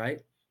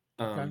 Right?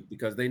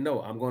 Because they know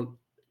I'm going,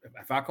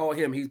 if I call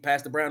him, he's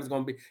Pastor Brown is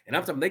going to be, and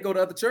I'm talking, they go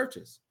to other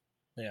churches.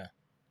 Yeah.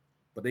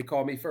 But they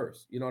call me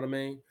first. You know what I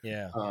mean?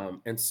 Yeah.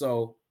 And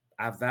so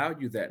I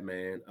value that,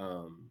 man.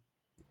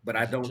 But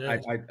I don't,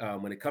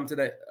 when it comes to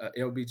that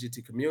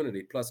LGBT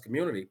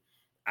community,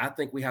 I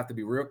think we have to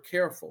be real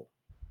careful,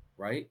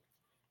 right?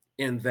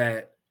 In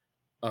that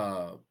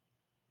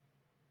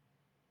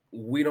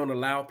we don't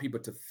allow people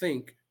to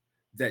think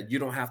that you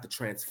don't have to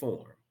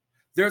transform.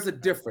 There's a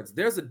difference.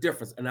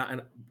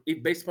 And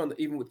based upon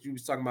even what you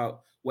was talking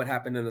about, what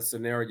happened in the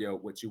scenario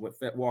which you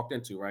walked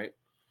into, right?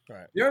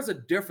 Right. There's a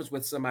difference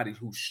with somebody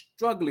who's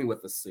struggling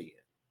with a sin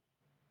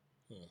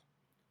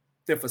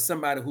than for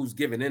somebody who's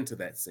given into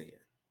that sin.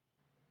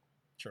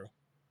 True.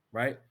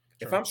 Right?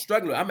 True. If I'm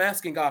struggling, I'm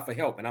asking God for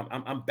help, and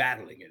I'm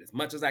battling it as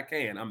much as I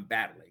can. I'm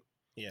battling.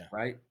 Yeah.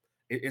 Right?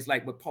 It's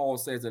like what Paul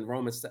says in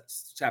Romans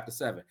chapter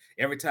 7.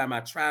 Every time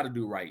I try to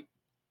do right,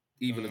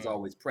 evil is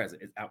always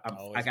present.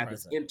 I got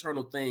this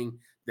internal thing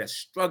that's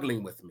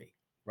struggling with me,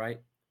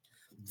 right?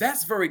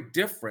 That's very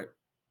different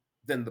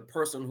than the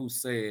person who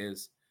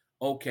says,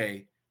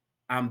 okay,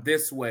 I'm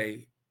this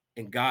way,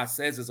 and God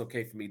says it's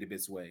okay for me to be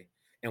this way.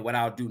 And what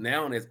I'll do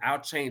now is I'll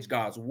change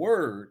God's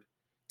word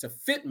to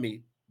fit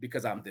me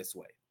because I'm this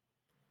way.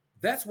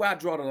 That's where I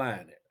draw the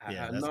line at.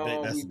 Yeah,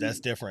 that's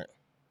different.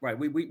 Right.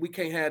 We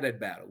can't have that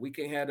battle. We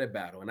can't have that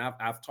battle. And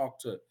I've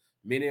talked to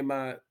many of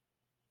my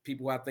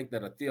people who I think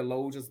that are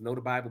theologians, know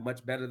the Bible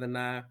much better than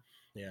I.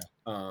 Yeah.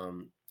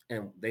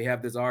 And they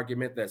have this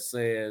argument that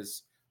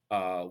says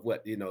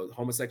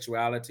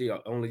homosexuality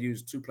are only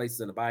used 2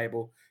 places in the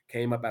Bible.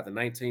 came up after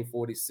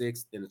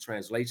 1946 in the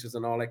translations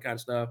and all that kind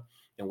of stuff.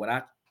 And when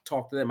I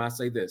talk to them, I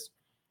say this: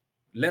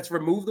 let's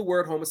remove the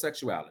word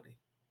homosexuality,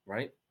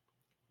 right?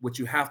 What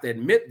you have to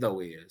admit,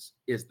 though, is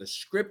the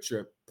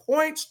scripture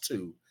points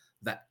to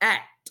the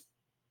act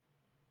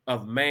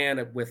of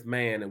man with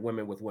man and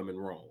women with women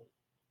wrong.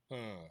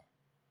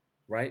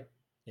 Right?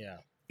 Yeah.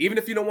 Even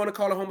if you don't want to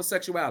call it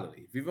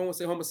homosexuality, if you don't want to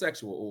say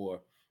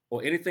homosexual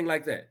or anything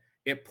like that,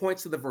 it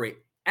points to the very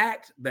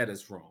act that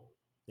is wrong.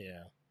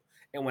 Yeah.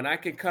 And when I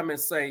can come and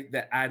say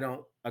that I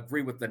don't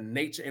agree with the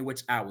nature in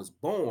which I was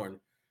born,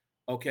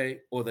 okay,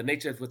 or the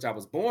nature in which I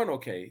was born,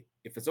 okay,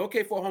 if it's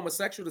okay for a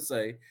homosexual to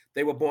say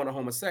they were born a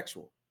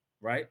homosexual,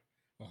 right?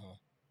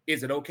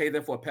 Is it okay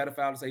then for a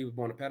pedophile to say he was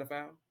born a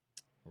pedophile?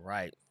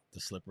 Right. The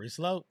slippery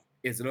slope.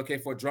 Is it okay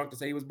for a drunk to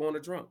say he was born a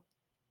drunk?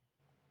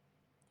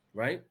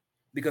 Right?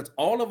 Because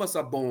all of us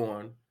are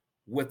born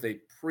with a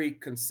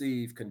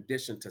preconceived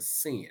condition to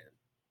sin.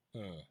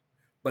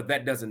 But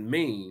that doesn't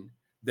mean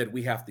that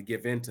we have to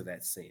give in to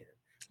that sin.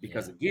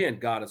 Because again,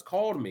 God has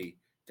called me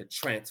to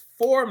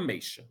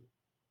transformation.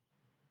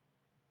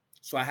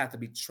 So I have to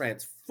be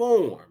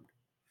transformed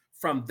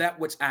from that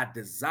which I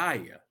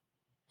desire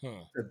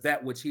to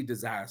that which he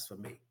desires for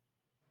me.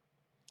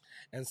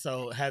 And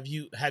so have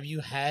you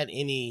had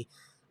any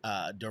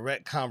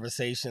direct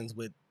conversations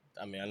with,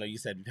 I mean, I know you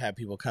said you've had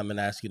people come and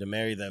ask you to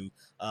marry them.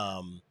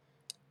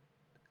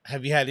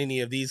 Have you had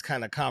any of these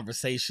kind of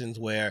conversations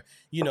where,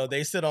 you know,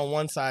 they sit on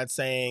one side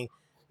saying,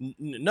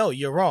 no,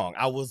 you're wrong,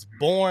 I was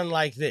born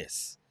like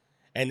this.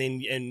 And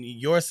then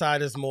your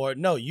side is more,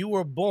 no, you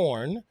were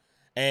born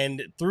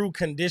and through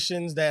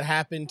conditions that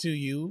happened to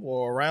you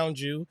or around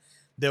you,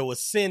 there was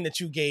sin that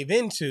you gave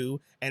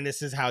into, and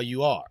this is how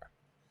you are.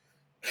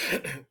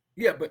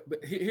 Yeah, but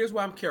here's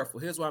why I'm careful.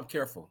 Here's why I'm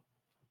careful.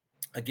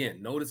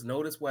 Again, notice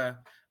where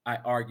I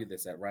argue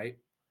this at, right?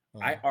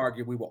 I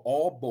argue we were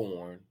all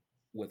born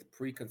with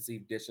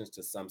preconceived conditions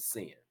to some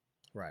sin.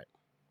 Right.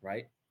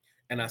 Right.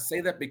 And I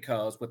say that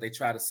because what they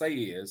try to say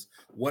is,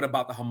 what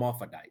about the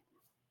hermaphrodite?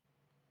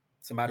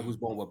 Somebody who's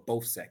born with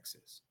both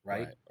sexes,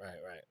 right?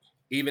 Right.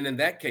 Even in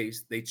that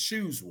case, they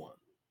choose one.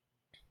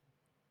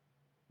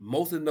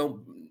 Most of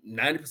them,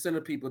 90%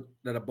 of people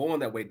that are born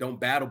that way don't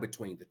battle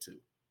between the two.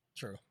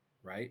 True.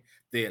 Right?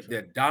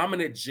 Their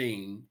dominant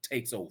gene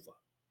takes over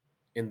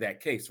in that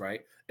case,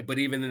 right? But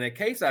even in that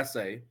case, I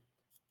say,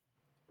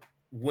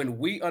 when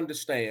we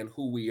understand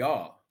who we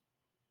are,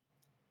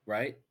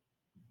 right,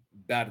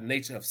 by the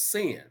nature of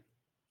sin,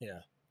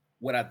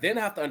 what I then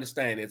have to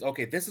understand is,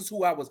 okay, this is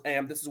who I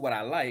am, this is what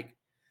I like.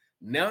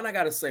 Now I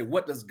got to say,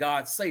 what does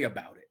God say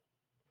about it?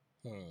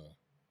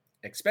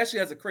 Especially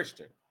as a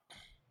Christian,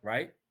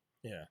 right?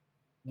 Yeah.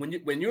 When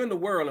you're in the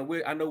world,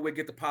 and I know we'll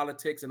get to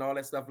politics and all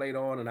that stuff later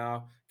on, and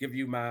I'll give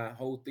you my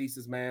whole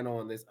thesis, man,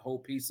 on this whole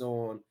piece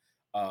on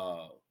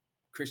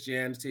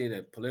Christianity and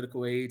the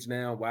political age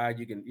now, why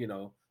you can,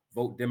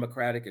 vote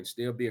Democratic and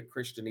still be a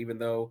Christian, even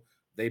though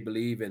they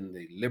believe in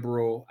the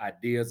liberal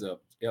ideas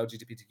of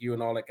LGBTQ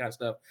and all that kind of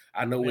stuff.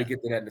 I know we'll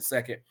get to that in a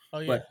second.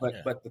 But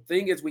the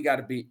thing is, we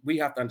have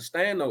to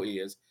understand though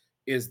is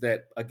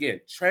that,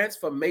 again,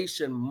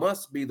 transformation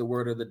must be the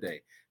word of the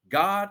day.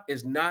 God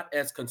is not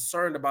as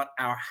concerned about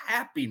our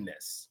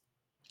happiness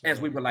as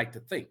we would like to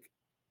think.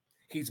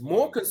 He's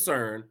more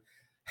concerned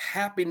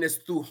happiness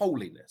through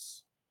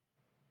holiness.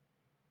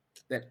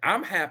 That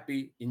I'm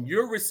happy and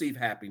you'll receive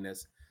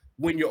happiness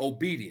when you're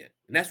obedient.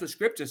 And that's what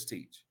scriptures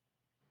teach,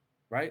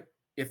 right?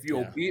 If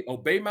you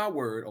obey my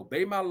word,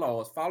 obey my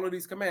laws, follow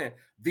these commands,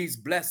 these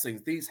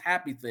blessings, these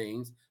happy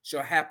things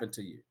shall happen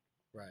to you.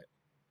 Right.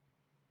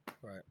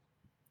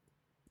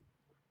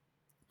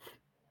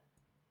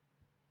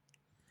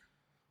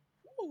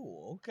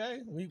 Ooh,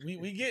 okay.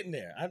 We getting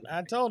there.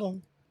 I told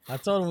him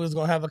we was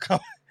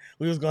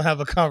gonna have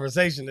a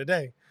conversation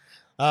today.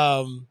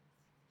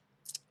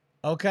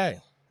 Okay.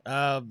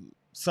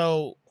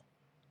 So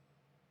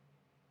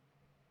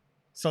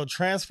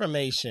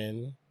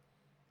transformation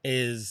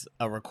is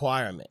a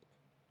requirement.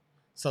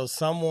 So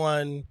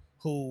someone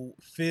who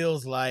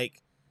feels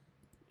like,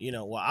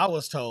 well, I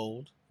was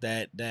told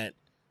that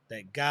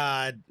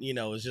God,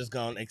 is just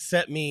going to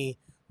accept me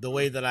the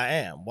way that I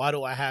am. Why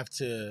do I have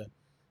to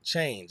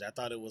change? I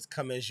thought it was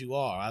come as you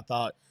are. I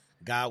thought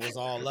God was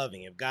all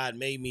loving. If God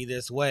made me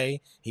this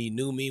way, he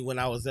knew me when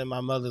I was in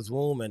my mother's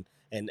womb and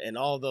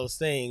all those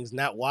things.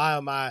 Not why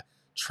am I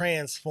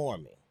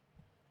transforming?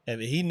 If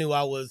he knew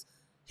I was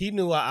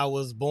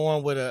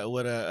born with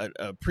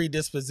a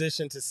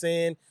predisposition to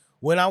sin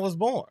when I was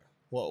born.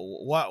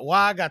 Well,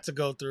 why I got to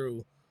go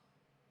through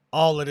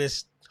all of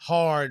this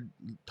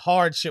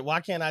hardship?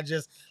 Why can't I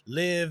just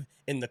live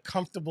in the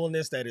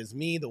comfortableness that is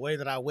me, the way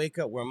that I wake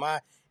up, where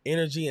my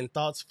energy and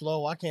thoughts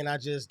flow? Why can't I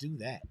just do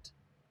that?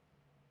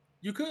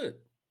 You could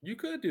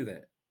do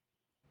that.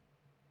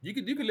 You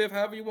could live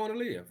however you want to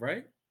live,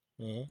 right?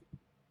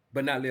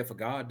 But not live for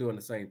God doing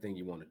the same thing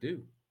you want to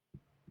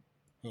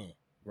do.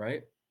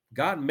 Right?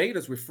 God made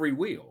us with free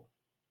will.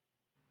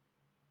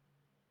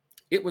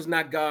 It was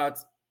not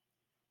God's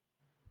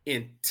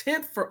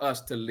intent for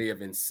us to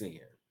live in sin.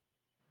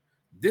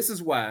 This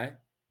is why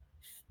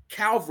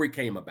Calvary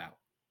came about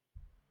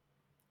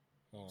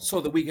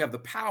so that we have the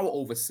power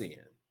over sin.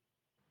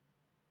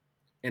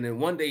 And then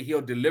one day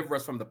he'll deliver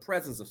us from the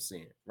presence of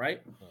sin,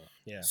 right?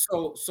 Yeah.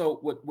 So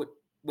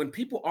when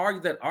people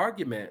argue that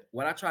argument,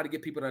 what I try to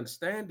get people to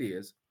understand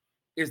is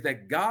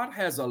that God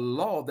has a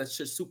law that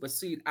should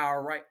supersede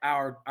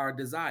our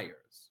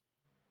desires.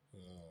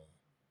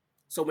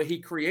 So when he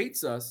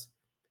creates us,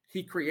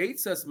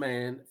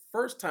 man,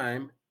 first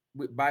time,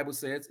 Bible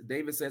says,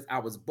 David says, I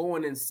was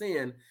born in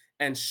sin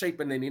and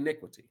shapen in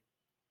iniquity.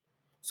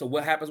 So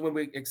what happens when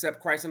we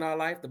accept Christ in our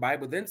life? The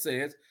Bible then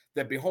says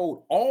that,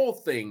 behold, all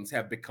things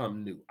have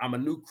become new. I'm a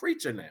new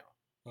creature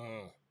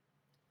now.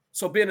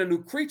 So being a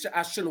new creature,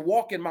 I shouldn't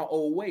walk in my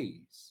old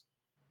ways.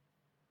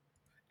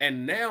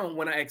 And now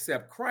when I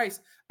accept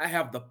Christ, I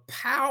have the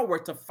power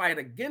to fight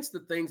against the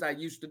things I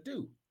used to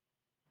do.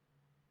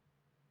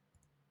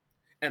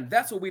 And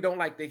that's what we don't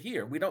like to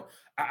hear.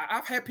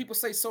 I've had people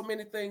say so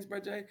many things,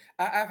 Brother Jay.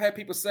 I've had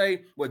people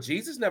say, well,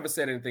 Jesus never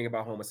said anything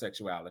about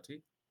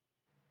homosexuality.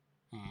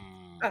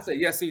 I said,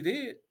 yes, he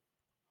did.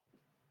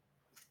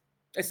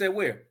 They said,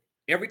 where?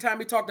 Every time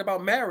he talked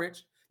about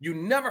marriage, you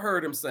never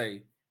heard him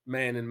say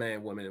man and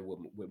man, woman and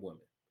woman with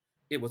woman.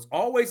 It was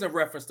always a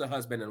reference to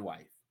husband and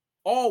wife.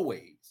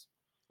 Always.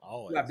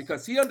 Yeah,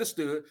 because he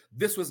understood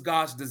this was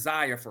God's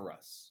desire for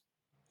us.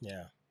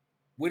 Yeah.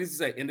 What does he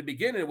say? In the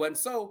beginning, it wasn't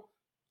so.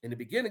 In the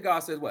beginning, God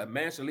says, what? A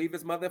man shall leave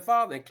his mother and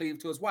father and cleave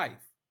to his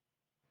wife.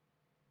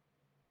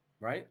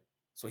 Right?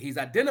 So he's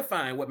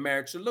identifying what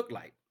marriage should look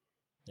like.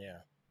 Yeah.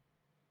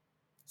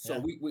 So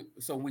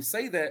when we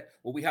say that,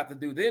 what we have to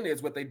do then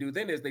is,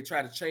 they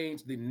try to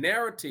change the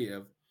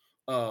narrative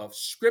of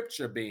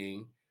scripture,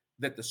 being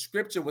that the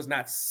scripture was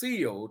not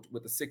sealed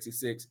with the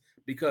 66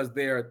 because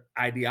their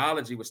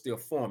ideology was still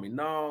forming.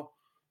 No,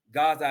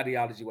 God's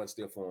ideology wasn't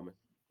still forming.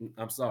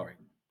 I'm sorry.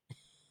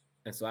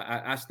 And so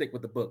I stick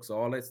with the book. So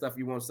all that stuff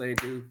you want to say,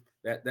 dude,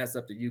 that's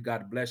up to you.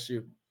 God bless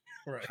you.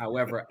 Right.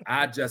 However,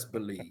 I just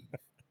believe,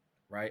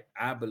 right?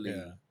 I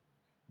believe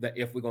that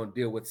if we're going to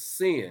deal with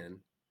sin,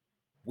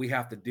 we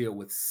have to deal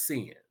with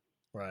sin.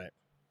 Right.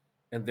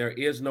 And there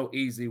is no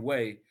easy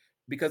way,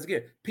 because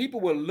again, people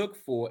will look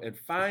for and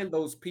find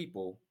those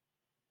people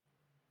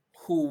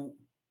who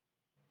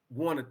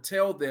want to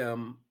tell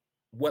them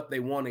what they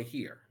want to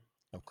hear.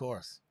 Of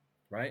course.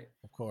 Right?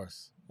 Of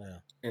course. Yeah.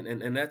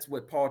 And that's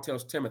what Paul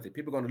tells Timothy.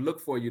 People are going to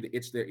look for you to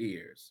itch their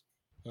ears.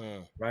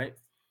 Right?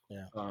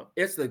 Yeah.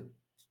 It's the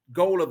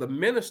goal of the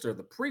minister,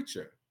 the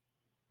preacher,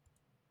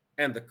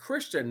 and the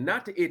Christian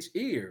not to itch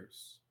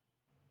ears,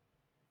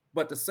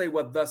 but to say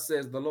what thus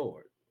says the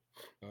Lord.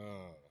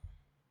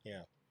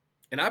 Yeah.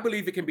 And I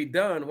believe it can be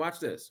done, watch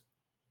this,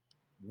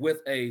 with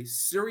a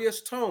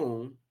serious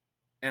tone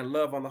and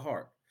love on the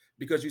heart.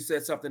 Because you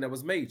said something that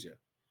was major.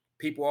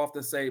 People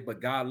often say,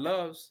 but God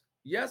loves.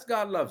 Yes,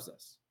 God loves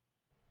us.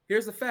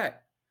 Here's the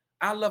fact.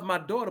 I love my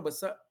daughter, but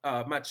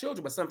my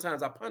children, but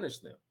sometimes I punish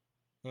them.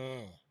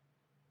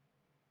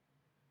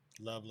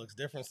 Love looks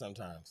different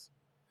sometimes.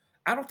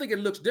 I don't think it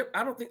looks different.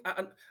 I don't think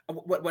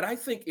what I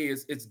think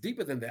is it's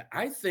deeper than that.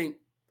 I think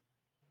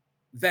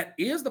that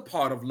is the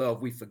part of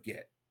love we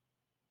forget.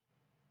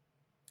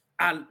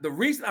 The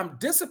reason I'm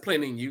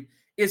disciplining you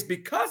is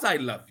because I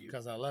love you.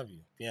 Because I love you.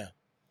 Yeah.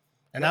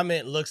 And I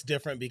meant looks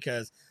different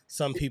because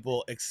some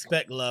people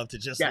expect love to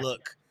just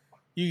look.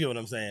 You get what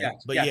I'm saying?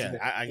 But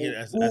I get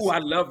it. Ooh, I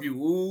love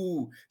you.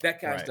 Ooh,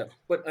 that kind of stuff.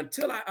 But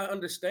until I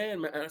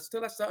understand, man,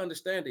 until I start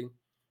understanding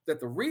that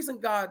the reason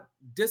God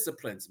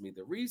disciplines me,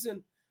 the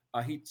reason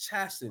he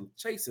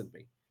chastens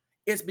me,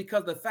 is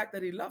because of the fact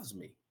that he loves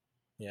me.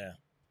 Yeah.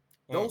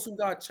 Those who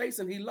God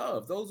chastened, he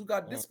loves. Those who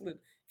God disciplined,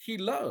 he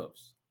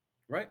loves.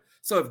 Right?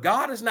 So if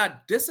God is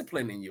not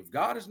disciplining you, if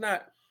God is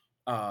not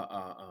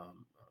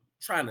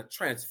trying to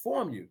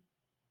transform you,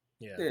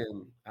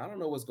 then I don't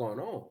know what's going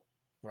on.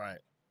 Right.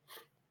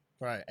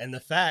 Right. And the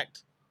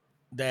fact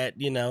that,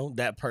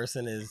 that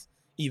person is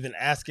even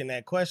asking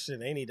that question,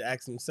 they need to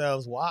ask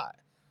themselves why.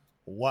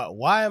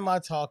 Why am I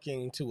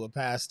talking to a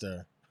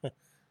pastor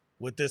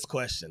with this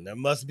question? There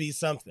must be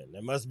something.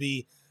 There must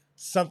be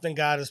something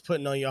God is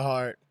putting on your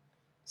heart,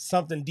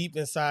 something deep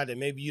inside that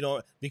maybe you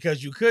don't,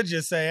 because you could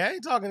just say, I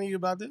ain't talking to you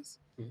about this.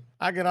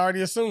 I can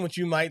already assume what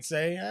you might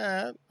say.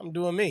 I'm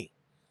doing me.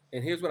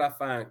 And here's what I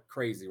find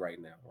crazy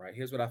right now, right?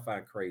 Here's what I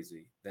find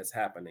crazy that's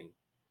happening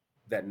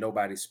that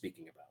nobody's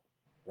speaking about,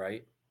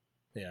 right?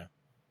 Yeah.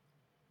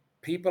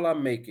 People are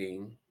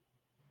making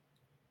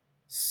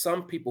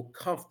some people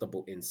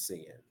comfortable in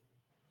sin.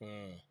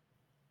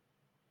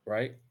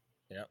 Right?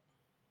 Yeah.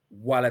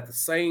 While at the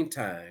same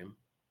time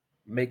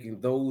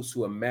making those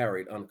who are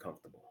married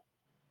uncomfortable.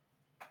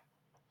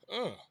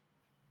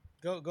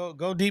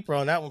 Go deeper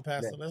on that one,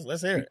 Pastor.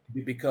 Let's hear it.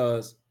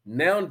 Because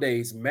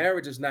nowadays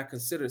marriage is not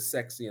considered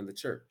sexy in the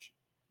church.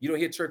 You don't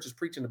hear churches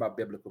preaching about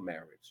biblical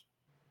marriage.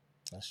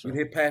 That's true. You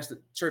hear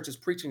churches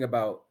preaching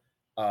about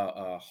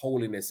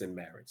holiness in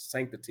marriage,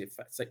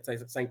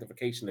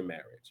 sanctification in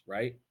marriage,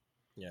 right?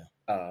 Yeah.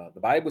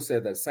 The Bible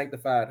said that a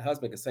sanctified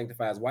husband can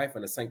sanctify his wife,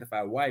 and a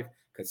sanctified wife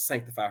could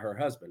sanctify her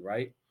husband,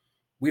 right?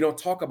 We don't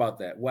talk about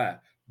that. Why?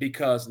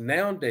 because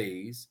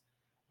nowadays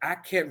I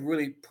can't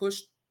really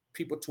push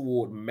people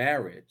toward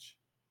marriage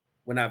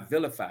when I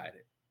vilified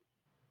it,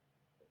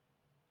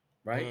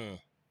 right? Mm.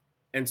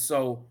 And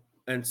so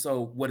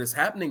what is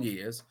happening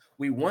is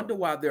we wonder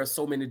why there are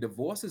so many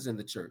divorces in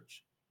the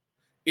church.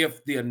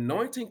 If the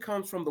anointing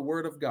comes from the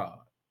word of God,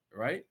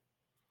 right?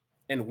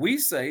 And we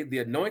say the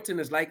anointing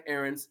is like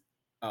Aaron's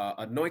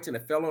anointing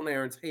that fell on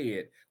Aaron's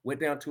head,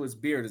 went down to his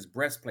beard, his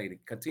breastplate,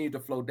 and continued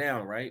to flow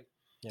down, right?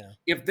 Yeah.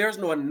 If there's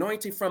no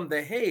anointing from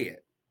the head,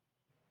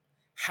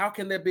 how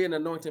can there be an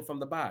anointing from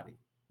the body?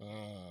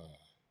 Mm.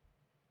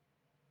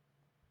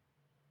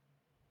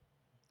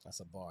 That's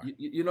a bar.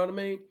 You know what I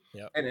mean?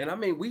 Yep. And I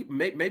mean,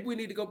 maybe we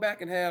need to go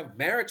back and have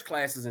marriage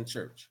classes in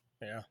church.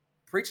 Yeah.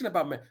 Preaching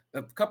about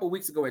a couple of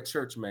weeks ago at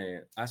church,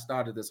 man, I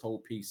started this whole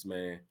piece,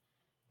 man,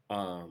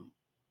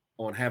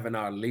 on having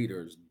our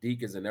leaders,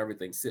 deacons, and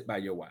everything sit by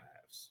your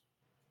wives.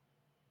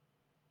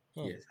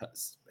 Hmm.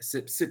 Yes,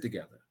 sit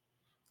together,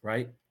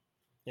 right?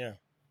 Yeah.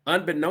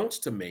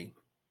 Unbeknownst to me,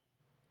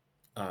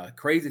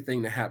 crazy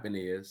thing that happened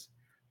is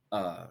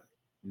a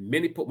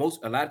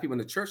lot of people in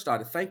the church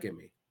started thanking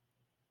me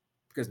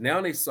because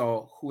now they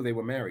saw who they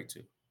were married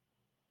to.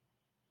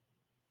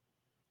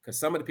 Because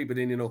some of the people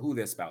didn't even know who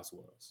their spouse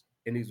was,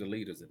 and these were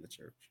leaders in the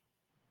church.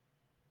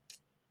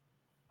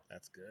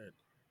 That's good.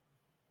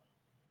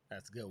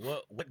 That's good.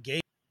 What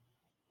gave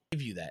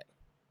you that?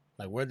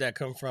 Like, where'd that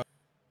come from?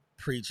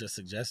 Preach or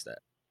suggest that?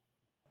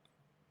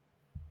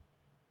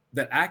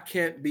 That I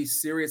can't be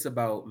serious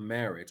about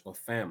marriage or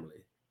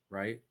family,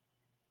 right,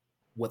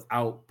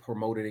 without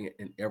promoting it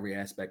in every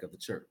aspect of the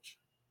church.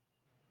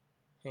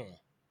 Hmm.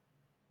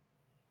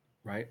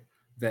 Right?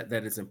 That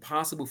it's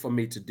impossible for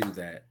me to do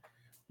that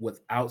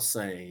without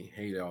saying,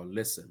 "Hey, y'all,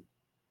 listen,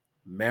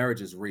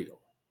 marriage is real."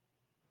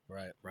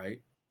 Right.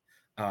 Right?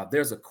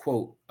 There's a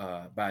quote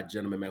by a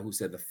gentleman, man, who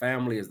said, "The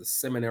family is the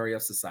seminary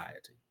of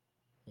society."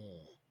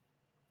 Hmm.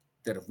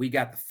 That if we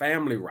got the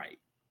family right,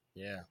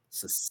 Yeah.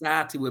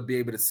 society would be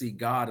able to see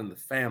God in the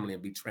family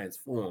and be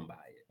transformed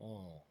by it.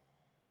 Hmm.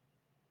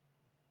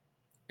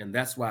 And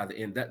that's why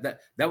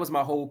that was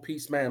my whole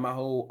piece, man, my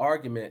whole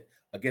argument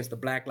against the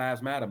Black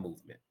Lives Matter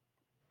movement.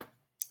 So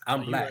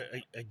I'm you black.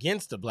 were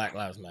against the Black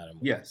Lives Matter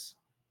movement? Yes.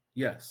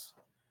 Yes.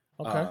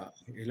 Okay.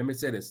 Let me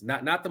say this: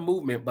 not the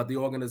movement, but the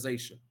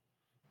organization.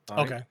 All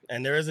right, Okay.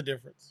 And there is a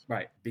difference.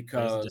 right. There is a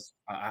difference.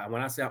 Because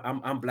when I say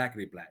I'm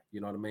blackly black,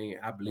 you know what I mean.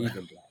 I believe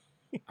in black.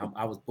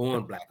 I was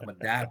born black. I'm a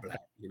die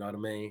black. You know what I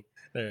mean.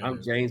 There it I'm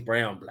is. James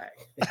Brown black.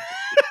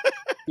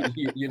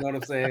 You know what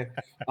I'm saying?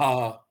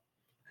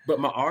 But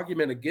my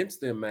argument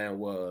against them, man,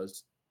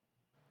 was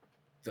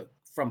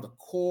from the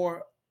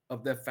core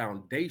of their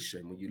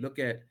foundation. When you look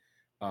at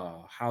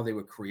how they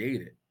were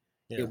created,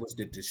 Yeah. it was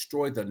to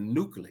destroy the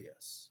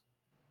nucleus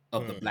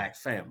of the Hmm. black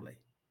family,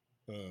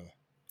 Hmm.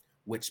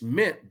 which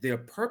meant their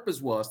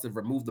purpose was to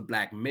remove the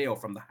black male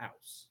from the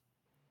house.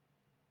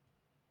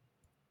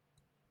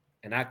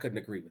 And I couldn't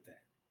agree with that.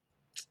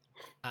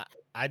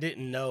 I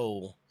didn't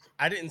know.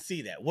 I didn't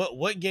see that.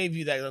 What gave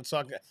you that?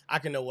 So I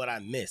can know what I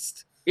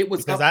missed. It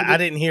was Because up. I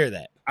didn't hear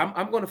that.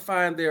 I'm going to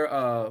find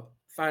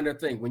their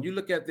thing. When you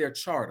look at their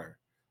charter,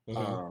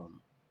 Mm-hmm.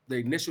 the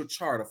initial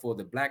charter for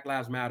the Black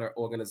Lives Matter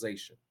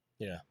organization,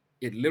 Yeah.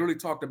 it literally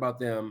talked about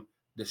them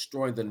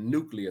destroying the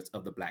nucleus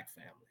of the black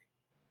family.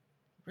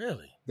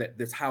 Really?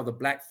 That's how the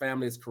black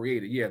family is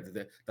created. Yeah,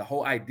 the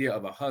whole idea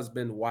of a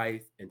husband,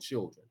 wife, and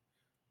children.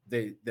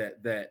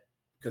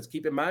 Because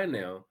keep in mind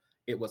now,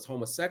 it was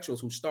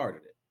homosexuals who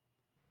started it.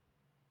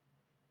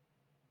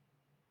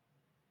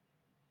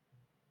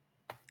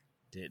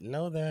 Didn't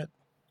know that.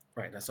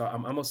 Right. So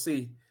I'm gonna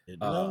see. Didn't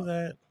know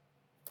that.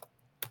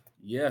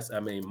 Yes, I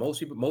mean most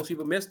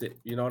people missed it.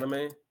 You know what I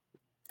mean?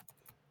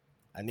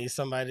 I need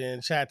somebody in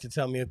the chat to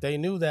tell me if they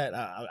knew that.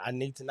 I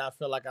need to not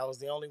feel like I was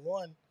the only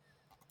one.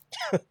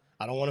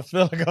 I don't want to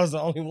feel like I was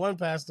the only one,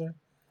 Pastor.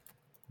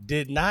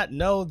 Did not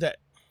know that.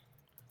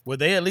 Were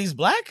they at least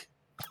black?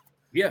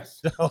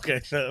 Yes.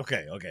 Okay.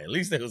 At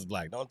least they was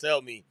black. Don't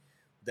tell me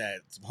that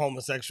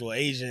homosexual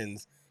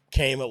Asians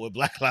came up with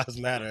Black Lives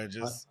Matter and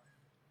just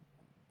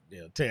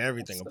tear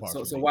everything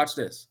apart. So watch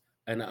this,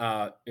 and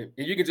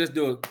you can just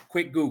do a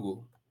quick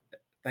Google.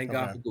 Thank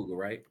God for Google,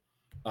 right?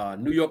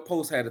 New York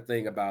Post had a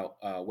thing about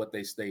what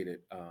they stated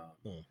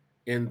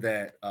in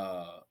that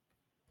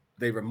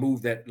they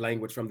removed that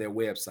language from their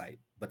website,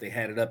 but they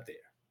had it up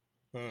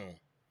there,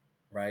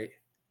 right?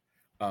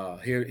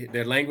 Here,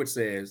 their language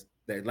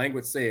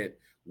said,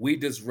 "We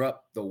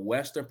disrupt the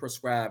Western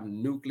prescribed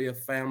nuclear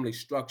family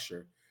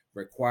structure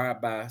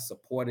required by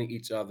supporting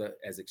each other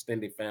as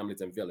extended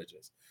families and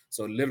villages."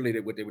 So literally,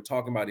 what they were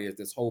talking about is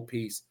this whole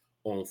piece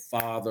on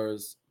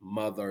fathers,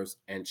 mothers,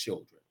 and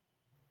children.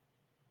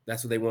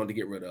 That's what they wanted to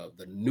get rid of,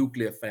 the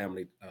nuclear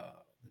family.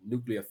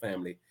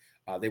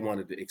 They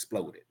wanted to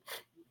explode it.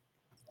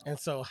 And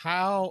so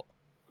how?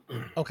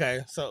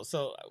 Okay, so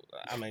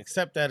I mean,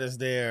 accept that as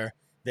their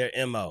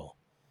MO.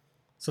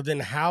 So then,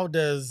 how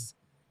does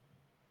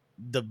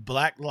the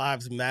Black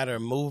Lives Matter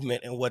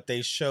movement and what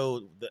they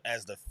showed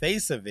as the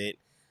face of it,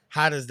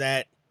 how does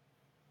that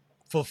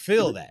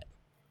fulfill that?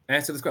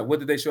 Answer this question. What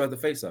did they show at the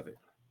face of it?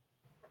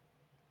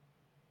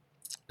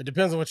 It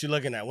depends on what you're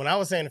looking at. When I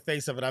was saying the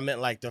face of it, I meant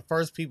like the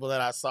first people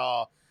that I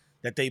saw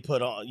that they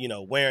put on,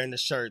 wearing the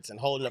shirts and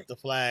holding up the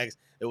flags.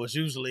 It was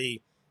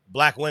usually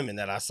black women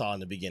that I saw in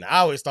the beginning. I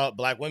always thought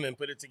black women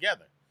put it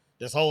together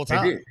this whole They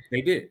time. did.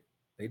 They did.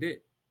 They did.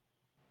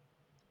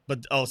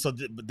 But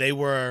they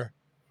were.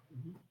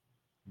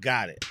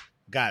 Got it.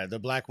 The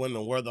black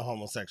women were the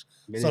homosexuals.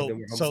 Many of them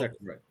were homosexual,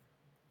 right?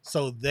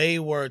 So they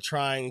were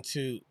trying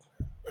to.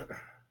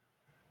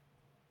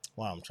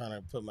 Wow, I'm trying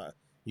to put my.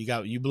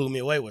 You blew me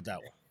away with that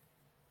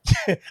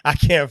one. I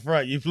can't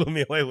front. You blew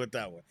me away with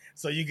that one.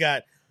 So you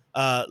got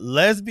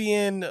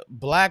lesbian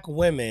black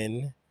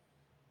women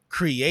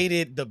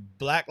created the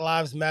Black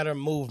Lives Matter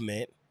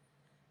movement,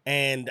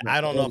 and I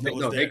don't know if it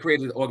was they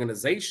created the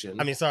organization.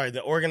 I mean, sorry,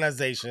 the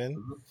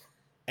organization,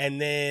 and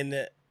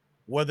then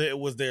whether it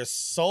was their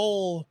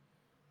sole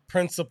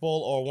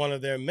principle or one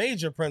of their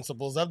major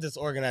principles of this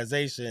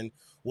organization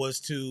was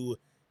to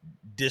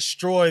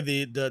destroy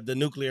the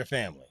nuclear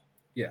family.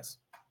 Yes.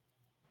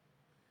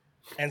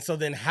 And so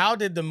then how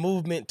did the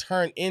movement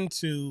turn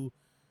into,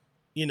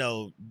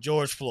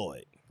 George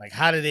Floyd? Like,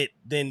 how did it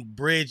then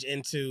bridge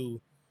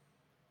into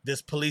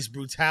this police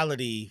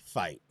brutality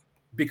fight?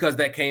 Because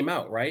that came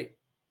out, right?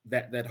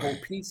 That whole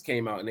piece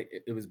came out, and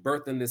it was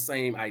birthed in the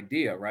same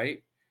idea,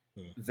 right?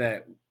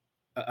 That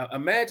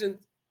imagine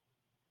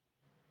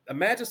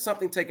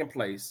something taking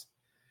place,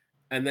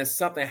 and then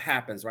something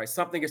happens, right?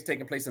 Something is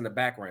taking place in the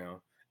background,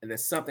 and then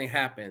something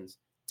happens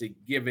to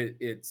give it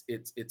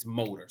its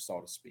motor, so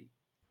to speak.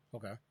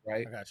 Okay.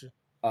 Right. I got you.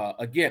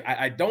 Again,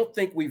 I don't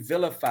think we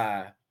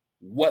vilify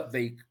what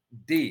they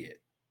did.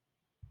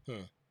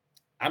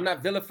 I'm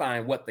not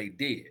vilifying what they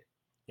did.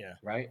 Yeah.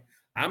 Right.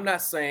 I'm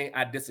not saying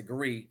I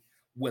disagree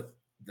with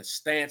the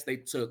stance they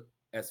took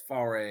as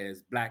far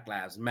as Black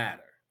Lives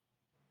Matter.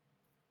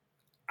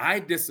 I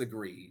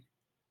disagree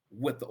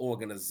with the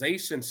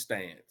organization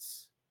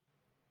stance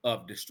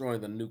of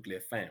destroying the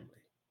nuclear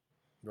family.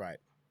 Right.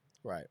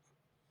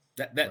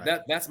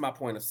 That's my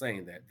point of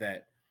saying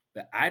that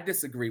I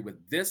disagree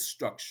with this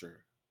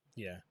structure.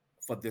 Yeah.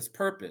 For this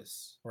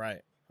purpose.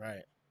 Right.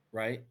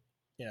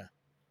 Yeah.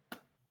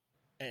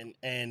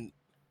 And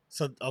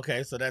so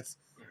okay, so that's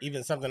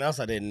even something else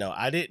I didn't know.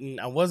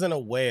 I wasn't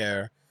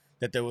aware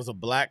that there was a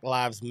Black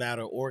Lives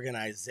Matter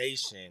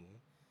organization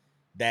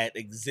that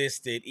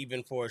existed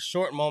even for a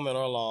short moment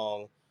or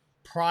long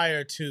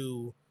prior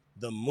to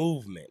the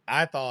movement.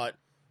 I thought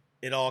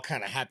it all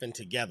kind of happened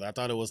together. I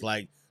thought it was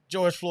like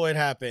George Floyd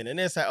happened, and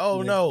it's like,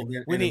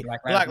 we need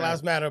Black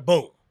Lives Matter.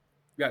 Boom.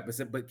 Right,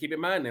 but keep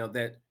in mind now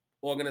that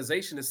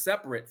organization is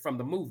separate from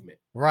the movement.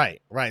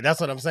 Right. That's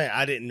what I'm saying.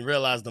 I didn't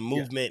realize the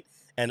movement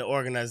and the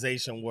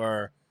organization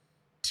were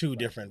two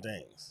different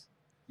things.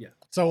 Yeah.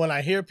 So when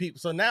I hear people,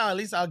 so now at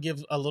least I'll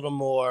give a little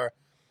more,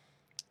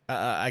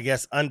 I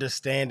guess,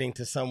 understanding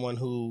to someone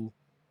who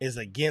is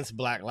against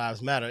Black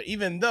Lives Matter,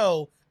 even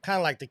though kind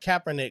of like the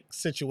Kaepernick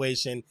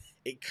situation,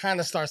 it kind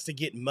of starts to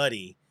get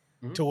muddy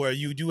to where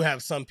you do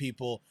have some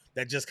people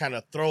that just kind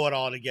of throw it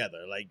all together.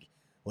 Like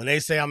when they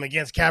say I'm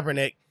against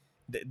Kaepernick,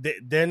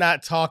 they're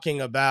not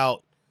talking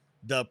about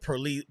the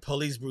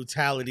police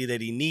brutality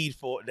that he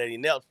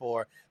knelt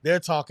for. They're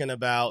talking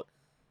about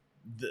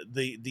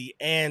the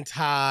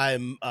anti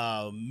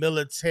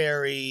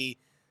military,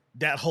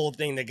 that whole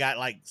thing that got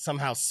like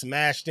somehow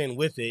smashed in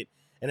with it,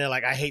 and they're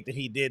like, I hate that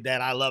he did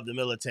that. I love the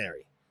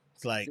military.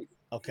 It's like,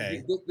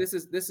 okay, this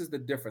is the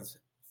difference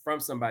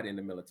from somebody in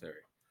the military.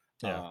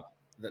 Yeah.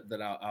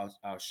 That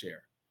I'll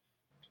share.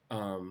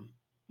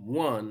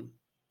 One,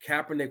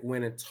 Kaepernick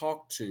went and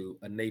talked to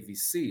a Navy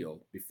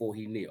SEAL before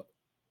he kneeled.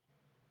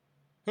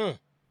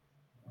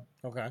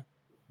 Okay.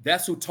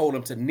 That's who told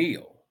him to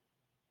kneel.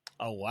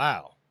 Oh,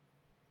 wow.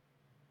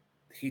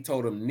 He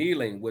told him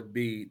kneeling would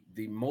be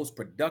the most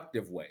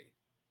productive way,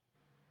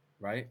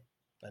 right?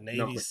 A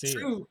Navy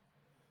SEAL.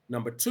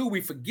 Number two,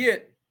 we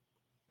forget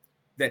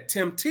that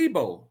Tim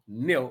Tebow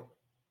knelt.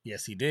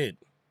 Yes, he did.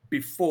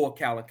 Before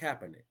Colin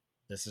Kaepernick.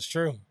 This is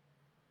true.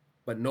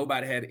 But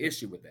nobody had an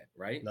issue with that,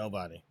 right?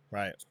 Nobody,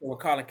 right. So when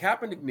Colin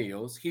Kaepernick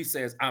kneels, he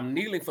says, I'm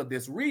kneeling for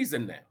this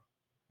reason now.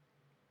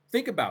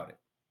 Think about it.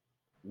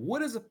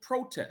 What is a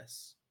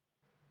protest?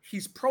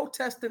 He's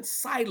protesting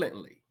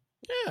silently.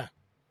 Yeah.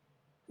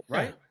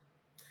 Right?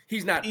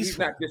 He's not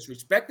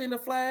disrespecting the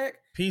flag.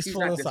 Peaceful He's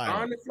not and dishonoring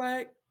silent. the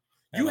flag.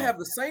 You have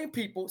the same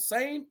people,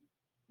 same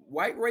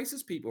white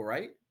racist people,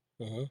 right?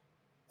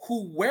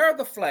 Who wear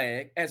the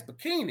flag as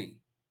bikini.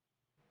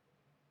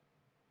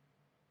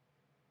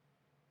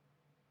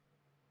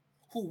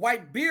 Who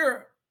wipe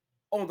beer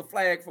on the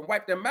flag from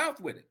wipe their mouth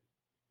with it.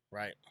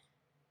 Right.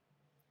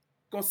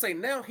 Gonna say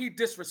now he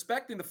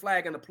disrespecting the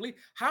flag and the police.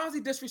 How is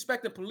he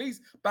disrespecting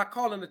police? By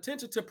calling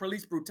attention to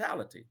police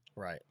brutality.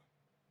 Right.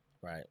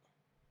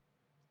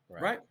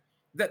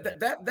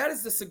 That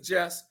is to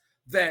suggest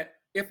that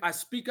if I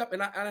speak up,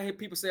 and I hear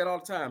people say it all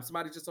the time.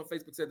 Somebody just on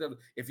Facebook said that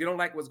if you don't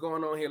like what's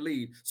going on here,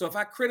 leave. So if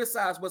I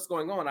criticize what's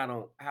going on, I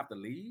don't have to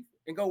leave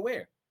and go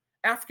where?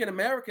 African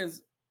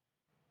Americans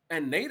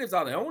and natives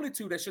are the only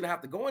two that shouldn't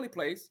have to go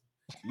anyplace.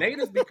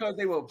 Natives because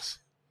they were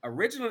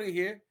originally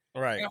here.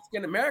 Right.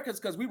 African Americans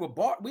because we were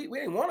bought. We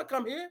didn't want to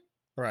come here.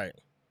 Right.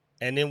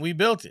 And then we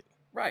built it.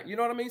 Right. You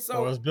know what I mean? Or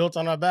it was built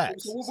on our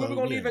backs. So So we're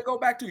gonna leave it go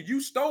back to you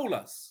stole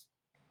us.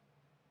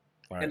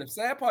 Right. And the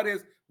sad part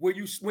is when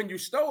you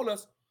stole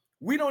us,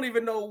 we don't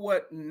even know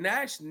what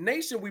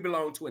nation we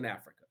belong to in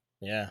Africa.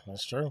 Yeah,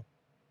 that's true.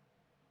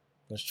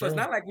 That's So true. it's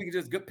not like we can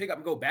just pick up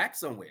and go back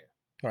somewhere.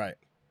 Right.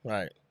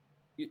 Right.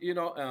 You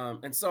know,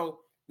 and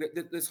so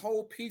this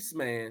whole piece,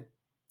 man,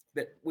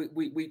 that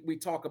we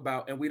talk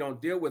about and we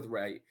don't deal with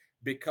right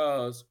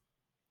because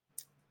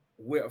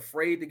we're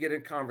afraid to get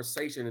in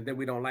conversation and then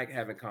we don't like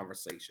having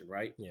conversation,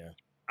 right? Yeah.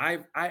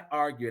 I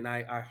argue and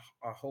I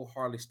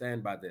wholeheartedly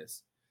stand by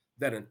this,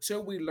 that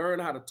until we learn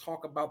how to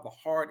talk about the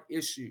hard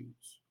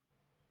issues,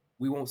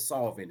 we won't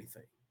solve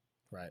anything.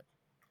 Right.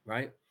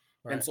 Right.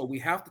 And so we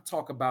have to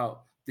talk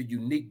about the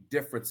unique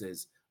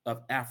differences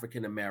of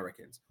African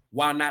Americans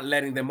while not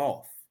letting them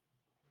off.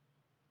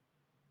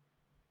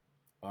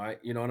 All right.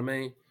 You know what I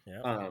mean?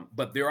 Yeah.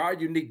 But there are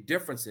unique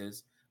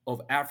differences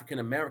of African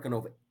American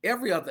over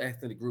every other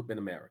ethnic group in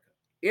America.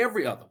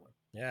 Every other one.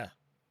 Yeah.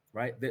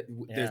 Right.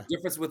 There's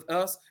difference with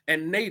us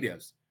and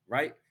natives.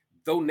 Right.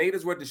 Though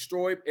natives were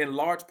destroyed in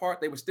large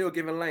part, they were still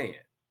given land.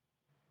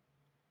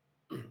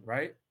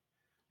 Right.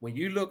 When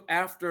you look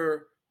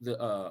after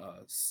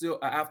the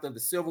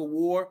Civil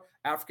War,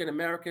 African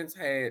Americans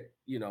had,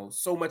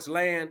 so much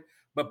land,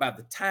 but by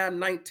the time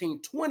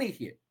 1920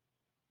 hit,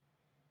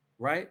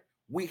 right,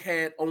 we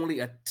had only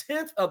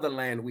 1/10 of the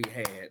land we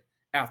had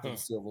after the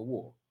Civil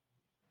War.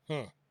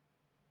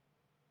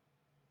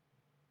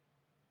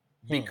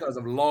 Because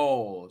of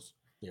laws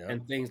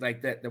and things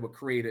like that were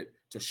created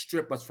to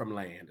strip us from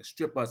land, to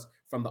strip us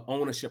from the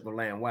ownership of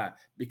land. Why?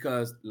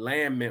 Because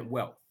land meant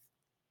wealth.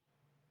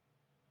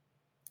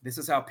 This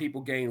is how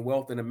people gain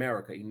wealth in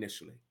America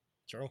initially.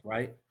 True.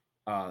 Right?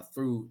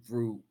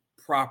 Through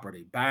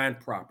property, buying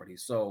property.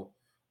 So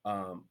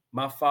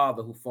my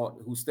father,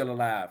 who's still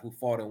alive, who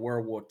fought in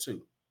World War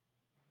II,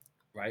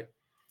 right?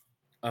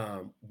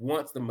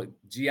 Once the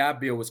GI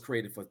Bill was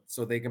created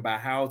so they can buy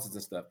houses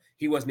and stuff,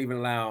 he wasn't even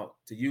allowed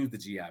to use the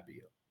GI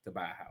Bill to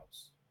buy a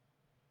house.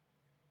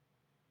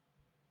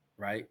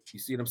 Right? You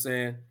see what I'm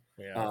saying?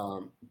 Yeah.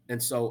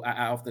 And so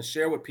I often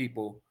share with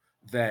people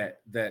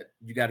that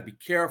you got to be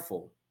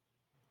careful.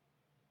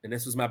 And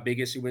this was my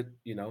big issue with,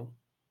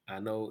 I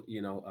know,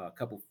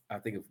 I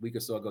think a week or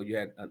so ago, you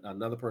had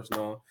another person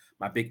on.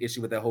 My big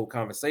issue with that whole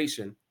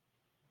conversation,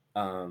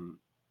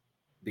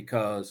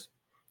 because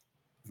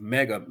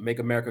Make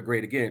America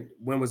Great Again.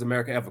 When was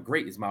America ever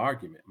great is my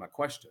argument, my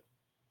question.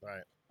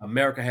 Right.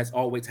 America has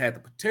always had the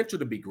potential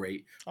to be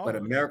great, but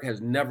America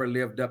has never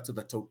lived up to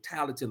the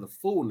totality and the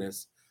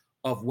fullness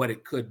of what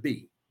it could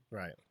be.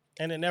 Right.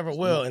 And it never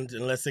will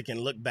unless it can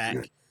look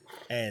back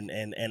and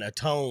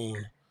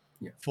atone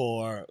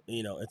for,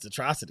 its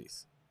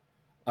atrocities.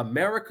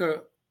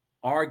 America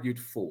argued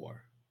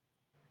for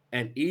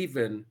and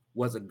even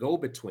was a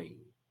go-between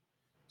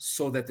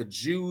so that the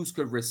Jews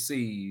could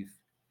receive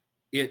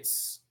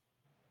its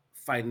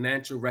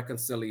financial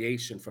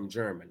reconciliation from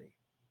Germany.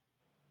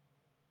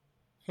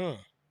 So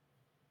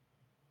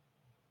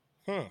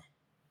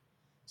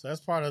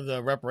that's part of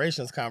the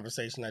reparations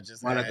conversation I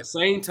just had. At the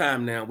same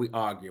time now we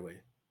arguing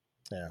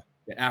that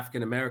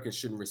African Americans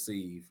shouldn't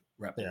receive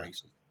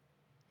reparations.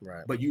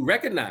 Right. But you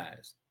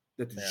recognize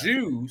that the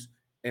Jews,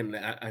 and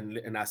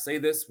I say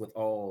this with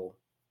all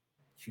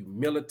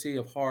humility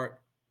of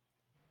heart,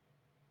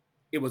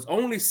 it was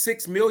only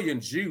 6 million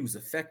Jews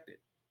affected.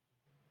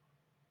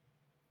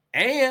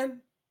 And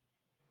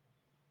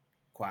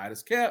quiet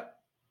as kept,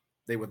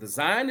 they were the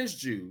Zionist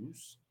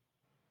Jews,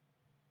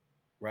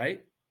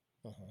 right?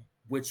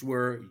 Which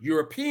were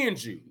European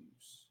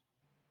Jews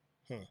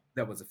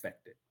that was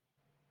affected.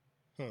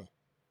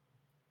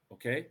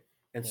 Okay.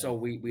 And so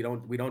we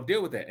don't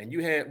deal with that. And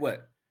you had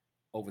what?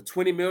 Over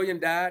 20 million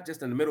died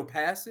just in the Middle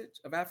Passage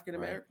of African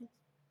Americans.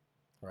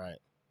 Right.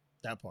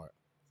 That part.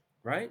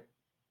 Right.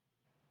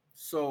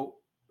 So,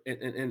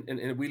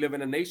 and we live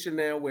in a nation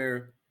now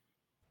where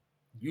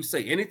you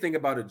say anything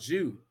about a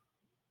Jew,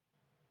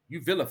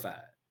 you vilify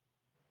it.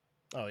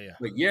 Oh yeah.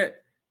 But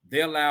yet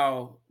they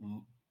allow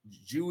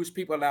Jewish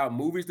people allow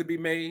movies to be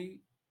made.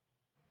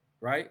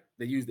 Right.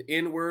 They use the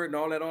N-word and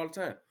all that all the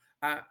time.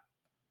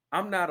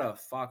 I'm not a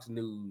Fox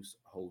News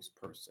host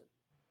person,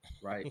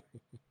 right?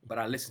 But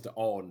I listen to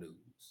all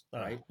news,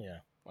 right? Yeah,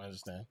 I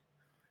understand.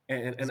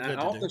 And I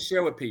often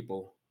share with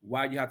people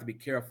why you have to be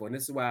careful. And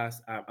this is why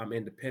I'm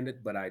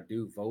independent, but I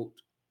do vote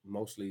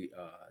mostly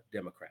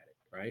Democratic,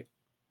 right?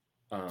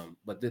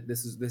 But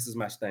this is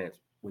my stance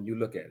when you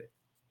look at it.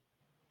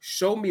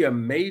 Show me a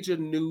major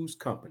news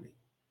company,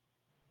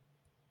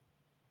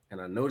 and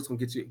I know it's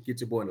gonna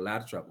get your boy in a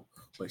lot of trouble,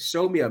 but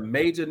show me a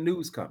major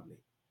news company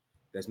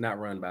that's not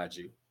run by a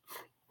Jew.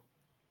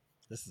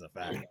 This is a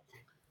fact.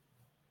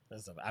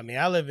 I mean,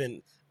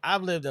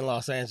 I've lived in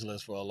Los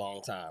Angeles for a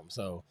long time.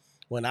 So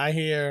when I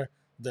hear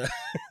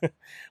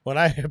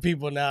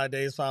people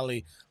nowadays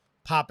finally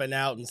popping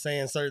out and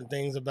saying certain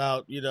things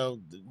about, the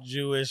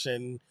Jewish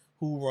and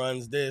who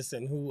runs this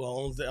and who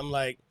owns it. I'm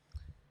like,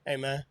 hey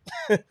man.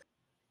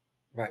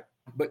 Right.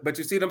 But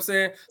you see what I'm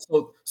saying?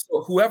 So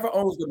whoever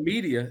owns the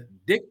media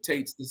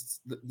dictates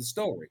the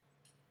story.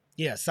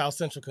 Yeah, South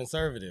Central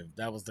Conservative.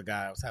 That was the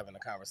guy I was having a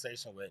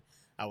conversation with.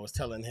 I was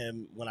telling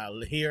him when I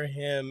hear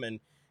him and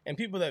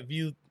people that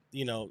view,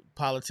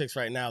 politics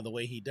right now the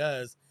way he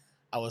does,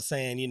 I was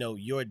saying,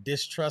 your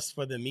distrust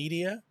for the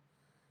media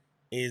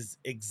is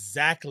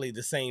exactly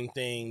the same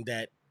thing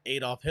that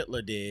Adolf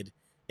Hitler did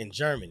in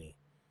Germany.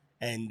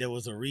 And there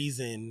was a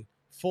reason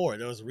for it.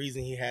 There was a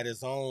reason he had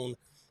his own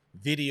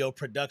video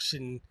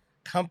production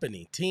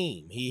company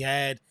team. He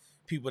had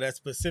people that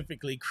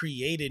specifically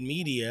created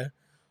media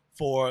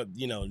for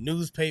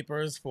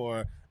newspapers,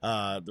 for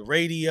the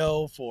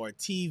radio, for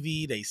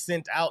TV. They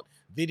sent out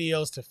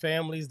videos to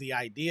families. The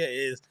idea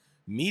is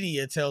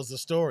media tells the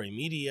story.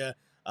 Media,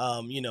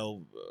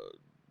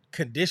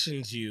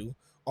 conditions you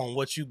on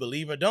what you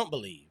believe or don't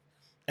believe.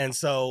 And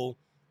so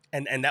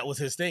and that was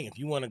his thing. If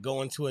you want to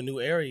go into a new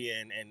area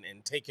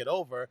and take it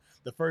over,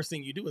 the first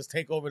thing you do is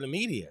take over the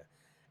media.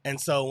 And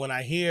so when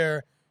I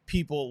hear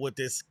people with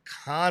this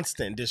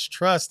constant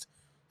distrust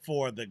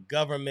for the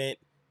government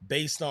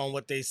based on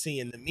what they see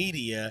in the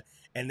media,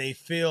 and they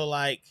feel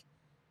like,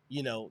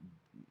 you know,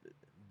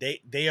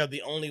 they are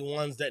the only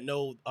ones that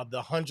know of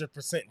the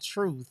 100%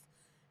 truth,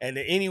 and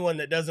anyone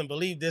that doesn't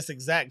believe this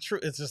exact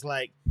truth, it's just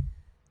like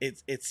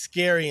it's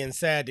scary and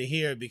sad to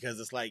hear, because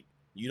it's like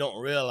you don't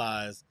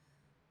realize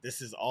this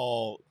is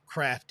all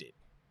crafted.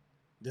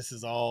 This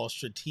is all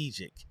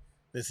strategic.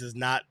 This is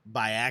not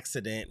by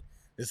accident.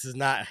 This is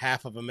not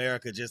half of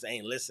America just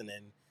ain't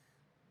listening.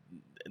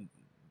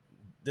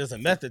 There's a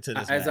method to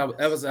this As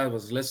I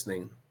was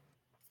listening,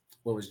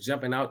 what was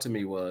jumping out to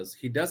me was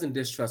he doesn't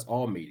distrust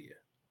all media.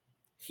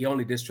 He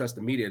only distrusts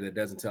the media that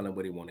doesn't tell him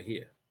what he want to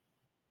hear.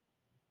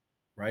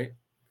 Right?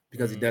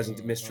 Because he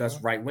doesn't mistrust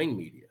right-wing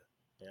media.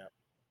 Yeah.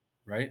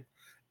 Right?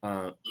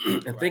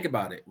 And think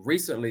about it.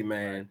 Recently,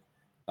 man,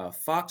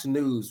 Fox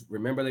News,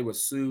 remember they were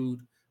sued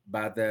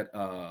by that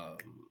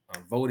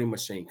voting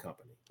machine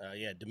company.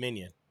 Yeah,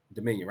 Dominion.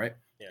 Dominion, right?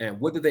 Yeah.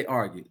 And what did they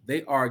argue?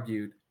 They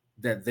argued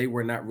that they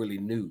were not really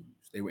news.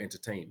 They were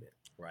entertainment.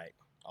 Right.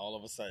 All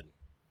of a sudden.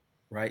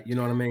 Right? You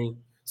know what I mean?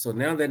 So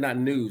now they're not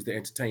news, they're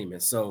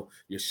entertainment. So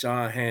your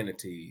Sean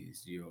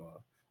Hannity's,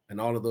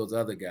 and all of those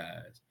other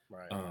guys,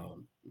 right?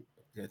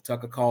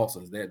 Tucker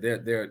Carlson's,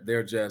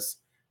 they're just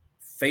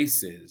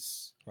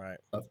faces right.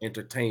 of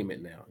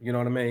entertainment now. You know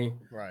what I mean?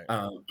 Right.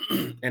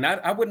 And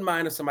I wouldn't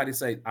mind if somebody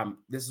say,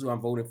 this is who I'm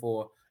voting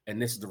for,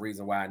 and this is the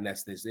reason why, and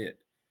that's this it,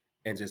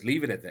 and just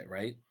leave it at that,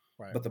 right?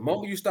 Right. But the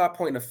moment you start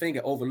pointing a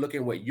finger,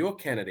 overlooking what your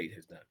candidate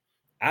has done,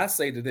 I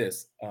say to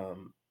this,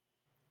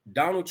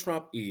 Donald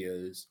Trump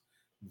is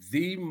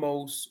the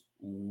most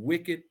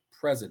wicked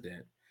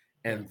president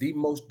and the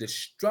most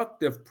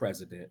destructive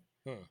president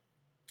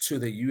to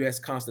the U.S.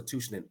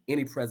 Constitution than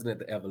any president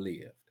that ever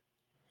lived.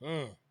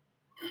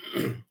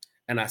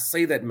 And I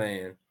say that,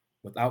 man,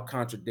 without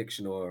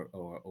contradiction or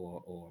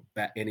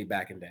any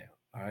backing down.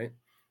 All right.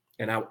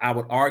 And I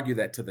would argue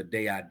that to the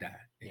day I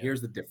die. And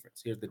here's the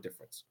difference. Here's the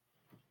difference.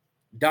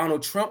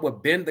 Donald Trump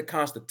would bend the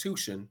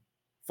Constitution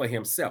for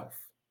himself.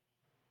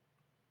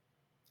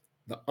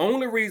 The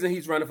only reason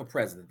he's running for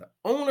president,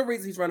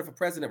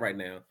 right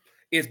now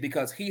is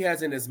because he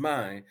has in his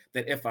mind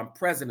that if I'm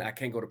president, I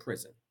can't go to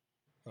prison.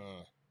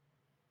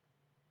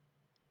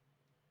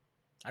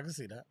 I can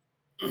see that.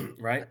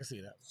 Right? I can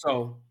see that.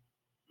 So,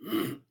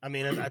 I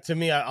mean, to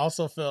me, I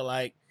also feel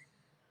like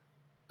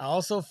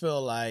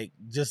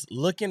just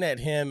looking at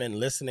him and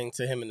listening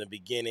to him in the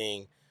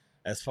beginning,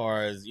 as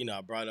far as,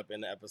 I brought up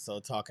in the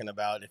episode talking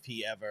about if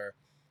he ever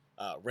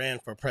ran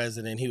for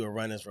president, he would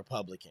run as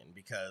Republican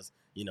because,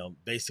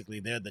 basically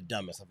they're the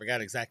dumbest. I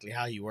forgot exactly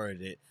how he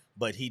worded it,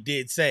 but he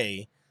did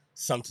say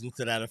something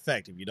to that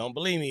effect. If you don't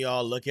believe me,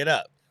 y'all look it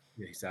up.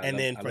 Yeah, and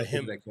then for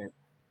him,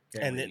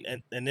 and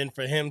then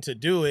for him to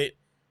do it,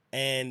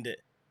 and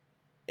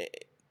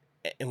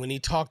when he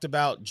talked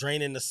about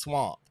draining the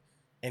swamp,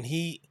 and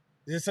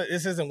this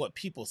isn't what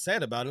people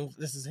said about him.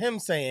 This is him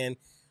saying,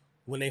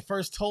 when they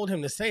first told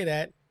him to say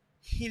that,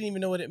 he didn't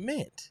even know what it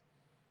meant.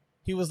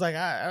 He was like,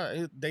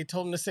 they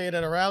told him to say it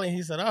at a rally, and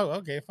he said, "Oh,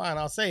 okay, fine,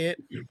 I'll say it."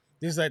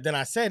 He's like, then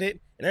I said it,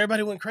 and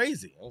everybody went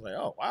crazy. I was like,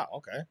 "Oh, wow,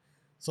 okay."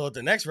 So at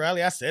the next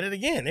rally, I said it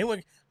again. I'm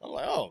like,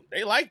 "Oh,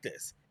 they like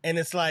this," and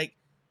it's like,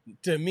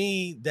 to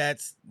me,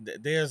 there's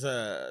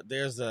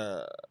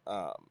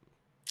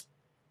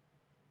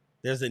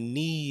a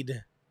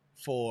need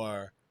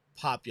for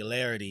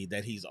popularity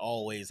that he's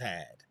always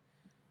had.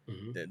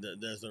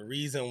 There's a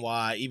reason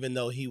why, even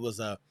though he was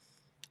a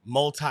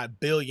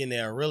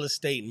multi-billionaire real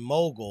estate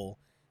mogul,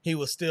 he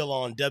was still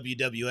on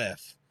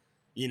WWF,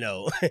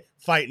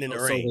 fighting in the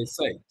ring.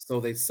 So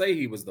they say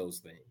he was those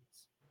things.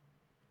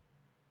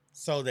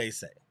 So they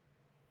say.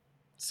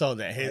 So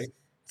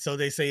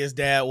they say his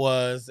dad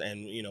was,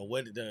 and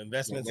what the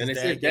investments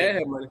his dad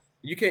had money.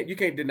 You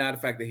can't deny the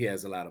fact that he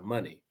has a lot of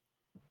money,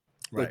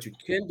 but you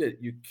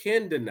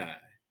can deny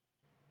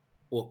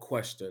or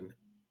question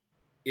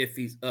if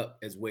he's up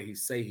as where he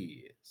say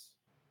he is.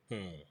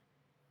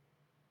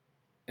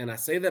 And I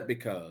say that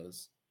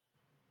because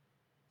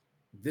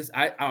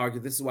I argue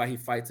this is why he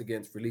fights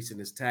against releasing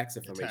his tax The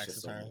information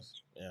tax so much,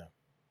 returns. Yeah.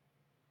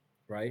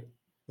 right?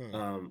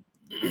 Hmm.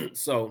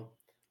 So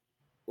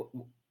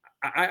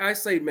I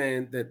say,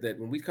 man, that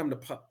when we come to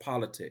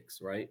politics,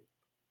 right?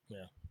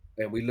 Yeah.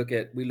 And we look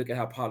at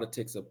how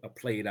politics are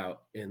played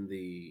out in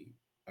the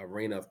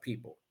arena of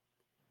people,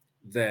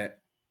 that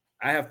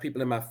I have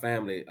people in my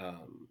family,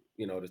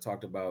 that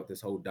talked about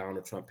this whole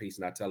Donald Trump piece,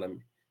 and I tell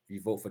them, if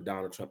you vote for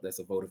Donald Trump, that's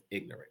a vote of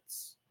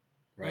ignorance,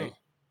 right? Hmm.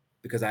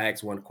 Because I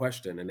asked one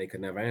question and they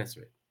could never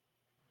answer it.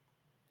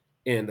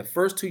 In the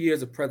first 2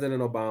 years of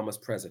President Obama's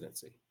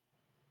presidency,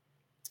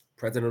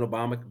 President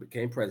Obama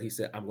became president. He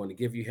said, "I'm going to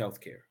give you health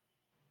care."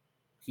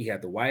 He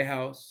had the White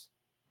House,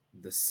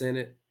 the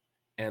Senate,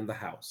 and the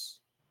House.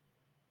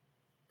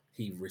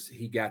 He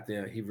got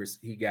there.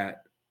 He got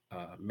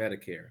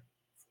Medicare.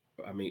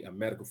 I mean, a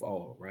medical for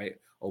all, right?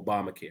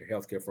 Obamacare,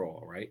 healthcare for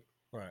all, right?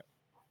 Right.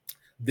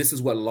 This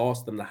is what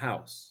lost them the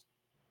House,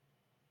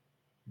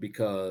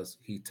 because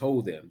he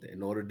told them that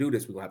in order to do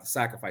this, we're gonna have to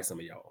sacrifice some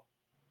of y'all.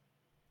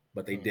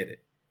 But they did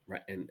it,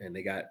 right? And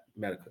they got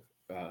medical,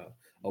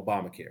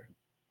 Obamacare.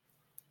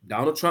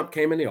 Donald Trump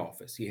came in the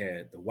office. He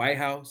had the White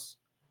House,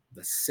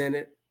 the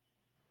Senate,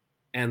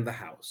 and the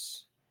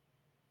House.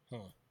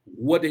 Huh.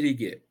 What did he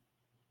get?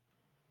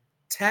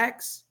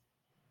 Tax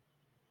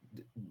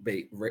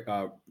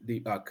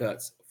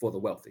cuts for the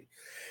wealthy.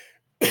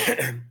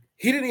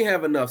 He didn't even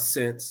have enough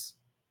sense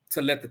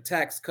to let the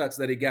tax cuts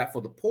that he got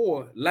for the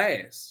poor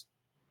last,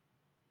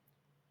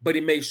 but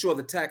he made sure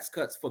the tax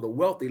cuts for the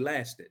wealthy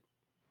lasted.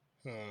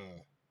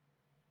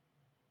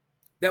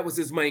 That was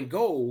his main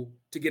goal,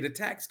 to get a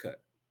tax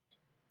cut.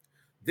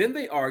 Then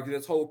they argued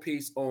this whole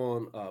piece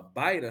on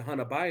Biden,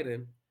 Hunter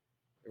Biden,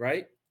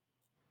 right?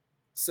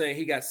 Saying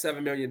he got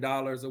 $7 million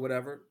or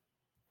whatever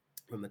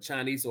from the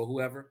Chinese or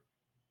whoever.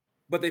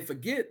 But they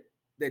forget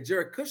that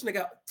Jared Kushner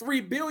got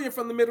 $3 billion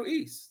from the Middle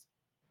East.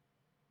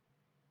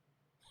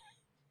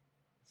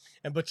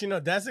 But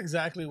that's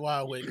exactly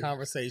why with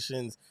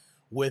conversations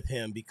with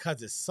him,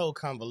 because it's so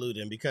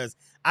convoluted, and because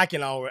I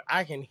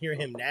can hear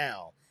him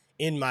now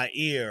in my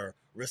ear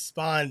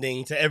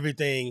responding to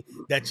everything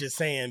that you're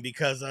saying,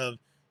 because of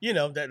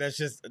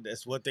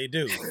that's what they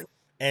do.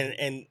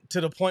 And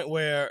to the point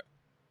where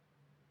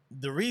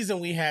the reason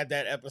we had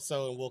that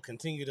episode, and we'll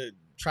continue to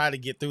try to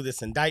get through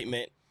this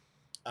indictment,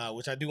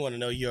 which I do want to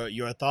know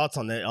your thoughts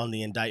on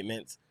the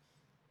indictments.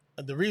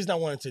 The reason I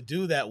wanted to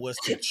do that was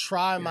to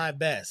try my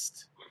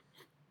best.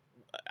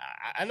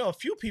 I know a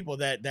few people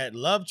that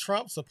love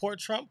Trump, support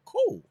Trump.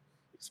 Cool,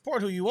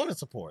 support who you want to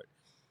support,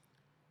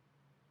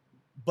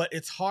 but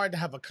it's hard to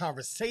have a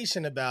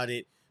conversation about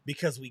it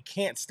because we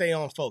can't stay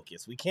on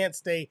focus. We can't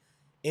stay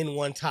in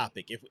one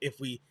topic. If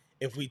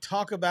we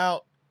talk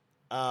about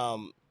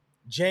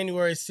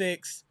January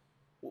 6th,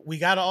 we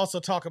got to also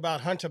talk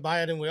about Hunter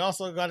Biden. We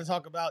also got to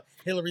talk about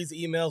Hillary's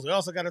emails. We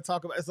also got to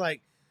talk about, it's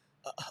like,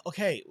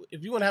 okay,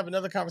 if you want to have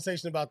another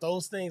conversation about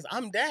those things,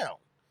 I'm down.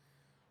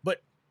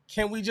 But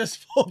can we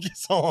just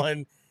focus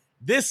on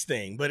this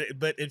thing? But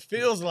it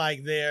feels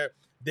like their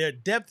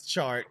depth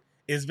chart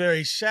is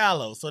very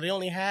shallow. So they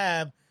only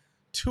have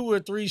 2 or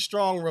 3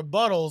 strong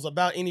rebuttals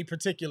about any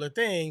particular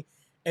thing.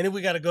 And then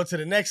we got to go to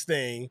the next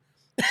thing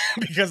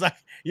because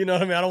you know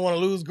what I mean? I don't want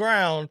to lose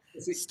ground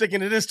sticking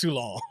to this too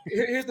long.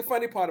 Here's the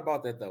funny part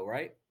about that, though,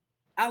 right?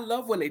 I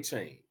love when they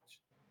change.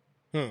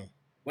 When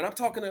I'm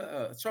talking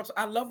to Trump,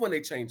 I love when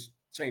they change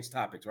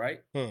topics,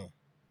 right?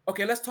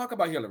 Okay, let's talk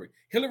about Hillary.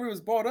 Hillary was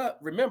brought up,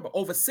 remember,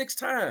 over 6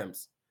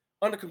 times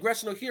under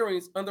congressional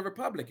hearings under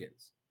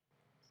Republicans,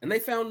 and they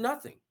found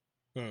nothing.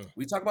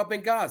 We talk about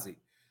Benghazi.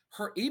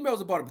 Her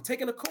emails about it,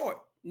 taken to court,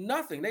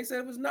 nothing. They said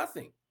it was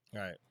nothing.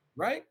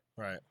 Right?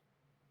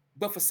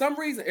 But for some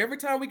reason, every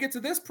time we get to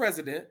this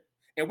president,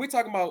 and we're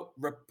talking about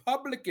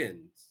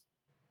Republicans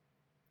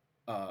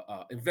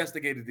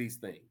investigated these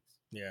things.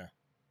 Yeah.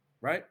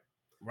 Right?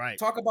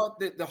 Talk about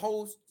the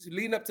whole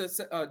leading up to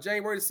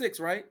January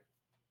 6th, right?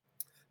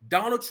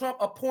 Donald Trump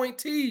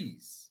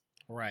appointees.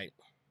 Right.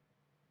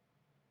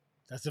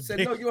 That's a said,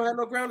 big, no, you don't have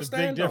no ground to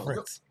stand big on.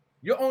 Difference.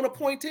 Your own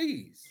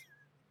appointees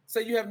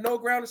say you have no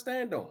ground to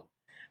stand on.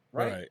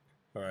 Right.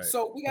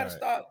 So we got to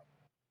start.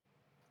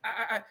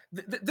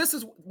 This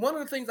is one of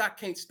the things I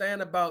can't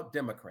stand about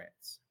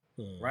Democrats,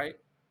 right?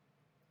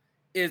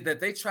 Is that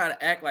they try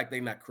to act like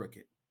they're not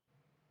crooked.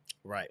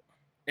 Right.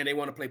 And they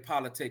want to play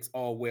politics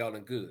all well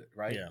and good,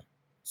 right? Yeah.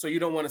 So you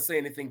don't want to say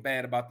anything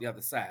bad about the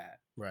other side.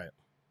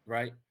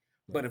 Right.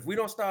 But if we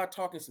don't start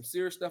talking some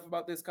serious stuff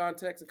about this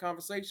context and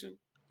conversation,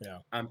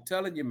 I'm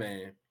telling you,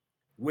 man,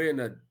 we're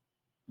in a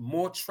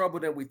more trouble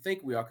than we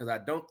think we are, because I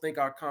don't think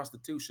our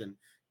Constitution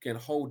can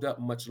hold up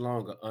much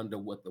longer under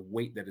what the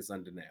weight that is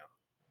under now.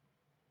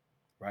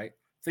 Right?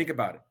 Think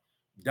about it.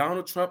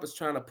 Donald Trump is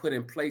trying to put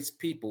in place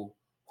people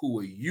who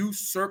will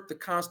usurp the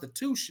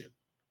Constitution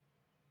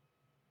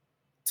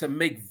to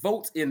make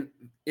votes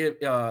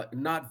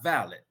not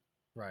valid.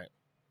 Right.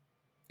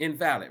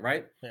 Invalid,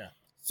 right? Yeah.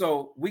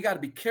 So we got to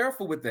be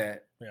careful with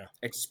that, yeah,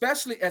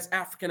 especially as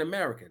African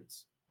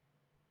Americans.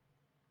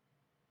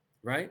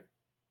 right?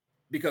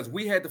 Because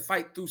we had to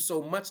fight through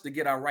so much to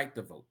get our right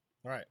to vote.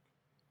 Right.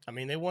 I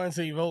mean, they wanted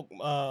to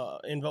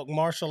invoke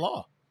martial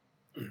law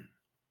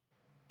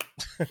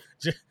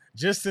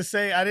just to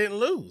say I didn't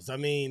lose. I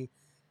mean,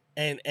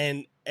 and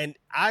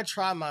I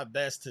try my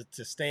best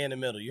to stay in the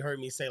middle. You heard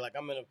me say like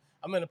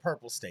I'm in a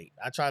purple state.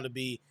 I try to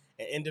be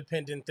an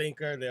independent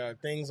thinker. There are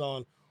things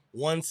on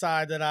one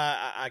side that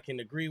I can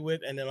agree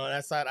with, and then on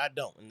that side I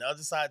don't. And the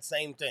other side,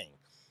 same thing.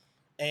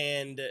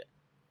 And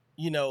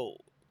you know,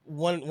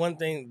 one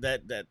thing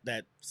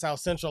that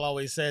South Central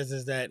always says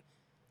is that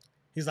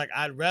he's like,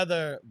 I'd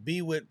rather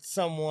be with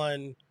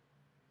someone,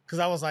 because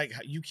I was like,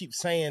 you keep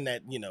saying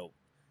that, you know,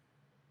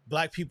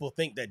 black people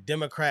think that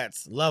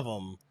Democrats love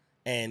them,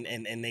 and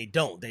they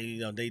don't. They,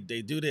 you know, they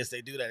do this,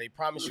 they do that, they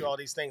promise you all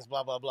these things,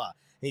 blah blah blah.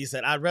 And he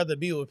said, I'd rather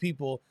be with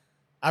people,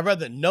 I'd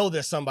rather know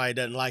that somebody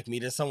doesn't like me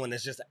than someone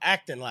that's just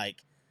acting like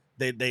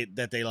they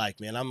like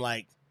me. And I'm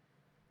like,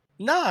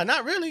 nah,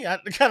 not really. I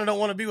kind of don't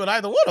want to be with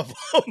either one of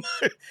them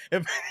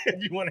if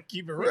you want to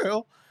keep it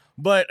real.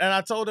 And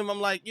I told him,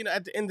 I'm like, you know,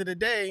 at the end of the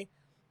day,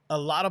 a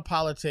lot of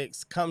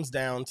politics comes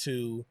down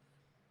to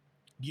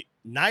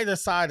neither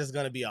side is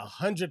going to be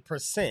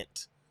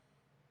 100%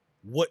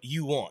 what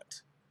you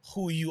want,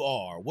 who you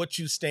are, what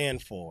you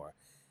stand for.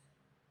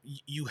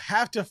 You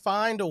have to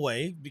find a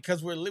way,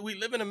 because we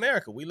live in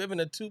America. We live in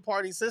a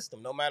two-party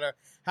system, no matter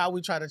how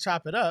we try to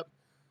chop it up.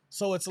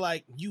 So it's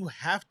like you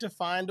have to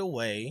find a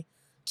way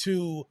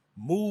to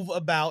move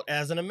about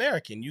as an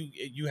American.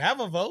 You have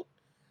a vote.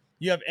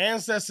 You have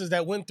ancestors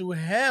that went through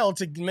hell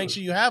to make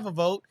sure you have a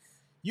vote.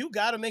 You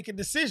got to make a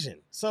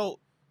decision. So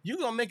you're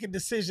going to make a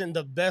decision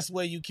the best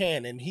way you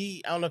can. And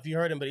I don't know if you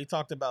heard him, but he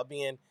talked about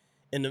being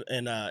in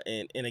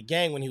a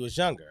gang when he was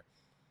younger.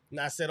 And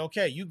I said,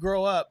 okay, you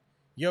grow up,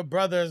 your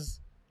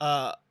brother's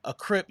a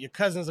Crip, your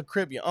cousin's a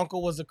Crip, your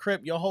uncle was a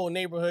Crip, your whole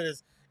neighborhood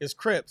is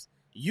Crips.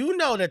 You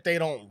know that they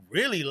don't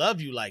really love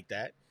you like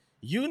that.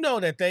 You know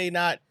that they're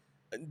not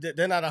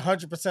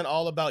 100%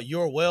 all about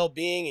your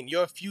well-being and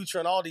your future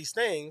and all these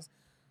things.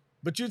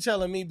 But you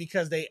telling me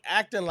because they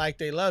acting like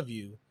they love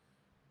you,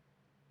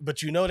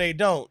 but you know they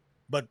don't,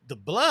 but the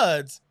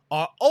Bloods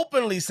are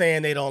openly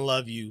saying they don't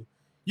love you,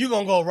 you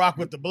gonna go rock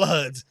with the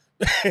Bloods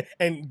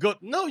and go,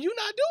 no, you're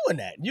not doing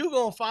that. You're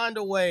gonna find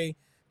a way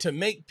to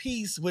make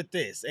peace with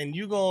this, and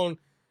you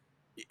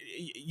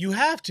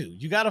have to.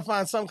 You got to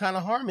find some kind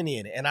of harmony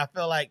in it. And I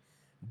feel like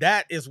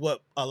that is what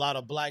a lot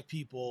of black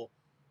people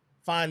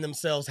find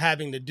themselves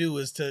having to do,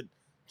 is to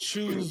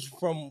choose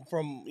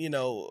from you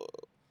know,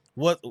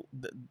 what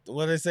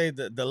they say,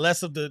 the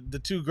less of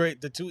the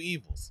two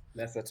evils.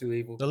 Lesser two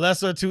evils. The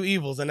lesser of two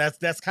evils, and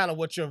that's kind of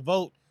what your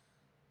vote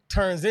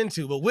turns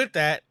into. But with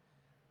that,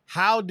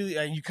 how do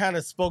you kind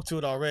of spoke to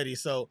it already?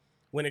 So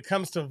when it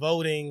comes to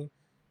voting,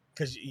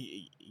 because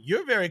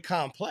you're very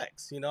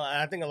complex, you know, and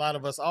I think a lot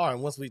of us are.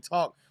 And once we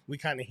talk, we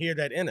kind of hear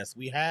that in us.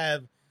 We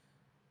have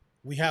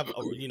a,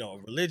 you know, a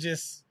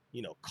religious,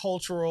 you know,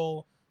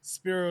 cultural,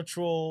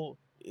 spiritual,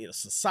 you know,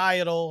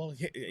 societal,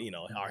 you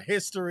know, our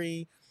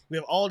history. We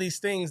have all these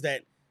things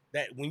that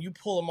when you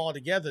pull them all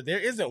together, there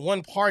isn't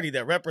one party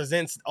that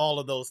represents all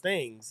of those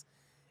things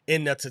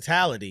in the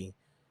totality.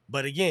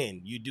 But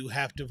again, you do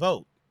have to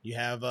vote. You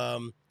have, I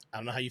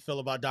don't know how you feel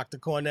about Dr.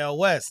 Cornel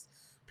West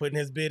putting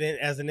his bid in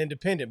as an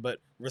independent, but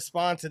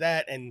respond to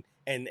that and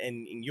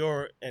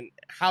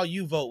how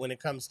you vote when it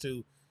comes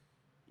to,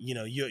 you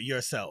know,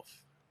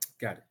 yourself.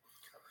 Got it.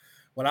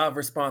 Well, I'll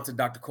respond to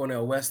Dr.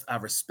 Cornel West. I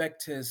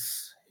respect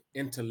his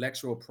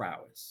intellectual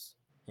prowess.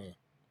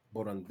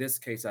 But on this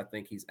case, I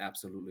think he's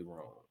absolutely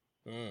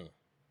wrong.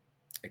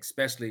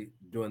 Especially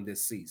during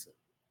this season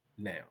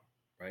now,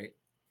 right?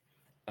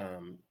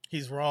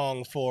 He's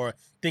wrong for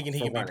thinking he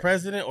can be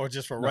president, or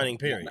just for running,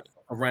 period?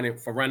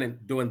 For running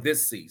during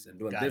this season,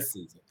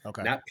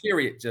 Okay. Not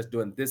period, just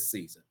during this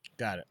season.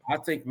 Got it. I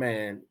think,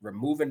 man,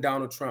 removing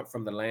Donald Trump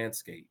from the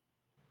landscape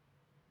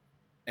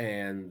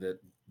and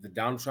the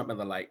Donald Trump and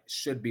the like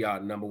should be our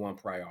number one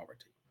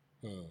priority,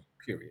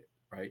 period,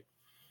 right?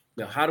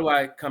 Now, how do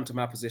I come to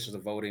my positions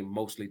of voting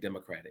mostly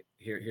Democratic?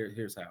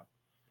 Here's how.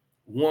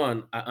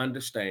 One, I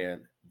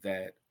understand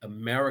that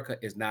America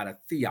is not a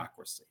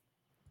theocracy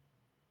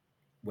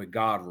where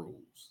God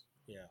rules.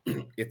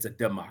 Yeah. It's a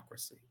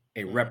democracy,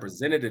 a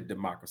representative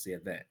democracy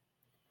at that.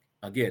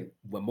 Again,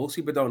 what most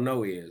people don't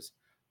know is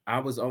I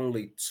was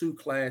only 2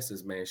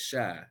 classes, man,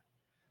 shy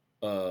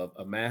of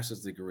a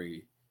master's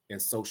degree in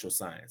social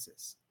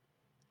sciences.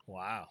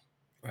 Wow.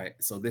 Right.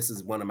 So this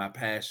is one of my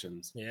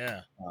passions.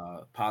 Yeah.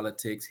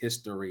 Politics,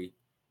 history,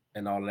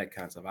 and all that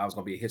kind of stuff. I was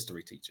going to be a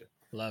history teacher.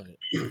 Love it.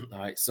 All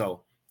right.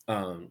 So,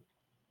 and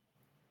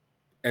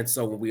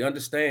so when we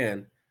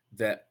understand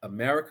that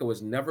America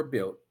was never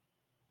built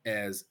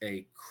as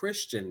a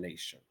Christian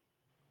nation,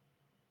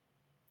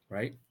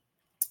 right?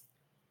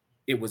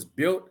 It was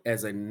built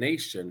as a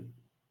nation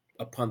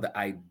upon the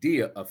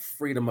idea of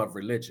freedom of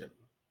religion.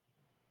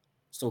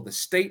 So the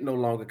state no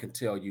longer can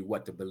tell you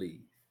what to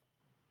believe,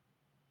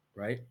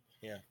 right?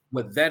 Yeah.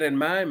 With that in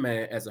mind,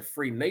 man, as a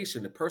free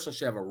nation, the person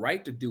should have a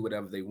right to do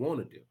whatever they want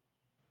to do.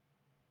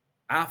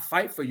 I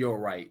fight for your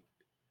right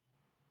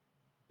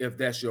if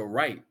that's your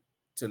right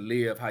to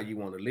live how you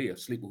want to live,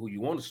 sleep with who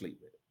you want to sleep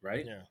with,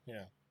 right?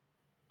 Yeah.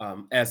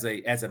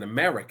 As an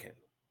American,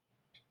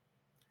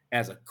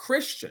 as a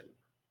Christian,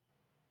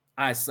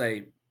 I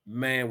say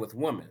man with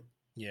woman,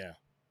 Yeah.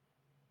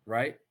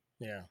 right?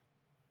 Yeah.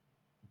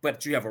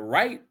 But you have a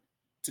right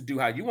to do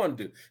how you want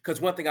to do.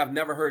 Because one thing I've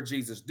never heard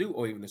Jesus do,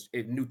 or even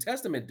the New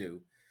Testament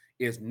do,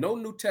 is no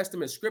New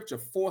Testament scripture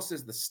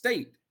forces the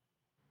state,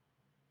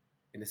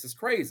 and this is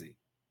crazy,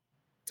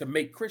 to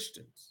make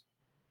Christians.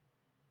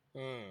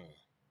 Mm.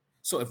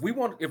 So if we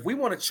want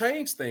to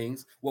change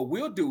things, what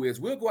we'll do is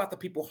we'll go after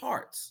people's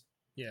hearts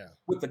Yeah.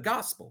 with the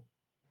gospel.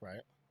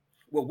 Right.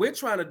 What we're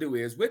trying to do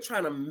is we're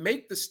trying to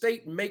make the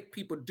state make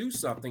people do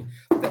something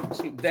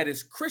that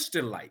is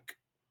Christian-like.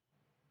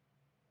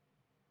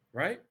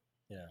 Right?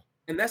 Yeah.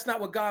 And that's not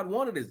what God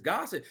wanted. Is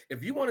God said,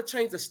 if you want to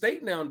change the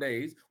state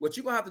nowadays, what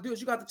you're gonna have to do is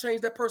you got to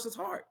change that person's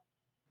heart.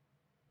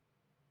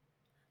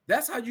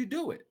 That's how you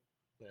do it.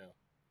 Yeah.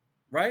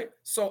 Right?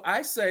 So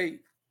I say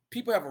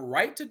people have a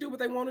right to do what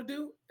they want to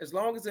do as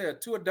long as they're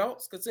two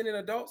adults, consenting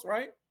adults,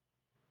 right?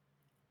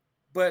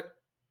 But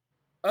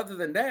other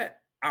than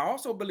that, I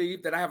also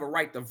believe that I have a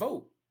right to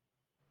vote.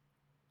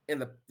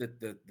 And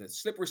the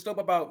slippery slope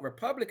about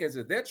Republicans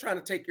is they're trying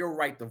to take your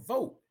right to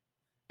vote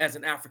as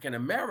an African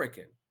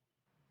American.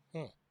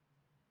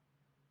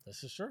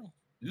 This is true.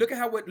 Look at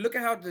how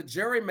the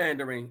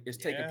gerrymandering is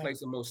taking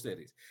place in most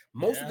cities.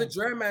 Most of the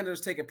gerrymandering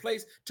is taking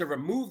place to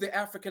remove the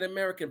African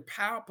American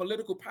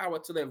political power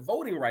to their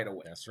voting right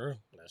away. That's true.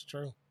 That's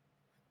true.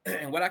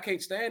 And what I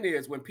can't stand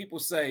is when people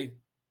say,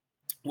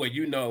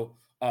 "Well,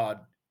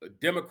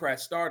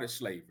 Democrats started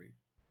slavery."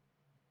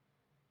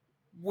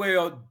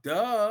 Well,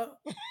 duh.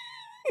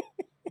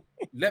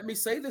 Let me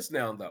say this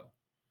now, though.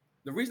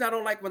 The reason I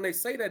don't like when they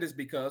say that is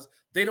because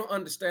they don't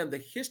understand the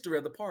history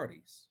of the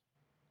parties.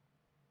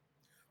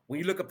 When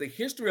you look up the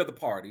history of the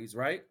parties,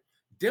 right?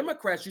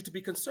 Democrats used to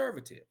be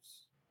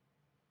conservatives,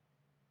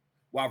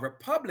 while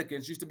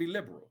Republicans used to be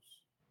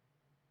liberals.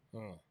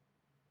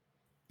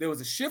 There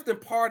was a shift in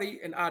party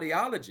and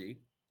ideology,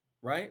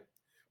 right?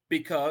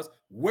 Because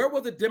where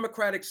were the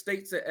Democratic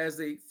states as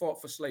they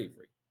fought for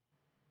slavery?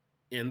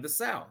 In the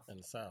South. In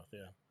the South,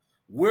 yeah.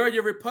 Where are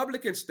your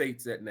Republican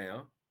states at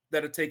now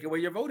that are taking away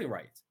your voting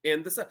rights?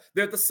 In the South.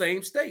 They're the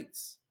same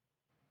states.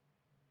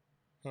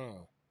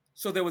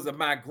 So there was a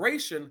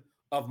migration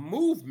of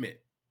movement.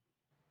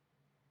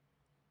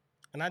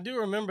 And I do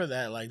remember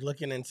that, like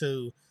looking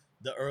into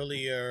the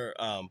earlier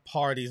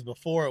parties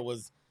before it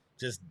was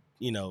just,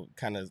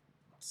 kind of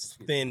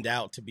thinned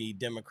out to be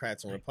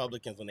Democrats and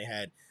Republicans when they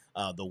had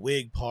the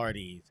Whig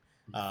parties,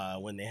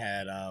 when they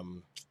had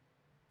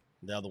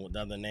the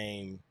other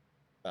name,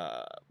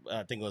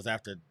 I think it was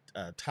after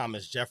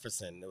Thomas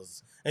Jefferson. It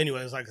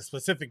was like a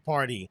specific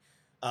party,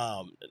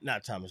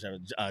 not Thomas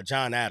Jefferson,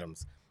 John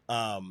Adams.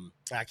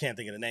 I can't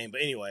think of the name,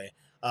 but anyway,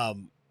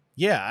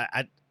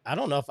 I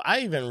don't know if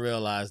I even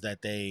realized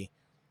that they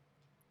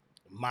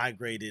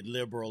migrated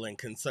liberal and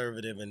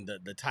conservative and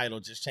the title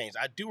just changed.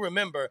 I do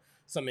remember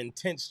some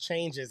intense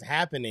changes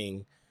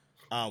happening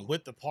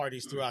with the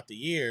parties throughout the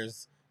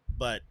years,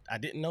 but I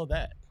didn't know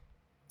that.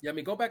 Yeah, I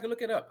mean, go back and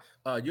look it up.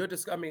 You'll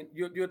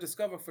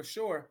discover for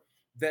sure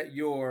that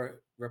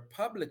your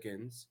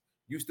Republicans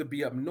used to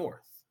be up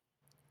north.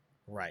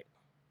 Right.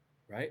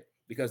 Right?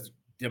 Because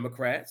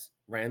Democrats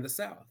ran the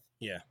South.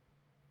 Yeah.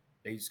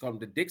 They used to call them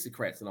the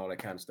Dixiecrats and all that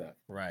kind of stuff.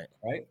 Right.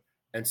 Right?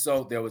 And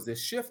so there was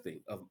this shifting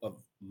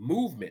of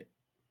movement.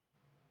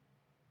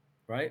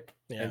 Right?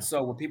 Yeah. And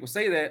so when people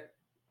say that,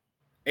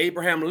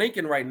 Abraham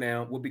Lincoln right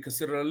now would be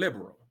considered a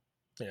liberal.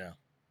 Yeah.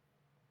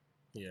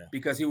 Yeah.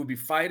 Because he would be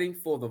fighting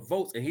for the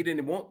votes, and he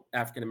didn't want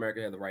African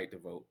Americans to have the right to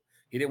vote.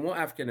 He didn't want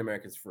African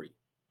Americans free.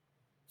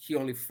 He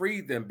only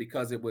freed them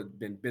because it would have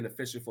been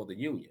beneficial for the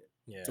Union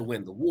to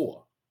win the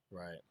war.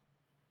 Right.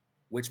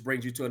 Which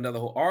brings you to another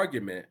whole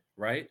argument,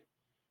 right?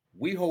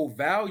 We hold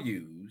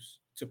values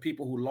to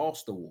people who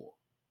lost the war.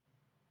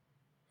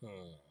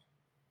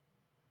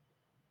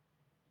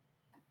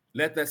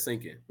 Let that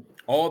sink in.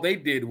 All they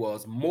did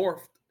was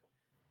morphed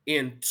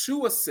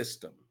into a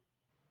system.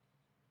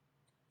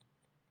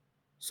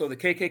 So the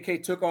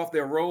KKK took off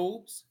their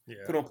robes,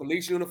 put on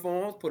police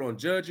uniforms, put on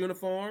judge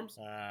uniforms,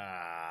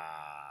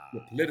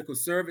 the political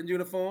servant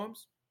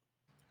uniforms.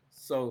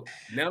 So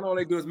now all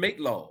they do is make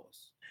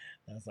laws.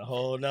 That's a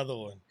whole nother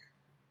one.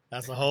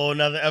 That's a whole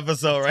nother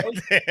episode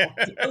right there.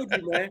 I told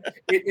you, man.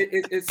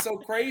 It's so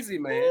crazy,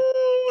 man.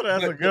 Ooh,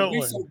 that's a good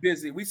one.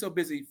 We so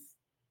busy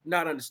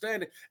not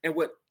understanding. And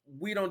what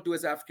we don't do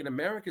as African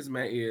Americans,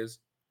 man, is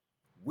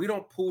we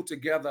don't pull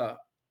together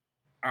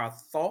our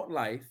thought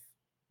life,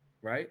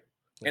 right?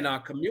 In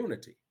our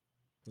community.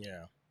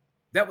 Yeah.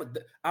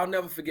 I'll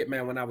never forget,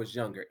 man, when I was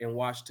younger in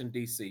Washington,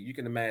 D.C. You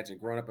can imagine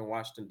growing up in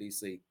Washington,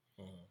 D.C.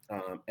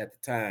 At the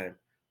time.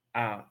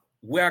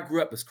 Where I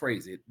grew up is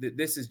crazy.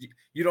 This is,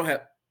 you don't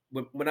have,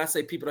 when I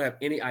say people don't have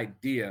any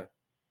idea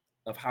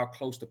of how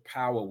close to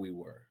power we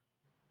were.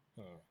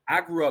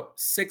 I grew up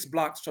 6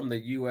 blocks from the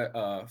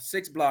Union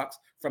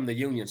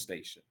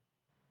Station,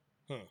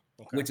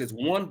 which is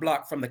 1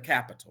 block from the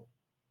Capitol.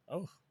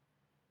 Oh.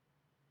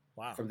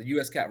 Wow. from the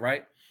U.S. Cap,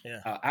 right?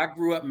 Yeah. I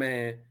grew up,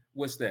 man.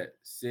 What's that?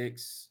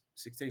 16th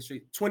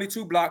Street,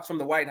 22 blocks from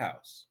the White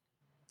House.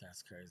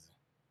 That's crazy.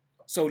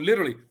 So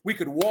literally, we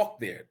could walk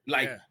there,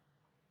 like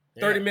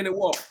Yeah. 30-minute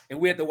walk, and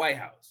we're at the White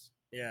House.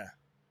 Yeah.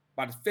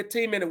 About a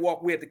 15-minute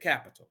walk, we're at the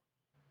Capitol.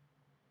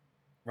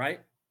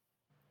 Right?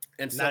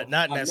 And so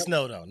Not in that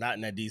snow though. Not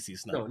in that DC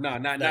snow. No,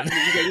 not.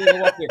 You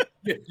gonna walk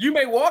there. You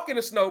may walk in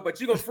the snow,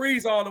 but you're gonna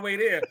freeze all the way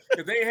there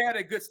because they had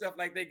that good stuff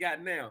like they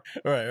got now.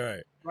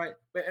 Right. But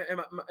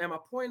and my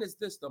point is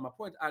this though. My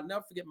point, I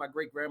never forget my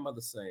great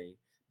grandmother saying,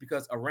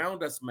 because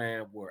around us,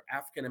 man, were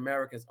African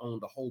Americans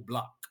owned the whole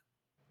block,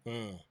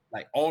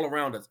 like all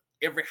around us.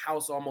 Every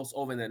house almost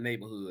over in that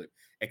neighborhood,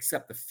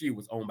 except a few,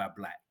 was owned by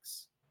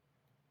blacks.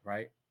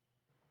 Right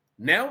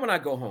now, when I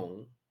go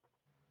home,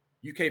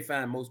 you can't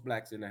find most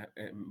blacks in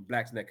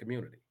that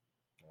community.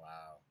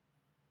 Wow.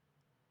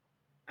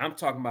 I'm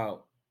talking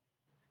about,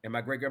 and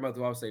my great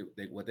grandmother always say,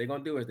 what they're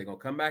gonna do is they're gonna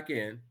come back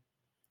in,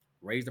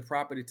 raise the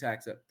property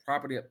tax up,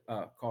 property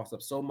cost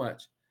up so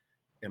much,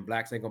 and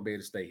blacks ain't gonna be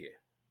able to stay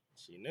here.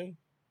 She knew.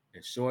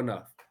 And sure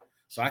enough,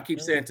 so I keep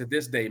saying to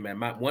this day,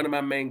 man, one of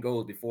my main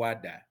goals before I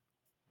die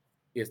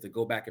is to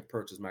go back and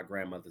purchase my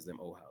grandmother's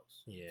old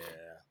house. Yeah.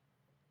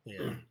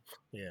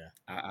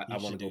 I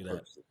want to go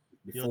purchase it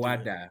You'll before I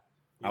die.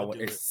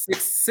 It's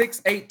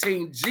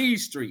 618 G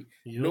Street,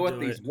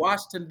 Northeast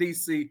Washington,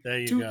 D.C.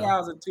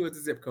 2002 is the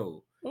zip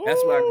code. Ooh.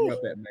 That's where I grew up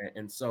at, man.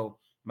 And so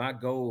my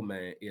goal,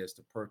 man, is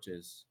to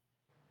purchase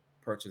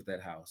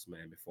that house,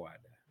 man, before I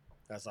die.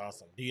 That's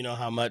awesome. Do you know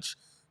how much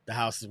the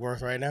house is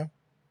worth right now?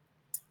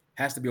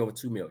 Has to be over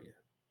 $2 million.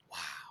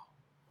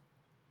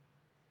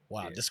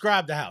 Wow. Yeah.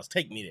 Describe the house.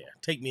 Take me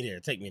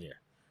there.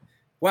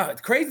 Wow.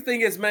 The crazy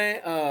thing is,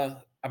 man,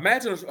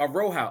 imagine a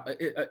row house.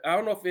 I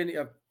don't know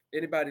if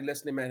anybody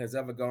listening, man, has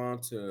ever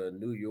gone to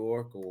New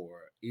York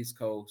or East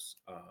Coast.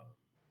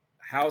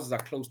 Houses are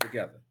close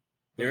together.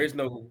 There is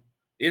no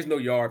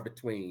yard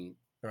between,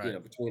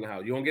 between the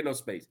house. You don't get no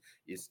space.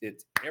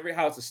 It's every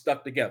house is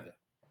stuck together.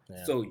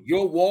 Yeah. So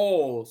your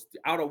walls,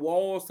 the outer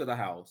walls to the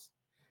house,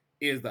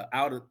 is the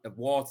outer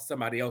walls to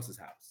somebody else's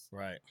house.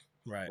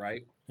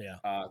 Right.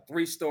 Yeah.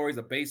 3 stories,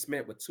 a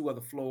basement with 2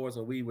 other floors,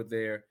 and we were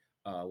there.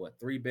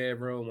 3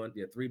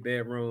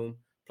 bedroom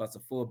plus a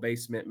full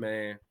basement,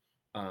 man.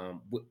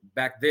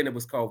 Back then it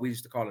was called, we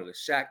used to call it a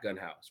shotgun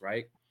house,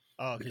 right?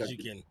 Oh, because you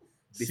can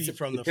see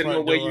from the front door. Depending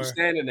on where you're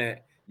standing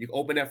at, you can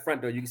open that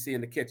front door, you can see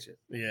in the kitchen.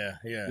 Yeah.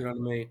 You know what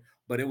I mean?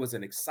 But it was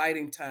an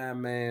exciting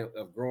time, man,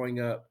 of growing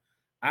up.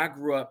 I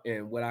grew up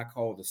in what I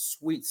call the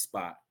sweet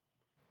spot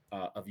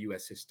of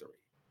U.S. history,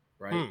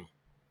 right?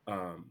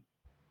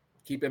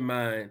 Keep in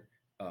mind,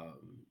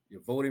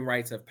 your voting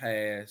rights have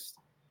passed,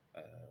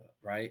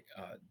 right?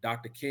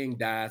 Dr. King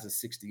dies in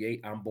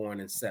 68. I'm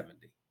born in 70.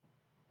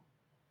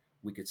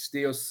 We could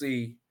still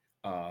see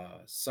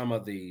some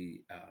of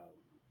the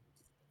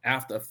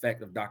after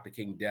effect of Dr.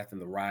 King's death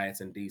and the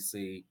riots in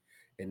D.C.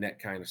 and that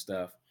kind of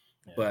stuff.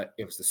 Yeah. But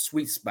it was the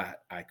sweet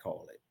spot, I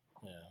call it.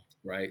 Yeah.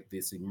 Right?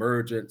 This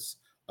emergence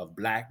of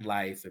Black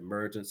life,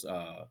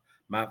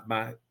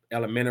 my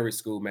elementary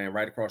school, man,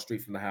 right across the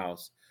street from the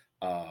house,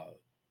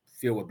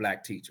 filled with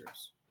Black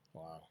teachers.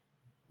 Wow.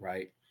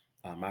 Right?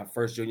 My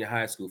first junior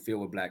high school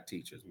filled with Black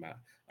teachers.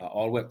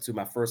 All the way up to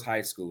my first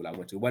high school I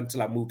went to. It wasn't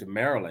until I moved to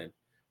Maryland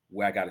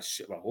where I got a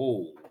shit like,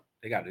 oh,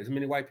 they got this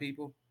many white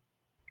people,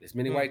 this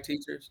many white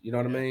teachers. You know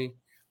what I mean?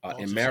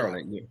 In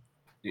Maryland,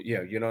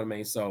 yeah, you know what I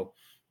mean. So,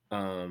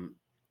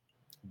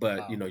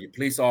 but your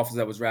police officers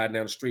that was riding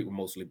down the street were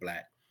mostly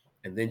Black,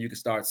 and then you can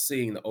start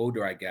seeing, the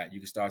older I got,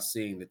 you can start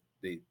seeing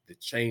the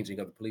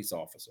changing of the police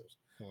officers.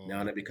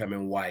 Now they're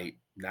becoming white,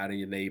 not in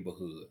your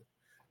neighborhood.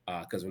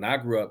 Because when I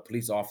grew up,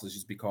 police officers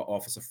used to be called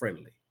officer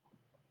friendly.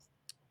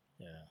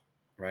 Yeah.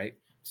 Right.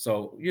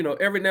 So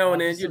every now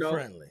and then,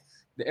 friendly.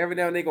 Every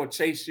now and then they're gonna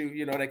chase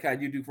you, that kind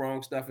of, you do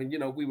wrong stuff. And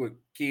we were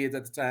kids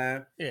at the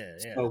time. Yeah.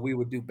 So we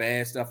would do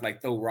bad stuff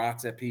like throw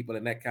rocks at people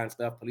and that kind of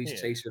stuff.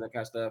 Police chase you, that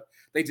kind of stuff.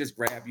 They just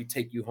grab you,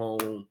 take you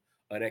home,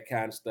 or that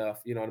kind of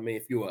stuff. You know what I mean?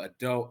 If you're an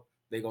adult,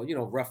 they're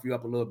gonna, rough you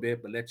up a little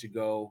bit, but let you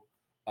go.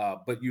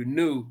 But you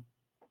knew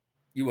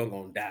you weren't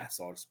gonna die,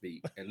 so to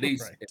speak. At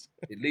least,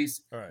 at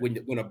least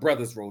when a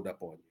brother's rolled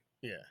up on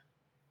you. Yeah.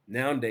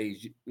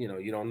 Nowadays,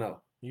 you don't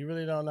know. You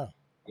really don't know.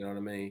 You know what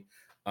I mean?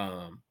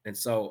 And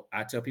so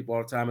I tell people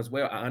all the time as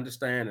well, I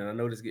understand, and I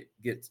know this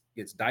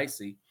gets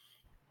dicey.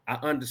 I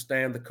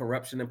understand the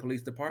corruption in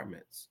police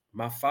departments.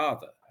 My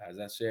father, as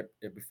I shared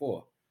it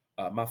before,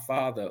 my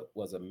father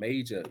was a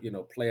major,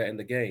 player in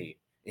the game,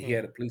 and he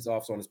had a police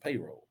officer on his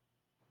payroll.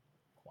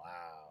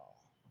 Wow.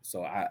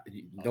 So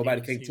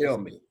nobody can tell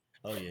me.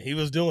 Oh yeah, he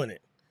was doing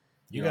it.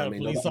 You got a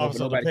police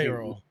officer on the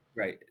payroll.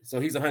 Right. So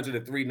he's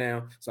 103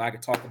 now, so I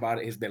could talk about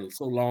it. It's been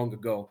so long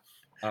ago.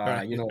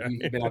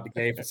 He's been out the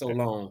game for so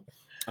long.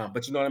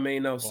 But you know what I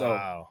mean, though. So,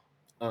 wow.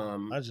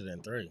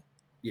 103.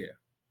 Yeah.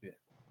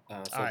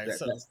 All right.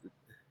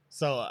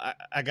 So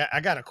I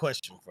got a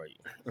question for you.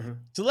 Mm-hmm.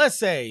 So let's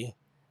say,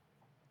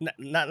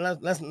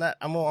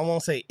 I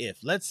won't say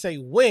if. Let's say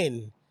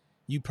when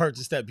you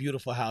purchased that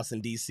beautiful house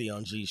in DC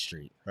on G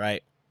Street,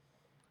 right?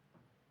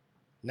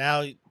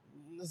 Now,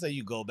 let's say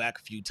you go back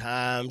a few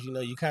times.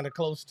 You kind of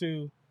close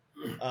to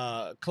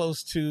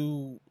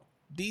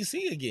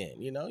DC again.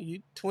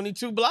 You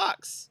 22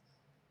 blocks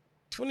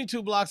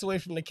away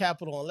from the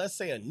Capitol, and let's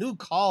say a new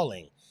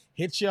calling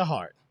hits your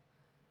heart.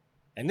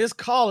 And this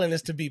calling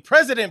is to be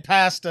president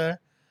pastor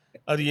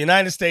of the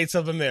United States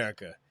of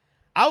America.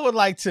 I would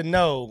like to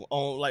know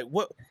on like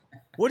what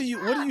are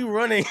you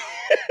running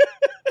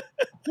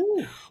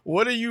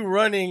what are you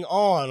running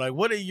on? Like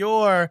what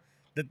are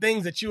the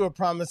things that you are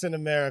promising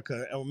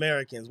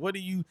Americans? What are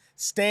you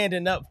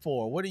standing up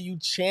for? What are you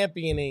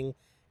championing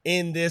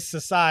in this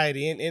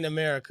society in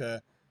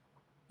America?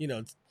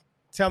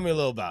 Tell me a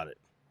little about it.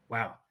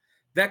 Wow.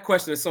 That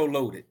question is so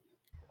loaded.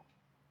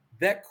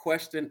 That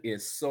question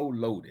is so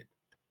loaded,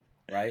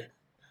 right?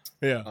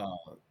 Yeah.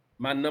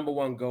 My number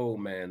one goal,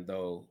 man,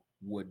 though,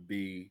 would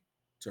be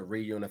to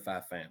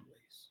reunify families.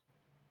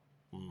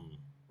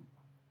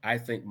 I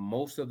think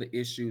most of the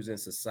issues in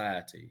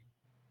society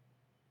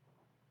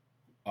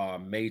are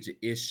major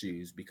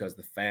issues because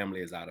the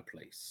family is out of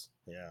place.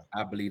 Yeah.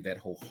 I believe that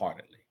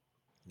wholeheartedly.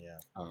 Yeah.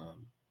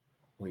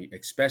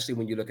 Especially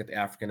when you look at the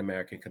African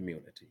American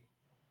community,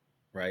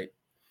 right?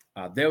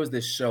 There was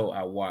this show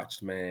I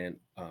watched, man,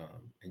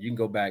 and you can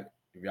go back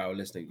if y'all are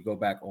listening. You go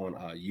back on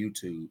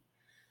YouTube.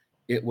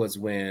 It was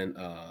when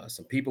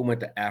some people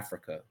went to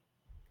Africa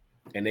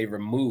and they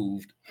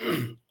removed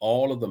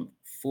all of the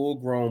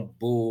full-grown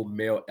bull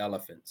male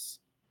elephants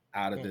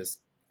out of this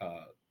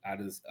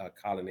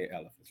colony of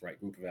elephants, right?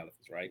 Group of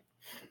elephants, right?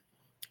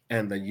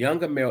 And the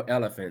younger male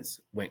elephants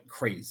went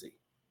crazy.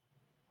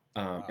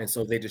 Wow. And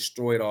so they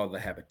destroyed all the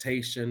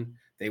habitation.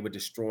 They were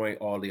destroying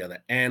all the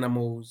other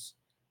animals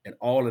and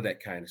all of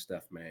that kind of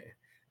stuff, man.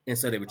 And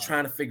so they were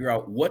trying to figure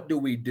out, what do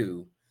we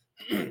do?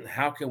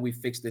 How can we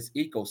fix this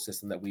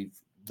ecosystem that we've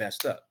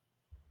messed up?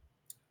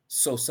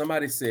 So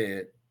somebody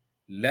said,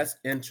 let's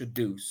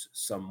introduce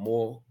some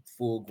more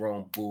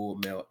full-grown bull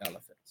male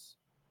elephants.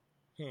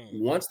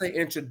 Once they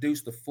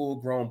introduced the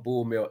full-grown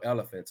bull male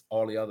elephants,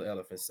 all the other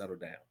elephants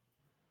settled down.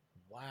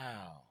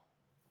 Wow.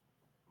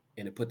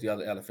 And it put the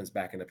other elephants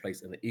back into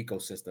place, and the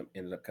ecosystem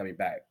ended up coming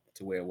back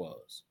to where it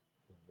was.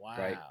 Wow.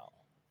 Right?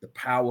 The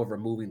power of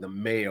removing the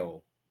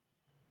male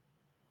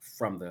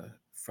from the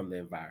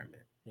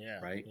environment.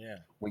 Yeah. Right. Yeah.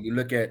 When you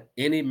look at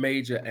any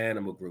major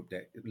animal group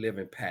that live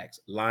in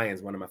packs,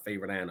 lions, one of my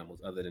favorite animals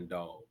other than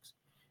dogs.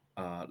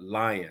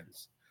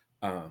 Lions.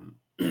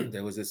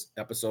 There was this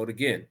episode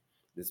again.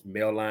 This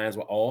male lions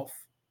were off.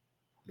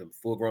 The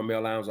full-grown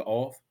male lions were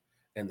off,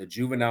 and the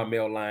juvenile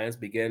male lions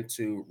began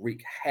to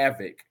wreak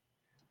havoc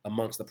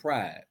amongst the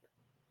pride.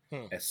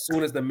 As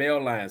soon as the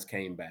male lions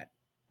came back,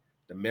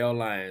 the male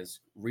lions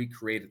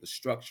recreated the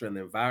structure and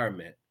the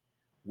environment,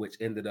 which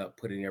ended up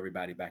putting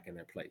everybody back in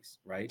their place,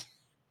 right?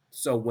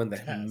 So when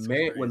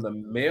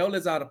the male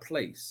is out of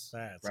place,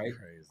 that's right?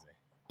 Crazy.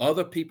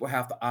 Other people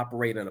have to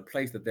operate in a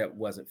place that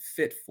wasn't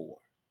fit for.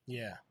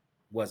 Yeah.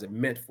 Wasn't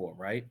meant for,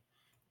 right?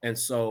 And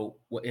so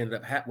what ends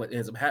up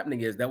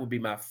happening is that would be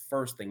my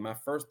first thing. My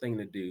first thing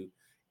to do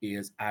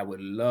is I would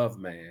love,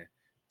 man,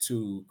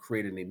 to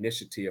create an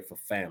initiative for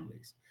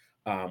families,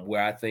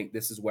 where I think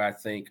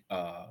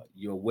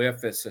your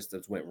welfare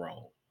systems went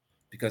wrong,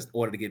 because in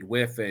order to get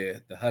welfare,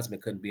 the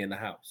husband couldn't be in the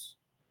house,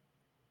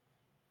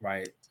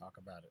 right? Talk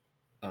about it.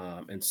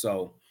 And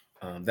so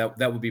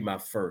that would be my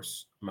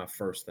first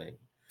thing.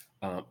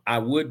 I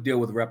would deal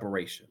with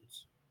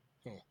reparations,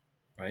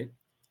 right?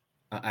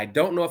 I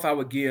don't know if I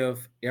would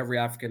give every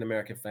African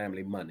American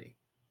family money,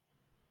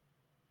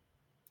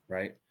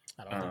 right?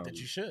 I don't think that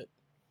you should,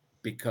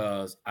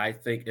 because I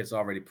think it's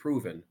already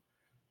proven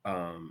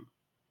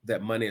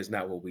that money is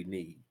not what we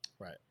need.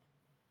 Right.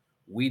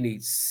 We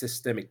need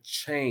systemic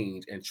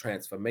change and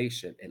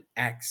transformation and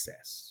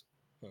access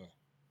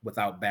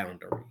without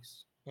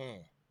boundaries,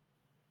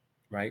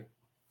 right?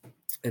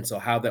 And so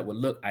how that would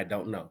look, I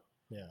don't know.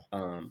 Yeah.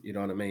 You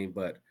know what I mean?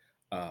 But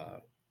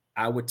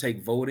I would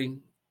take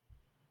voting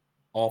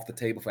off the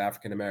table for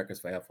African Americans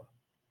forever.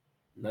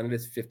 None of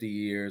this 50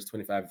 years,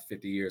 25,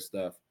 50 years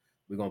stuff,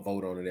 we're going to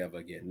vote on it ever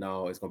again.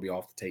 No, it's going to be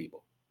off the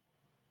table,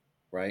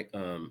 right?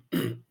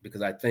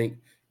 Because I think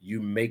you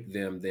make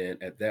them then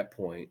at that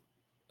point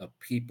a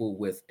people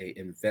with a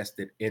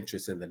invested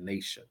interest in the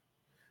nation,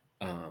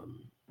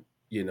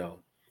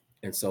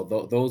 and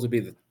so those would be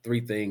the three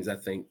things I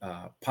think.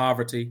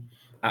 Poverty,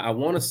 I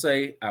want to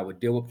say I would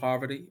deal with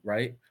poverty,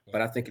 right?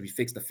 But I think if you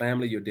fix the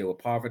family, you'll deal with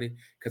poverty,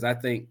 because I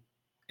think,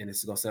 and this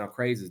is going to sound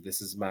crazy,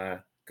 this is my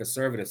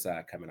conservative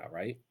side coming out,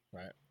 right?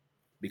 Right.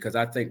 Because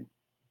I think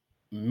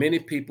many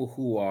people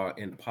who are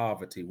in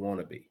poverty want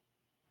to be.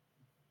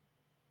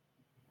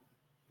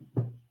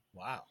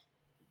 Wow.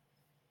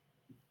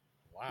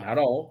 Not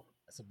all.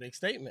 That's a big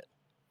statement.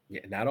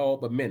 Yeah, not all,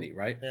 but many,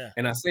 right? Yeah.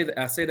 And I say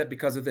that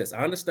because of this. I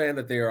understand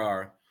that there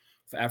are,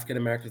 for African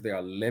Americans, there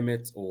are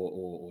limits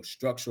or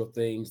structural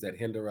things that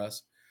hinder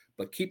us.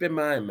 But keep in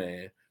mind,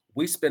 man,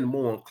 we spend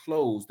more on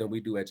clothes than we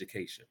do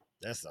education.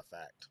 That's a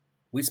fact.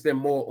 We spend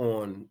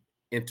more on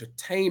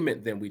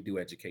entertainment than we do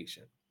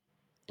education,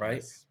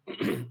 right?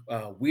 Yes.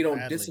 We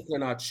don't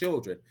discipline our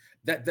children.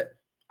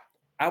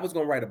 I was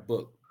gonna write a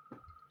book,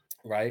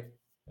 right?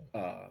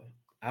 Uh,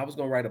 I was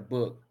gonna write a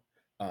book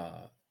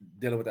uh,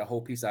 dealing with that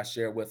whole piece I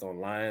shared with on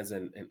lions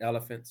and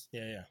elephants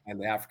Yeah. and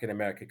the African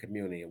American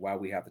community and why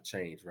we have to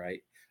change,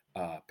 right?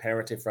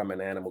 Parenting from an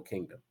animal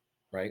kingdom,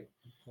 right?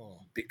 Oh,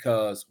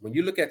 Because when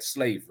you look at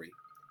slavery,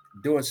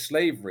 during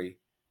slavery,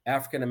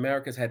 African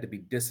Americans had to be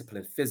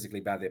disciplined physically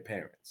by their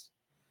parents.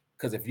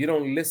 Because if you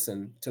don't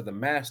listen to the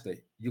master,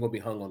 you're gonna be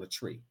hung on a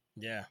tree,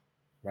 yeah.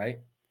 right?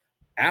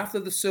 After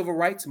the civil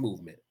rights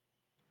movement,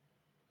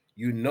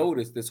 you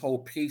notice this whole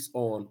piece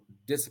on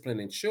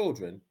disciplining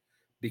children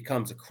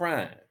becomes a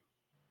crime.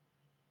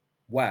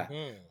 Why?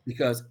 Hmm.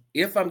 Because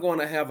if I'm going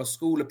to have a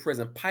school to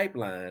prison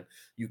pipeline,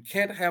 you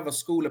can't have a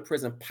school to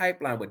prison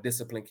pipeline with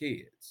disciplined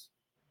kids.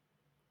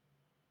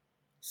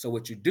 So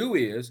what you do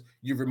is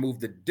you remove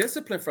the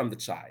discipline from the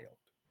child.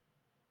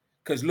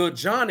 Because little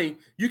Johnny,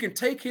 you can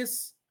take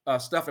his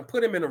stuff and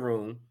put him in a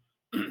room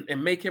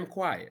and make him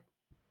quiet.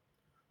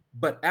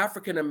 But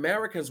African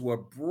Americans were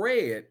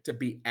bred to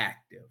be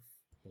active.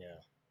 Yeah.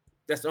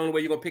 That's the only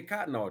way you're gonna pick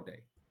cotton all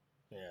day.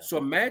 Yeah. So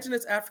imagine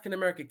this African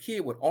American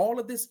kid with all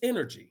of this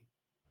energy,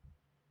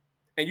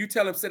 and you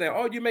tell him sit down.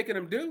 All you're making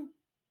him do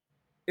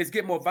is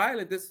get more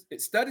violent.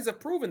 Studies have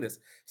proven this.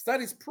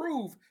 Studies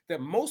prove that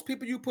most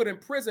people you put in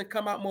prison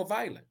come out more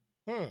violent.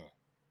 Hmm.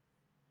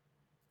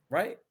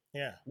 Right?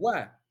 Yeah.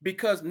 Why?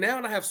 Because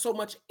now I have so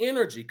much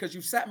energy because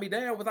you sat me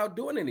down without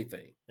doing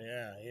anything.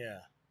 Yeah. Yeah.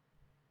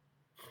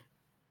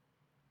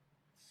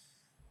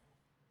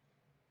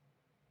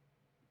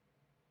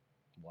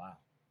 Wow.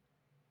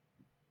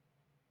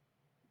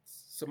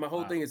 So my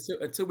whole Wow. thing is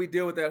until we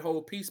deal with that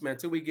whole piece, man,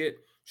 until we get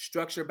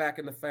structure back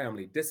in the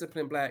family,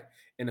 discipline black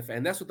in the family,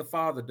 and that's what the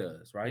father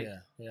does, right? Yeah.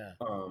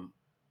 Yeah.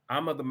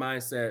 I'm of the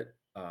mindset,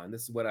 and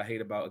this is what I hate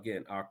about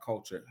again our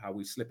culture, how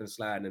we slip and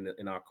slide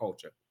in our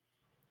culture.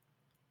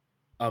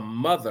 A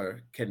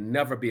mother can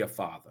never be a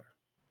father,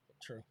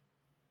 True.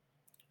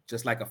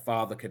 just like a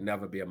father can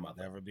never be a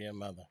mother, Never be a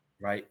mother.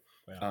 right?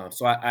 Yeah.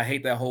 So I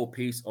hate that whole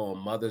piece on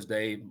Mother's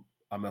Day.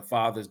 I'm a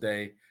Father's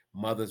Day.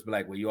 Mothers be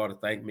like, well, you ought to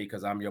thank me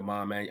because I'm your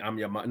mom, man. I'm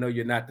your mom. No,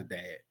 you're not the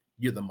dad.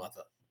 You're the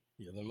mother.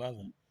 You're the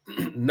mother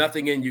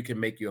Nothing in you can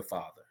make you a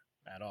father.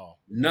 at all.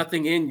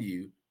 Nothing in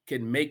you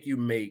can make you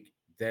make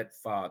that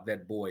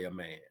boy a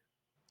man.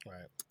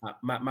 Right.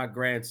 My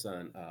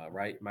grandson,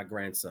 right? My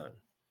grandson,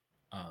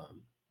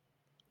 um,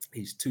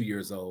 he's 2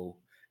 years old,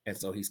 and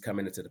so he's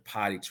coming into the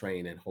potty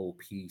train and whole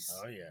piece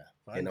Oh yeah.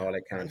 and all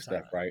that kind Fun of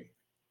stuff, time. right?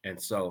 And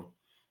so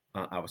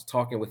I was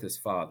talking with his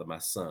father, my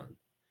son,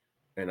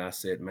 and I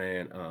said,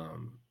 "Man,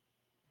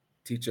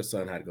 teach your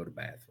son how to go to the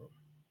bathroom."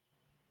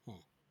 Hmm.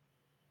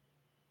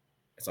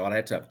 That's all I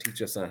had to tell him. Teach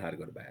your son how to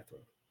go to the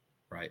bathroom,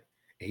 right?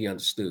 And he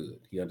understood.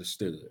 He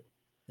understood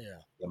Yeah.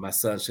 that my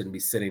son shouldn't be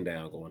sitting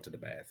down going to the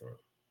bathroom.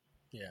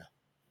 Yeah.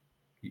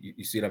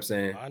 You see what I'm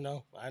saying? I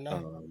know. I know.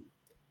 Um,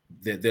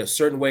 there are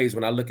certain ways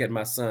when I look at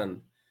my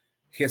son,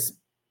 his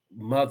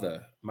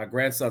mother, my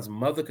grandson's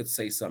mother could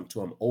say something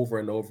to him over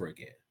and over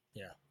again.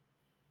 Yeah.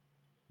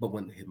 But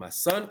when my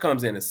son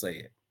comes in and say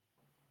it,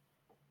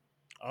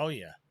 Oh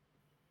yeah.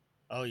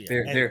 Oh yeah.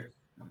 they're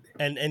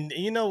And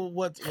you know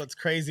what's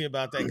crazy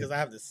about that? Because I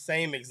have the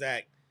same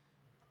exact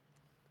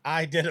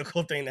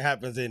identical thing that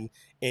happens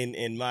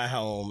in my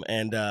home.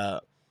 And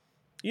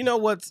you know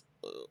what's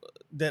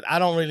that I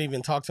don't really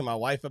even talk to my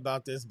wife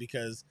about this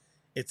because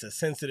it's a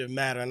sensitive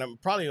matter, and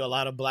probably a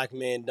lot of black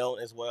men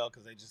don't as well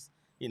because they just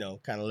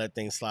kind of let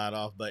things slide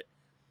off. But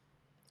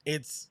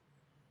it's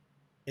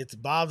it's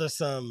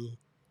bothersome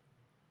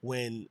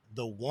when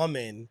the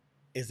woman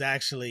is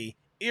actually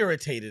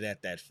irritated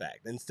at that fact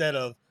instead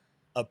of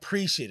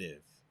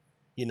appreciative.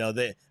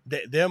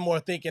 They're more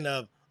thinking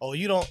of, oh,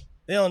 they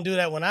don't do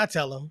that when I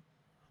tell them.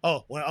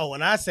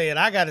 When I say it,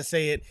 I got to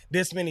say it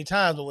this many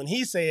times. But when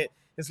he say it,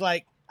 it's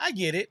like, I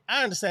get it.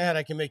 I understand how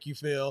that can make you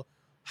feel.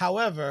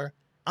 However,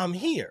 I'm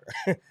here.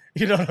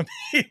 You know what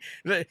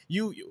I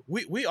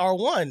mean? We are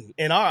one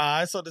in our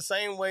eyes. So the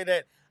same way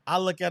that I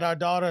look at our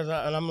daughters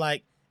and I'm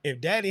like, if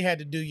daddy had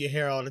to do your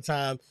hair all the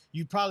time,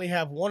 you probably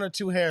have one or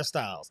two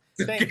hairstyles.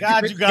 Thank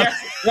God you got.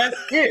 that's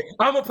it.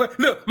 I'm gonna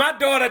look. My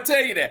daughter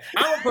tell you that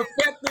I'm gonna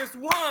perfect this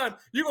one.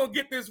 You're gonna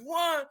get this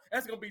one.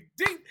 That's gonna be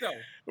deep though.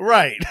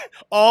 Right.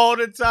 All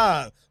the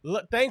time.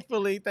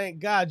 Thankfully, thank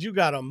God you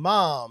got a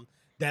mom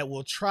that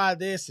will try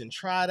this and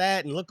try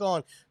that and look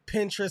on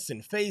Pinterest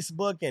and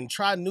Facebook and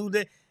try new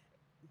that.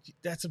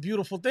 That's a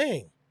beautiful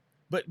thing.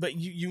 But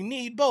you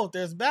need both.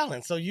 There's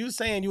balance. So you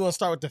saying you want to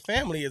start with the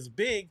family is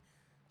big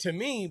to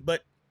me,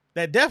 but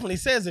that definitely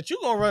says that you're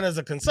going to run as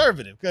a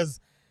conservative because,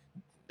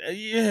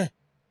 yeah,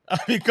 I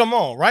mean, come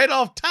on, right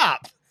off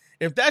top.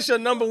 If that's your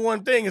number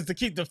one thing is to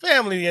keep the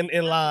family in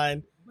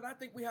line. But I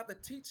think we have to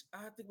teach.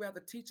 I think we have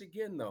to teach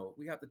again, though.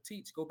 We have to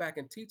teach. Go back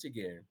and teach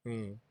again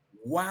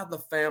why the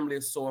family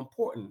is so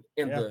important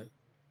in the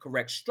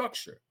correct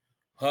structure: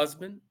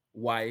 husband,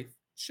 wife,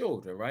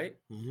 children. Right?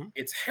 Mm-hmm.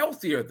 It's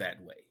healthier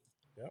that way.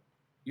 Yep.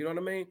 You know what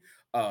I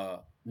mean?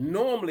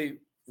 Normally,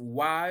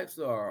 wives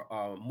are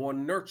more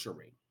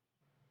nurturing.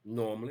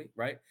 Normally,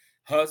 right?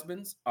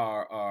 Husbands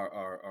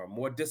are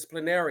more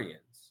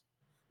disciplinarians.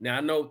 Now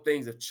I know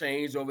things have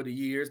changed over the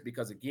years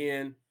because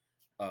again,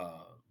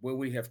 where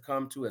we have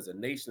come to as a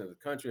nation, as a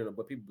country, and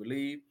what people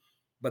believe,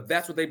 but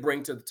that's what they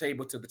bring to the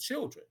table to the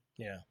children.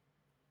 Yeah.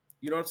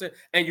 You know what I'm saying?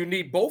 And you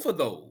need both of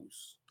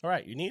those All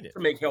right. You need it. to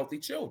make healthy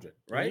children,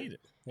 You right? need it.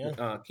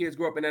 Yeah. Kids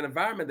grow up in that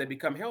environment, they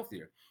become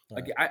healthier.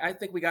 Right. Again, I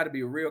think we got to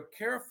be real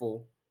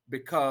careful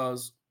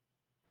because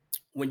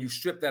when you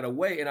strip that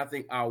away, and I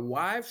think our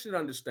wives should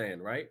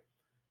understand, right,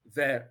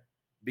 that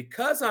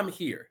because I'm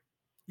here,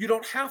 you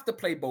don't have to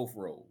play both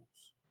roles.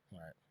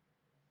 Right.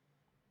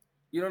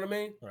 You know what I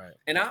mean? Right.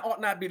 And I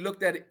ought not be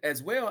looked at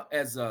as well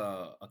as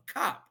a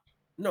cop.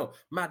 No,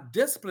 my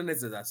discipline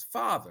is as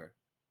father.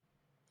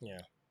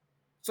 Yeah.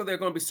 So there are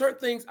going to be certain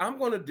things I'm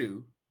going to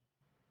do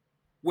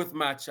with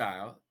my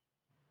child,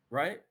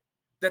 right,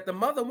 that the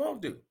mother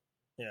won't do.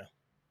 Yeah.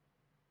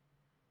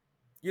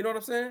 You know what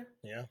I'm saying?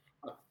 Yeah.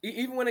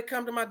 Even when it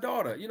comes to my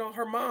daughter, you know,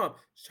 her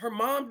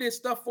mom did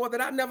stuff for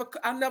that I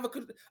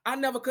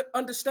never could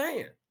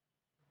understand.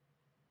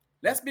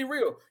 Let's be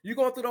real. You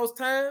going through those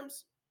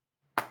times?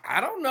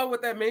 I don't know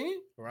what that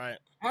means. Right.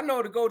 I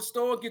know to go to the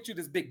store and get you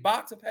this big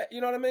box of,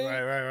 you know what I mean?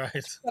 Right.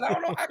 But I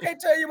don't know. I can't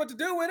tell you what to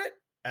do with it.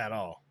 At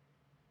all.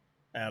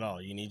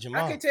 You need your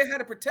I mom. can't tell you how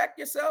to protect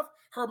yourself.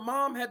 Her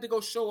mom had to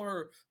go show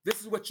her,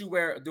 this is what you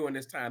wear during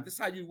this time. This is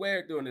how you wear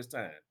it during this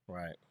time.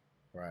 Right.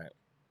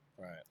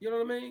 You know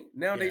what I mean?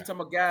 Now they Yeah.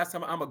 talking about guys,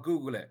 I'm going to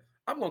Google it.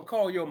 I'm going to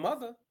call your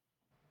mother.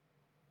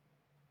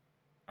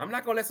 I'm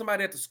not going to let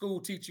somebody at the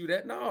school teach you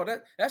that. No,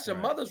 that's your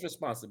mother's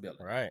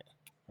responsibility. Right.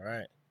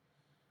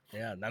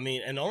 Yeah. I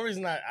mean, and the only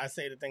reason I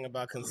say the thing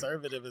about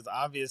conservative is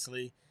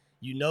obviously,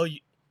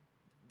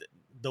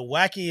 the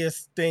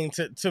wackiest thing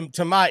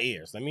to my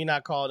ears. Let me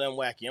not call them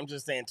wacky. I'm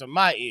just saying to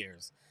my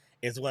ears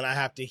is when I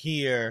have to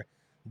hear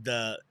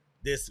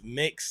this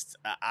mixed.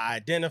 I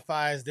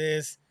identify as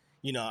this.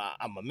 You know,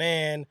 I'm a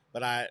man,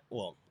 but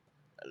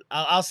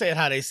I'll say it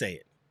how they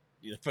say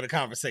it for the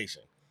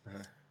conversation.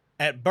 Uh-huh.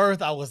 At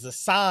birth, I was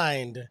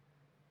assigned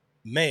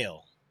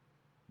male,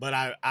 but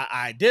I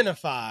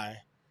identify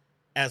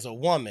as a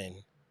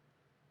woman,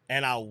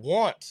 and I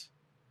want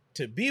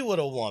to be with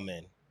a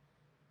woman,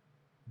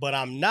 but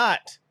I'm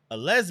not a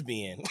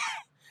lesbian.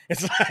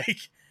 It's like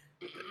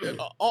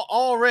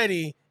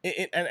already,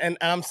 and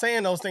I'm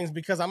saying those things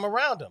because I'm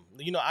around them.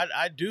 You know,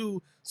 I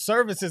do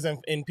services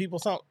in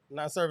people's home,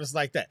 not services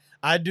like that.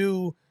 I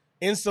do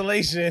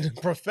installation,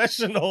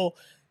 professional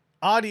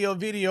audio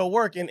video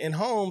work in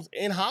homes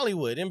in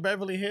Hollywood, in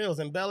Beverly Hills,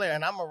 in Bel Air,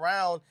 and I'm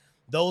around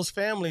those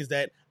families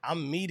that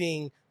I'm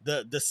meeting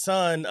the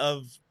son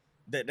of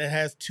that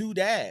has two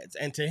dads,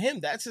 and to him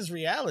that's his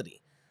reality.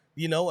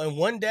 You know, and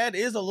one dad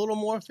is a little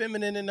more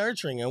feminine and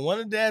nurturing, and one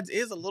of the dads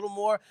is a little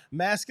more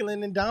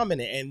masculine and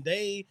dominant, and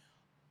they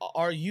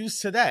are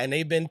used to that, and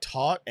they've been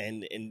taught,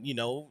 and you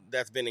know,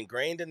 that's been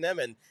ingrained in them,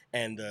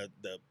 and the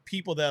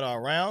people that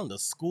are around, the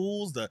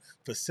schools, the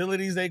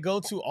facilities they go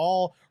to,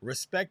 all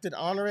respect and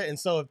honor it. And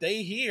so if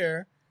they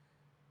hear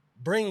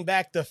bring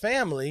back the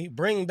family,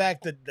 bring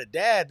back the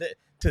dad,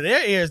 to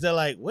their ears, they're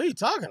like, what are you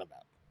talking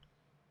about?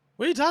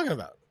 What are you talking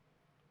about?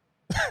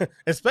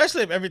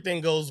 Especially if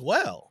everything goes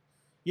well.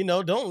 You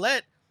know, don't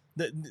let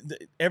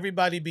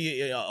everybody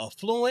be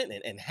affluent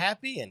and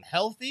happy and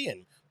healthy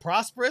and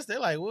prosperous. They're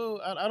like, well,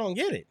 I don't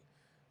get it.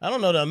 I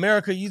don't know the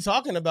America you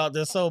talking about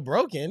that's so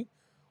broken.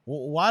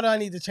 Why do I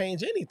need to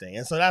change anything?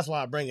 And so that's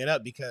why I bring it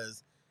up,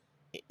 because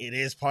it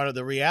is part of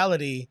the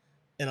reality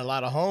in a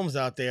lot of homes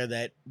out there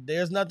that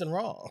there's nothing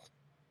wrong.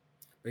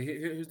 But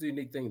here's the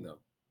unique thing, though.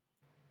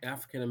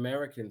 African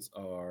Americans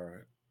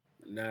are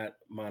not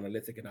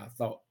monolithic in our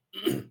thought.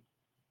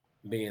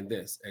 Being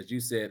this, as you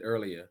said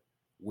earlier,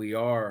 we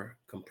are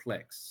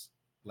complex,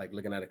 like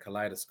looking at a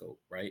kaleidoscope,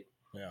 right?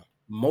 Yeah.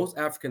 Most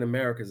African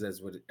Americans,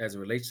 as it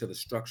relates to the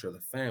structure of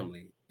the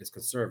family, is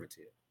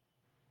conservative.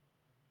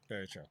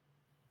 Very true.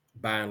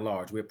 By and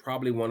large, we're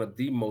probably one of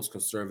the most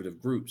conservative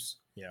groups.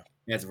 Yeah.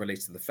 As it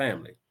relates to the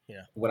family.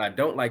 Yeah. What I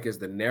don't like is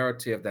the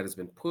narrative that has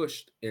been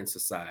pushed in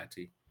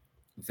society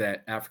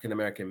that African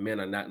American men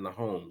are not in the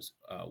homes.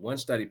 One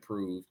study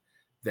proved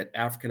that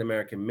African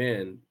American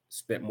men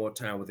spent more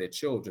time with their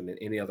children than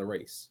any other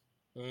race.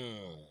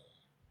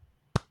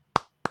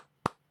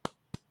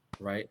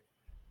 Right?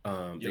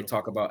 They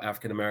talk about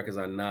African Americans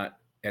are not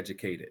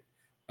educated.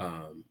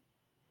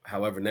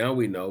 However, now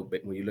we know,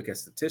 but when you look at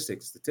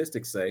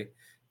statistics say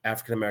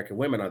African American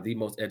women are the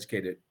most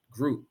educated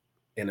group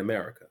in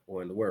America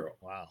or in the world.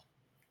 Wow.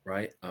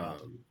 Right? Wow.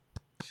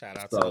 Shout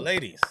out to the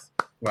ladies.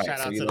 Right. Shout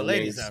out to the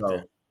ladies out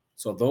there.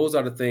 So those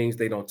are the things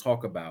they don't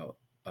talk about.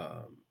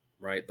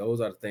 Right? Those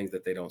are the things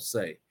that they don't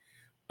say.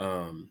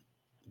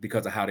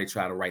 Because of how they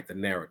try to write the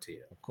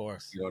narrative. Of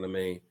course. You know what I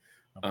mean?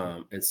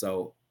 And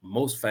so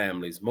most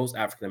families, most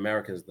African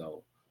Americans,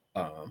 though,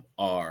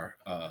 are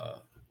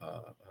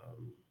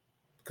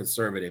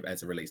conservative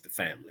as it relates to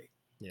family.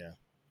 Yeah.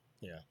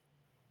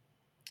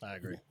 I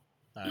agree.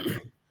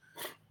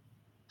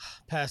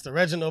 Pastor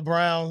Reginald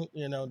Brown,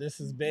 you know, this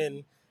has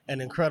been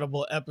an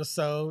incredible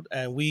episode,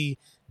 and we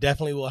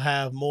definitely will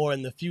have more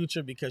in the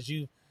future because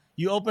you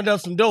opened up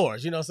some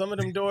doors. You know, some of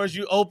them doors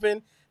you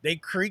opened, they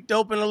creaked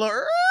open a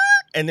little,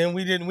 and then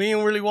we didn't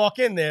really walk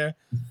in there.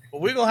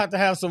 But we're gonna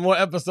have some more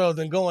episodes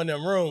and go in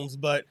them rooms.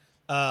 But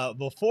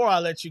before I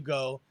let you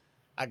go,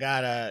 I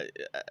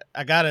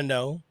gotta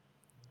know,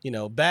 you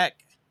know, back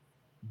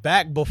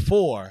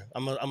before,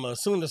 I'm gonna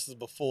assume this is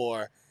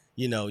before,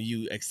 you know,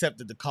 you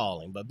accepted the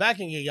calling, but back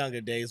in your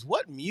younger days,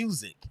 what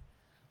music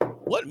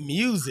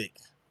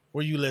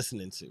were you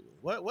listening to?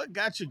 What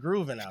got you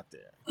grooving out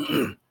there?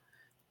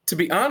 To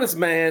be honest,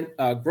 man,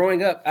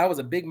 growing up, I was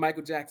a big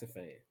Michael Jackson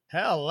fan.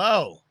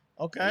 Hello.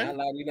 Okay. Not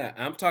like you not.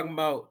 I'm talking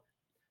about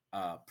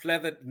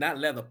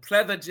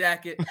pleather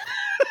jacket,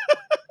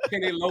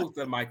 Kenny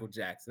Loafer, Michael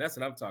Jackson. That's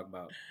what I'm talking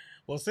about.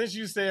 Well, since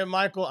you said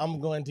Michael, I'm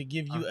going to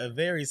give you a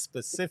very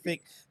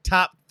specific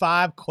top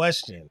 5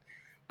 question.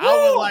 Woo,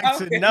 I would like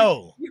to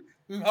know.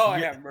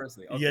 Lord have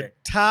mercy. Okay. Your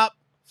top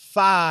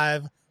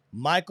 5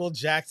 Michael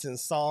Jackson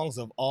songs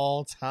of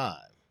all time.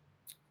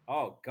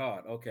 Oh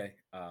God. Okay.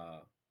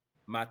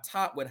 My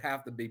top would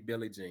have to be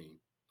Billie Jean.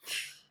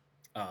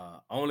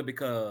 Only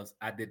because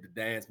I did the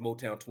dance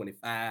Motown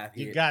 25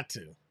 hit. You got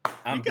to.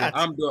 I'm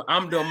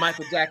doing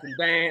Michael Jackson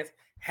dance,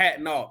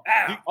 hatting off.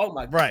 Oh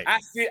my God. Right. I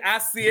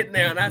see it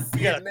now, and I see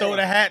you gotta it now. throw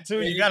the hat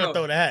too. You gotta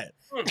throw the hat.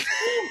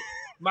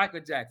 Michael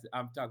Jackson.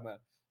 I'm talking about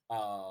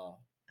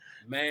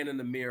Man in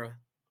the Mirror.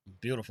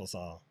 Beautiful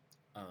song.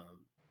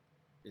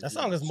 That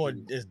song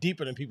is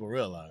deeper than people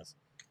realize.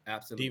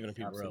 Absolutely. Deeper than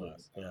people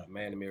realize. Yeah.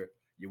 Man in the Mirror.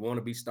 You want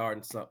to be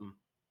starting something.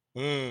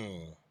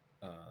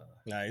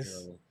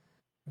 Nice.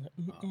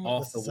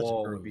 Off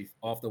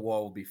the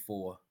Wall would be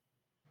 4.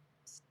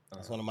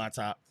 That's one of my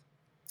top.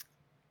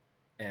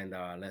 And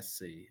let's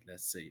see.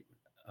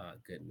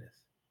 Goodness.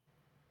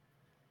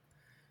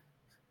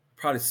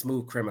 Probably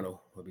Smooth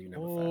Criminal would be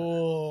number 5.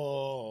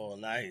 Oh,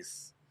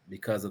 nice.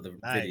 Because of the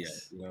video.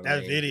 You know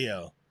that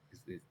video.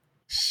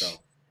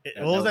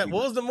 What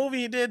was the movie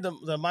he did?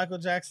 The Michael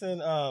Jackson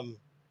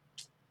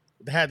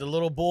that had the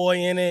little boy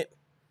in it.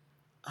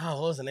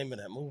 Oh, what was the name of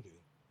that movie?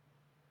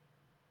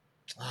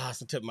 It's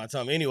the tip of my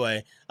tongue.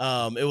 Anyway,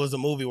 it was a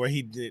movie where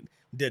he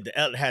had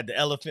the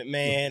Elephant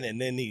Man, and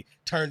then he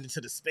turned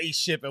into the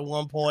spaceship at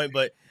one point.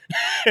 But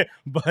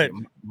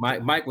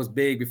Mike was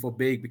big before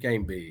Big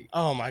became big.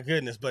 Oh my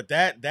goodness! But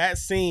that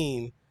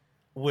scene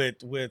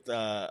with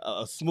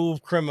a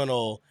Smooth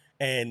Criminal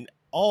and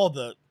all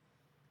the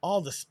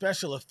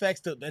special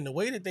effects and the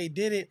way that they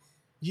did it,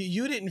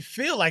 you didn't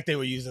feel like they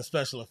were using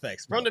special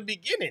effects from the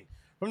beginning,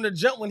 from the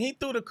jump when he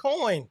threw the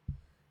coin.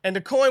 And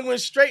the coin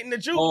went straight in the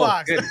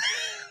jukebox.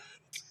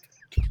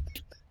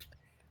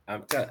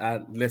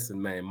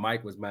 Listen, man.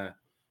 Mike was my,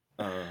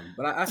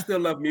 but I still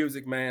love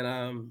music,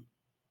 man.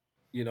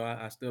 You know,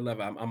 I still love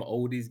it. I'm an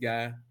oldies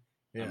guy.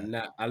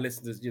 Yeah. I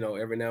listen to, you know,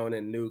 every now and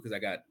then new because I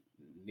got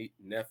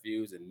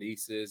nephews and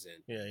nieces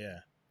and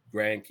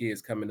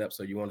grandkids coming up.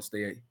 So you want to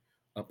stay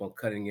up on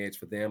cutting edge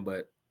for them.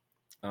 But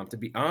to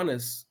be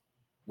honest,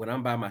 when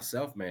I'm by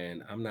myself,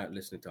 man, I'm not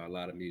listening to a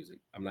lot of music.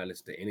 I'm not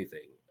listening to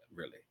anything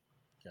really.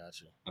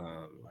 Gotcha.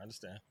 I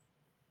understand.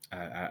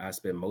 I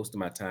spend most of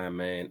my time,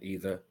 man,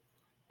 either,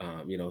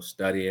 you know,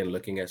 studying,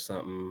 looking at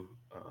something,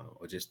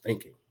 or just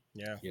thinking.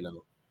 Yeah. You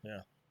know.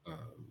 Yeah.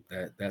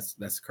 That's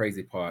the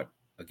crazy part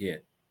again,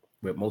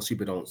 but most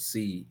people don't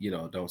see, you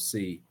know,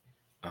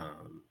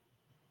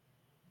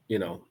 you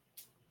know,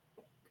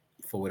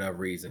 for whatever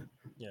reason.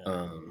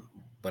 Yeah.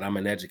 But I'm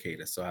an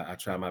educator, so I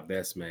try my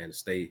best, man, to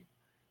stay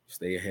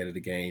ahead of the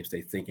game,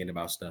 stay thinking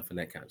about stuff and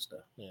that kind of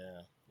stuff.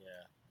 Yeah.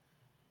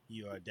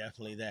 You are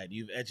definitely that.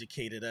 You've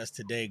educated us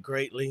today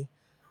greatly.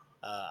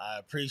 I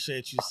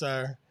appreciate you,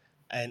 sir.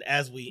 And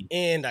as we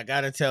end, I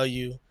gotta tell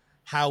you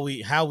how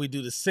we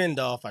do the send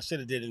off. I should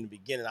have did it in the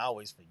beginning. I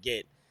always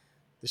forget.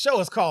 The show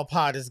is called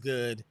Pod is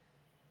Good.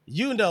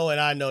 You know,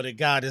 and I know that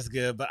God is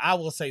good, but I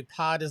will say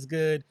Pod is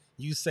good.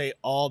 You say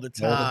all the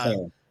time. All the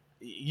time.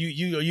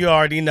 You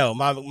already know,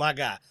 my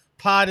guy.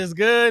 Pod is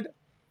good.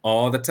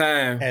 All the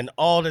time. And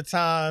all the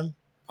time.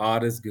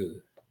 Pod is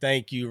good.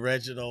 Thank you,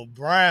 Reginald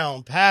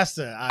Brown.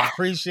 Pastor, I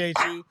appreciate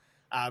you.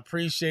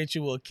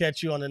 We'll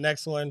catch you on the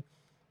next one.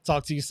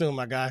 Talk to you soon,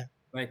 my guy.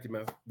 Thank you,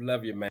 man.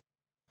 Love you, man.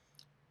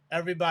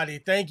 Everybody,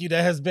 thank you.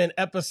 That has been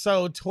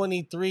episode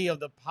 23 of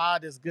the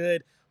Pod is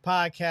Good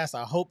podcast.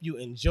 I hope you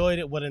enjoyed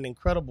it. What an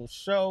incredible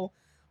show.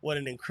 What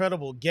an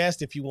incredible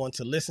guest. If you want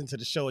to listen to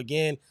the show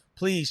again,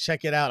 please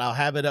check it out. I'll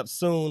have it up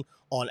soon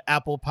on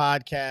Apple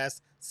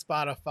Podcasts,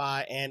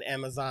 Spotify, and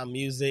Amazon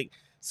Music.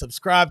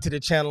 Subscribe to the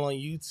channel on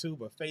YouTube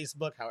or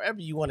Facebook, however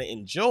you want to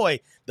enjoy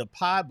the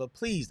pod, but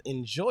please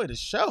enjoy the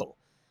show.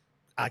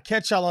 I'll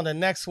catch y'all on the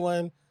next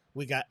one.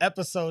 We got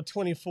episode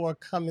 24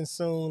 coming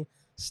soon.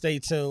 Stay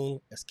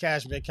tuned. It's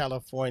Cashmere,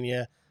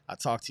 California. I'll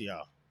talk to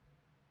y'all.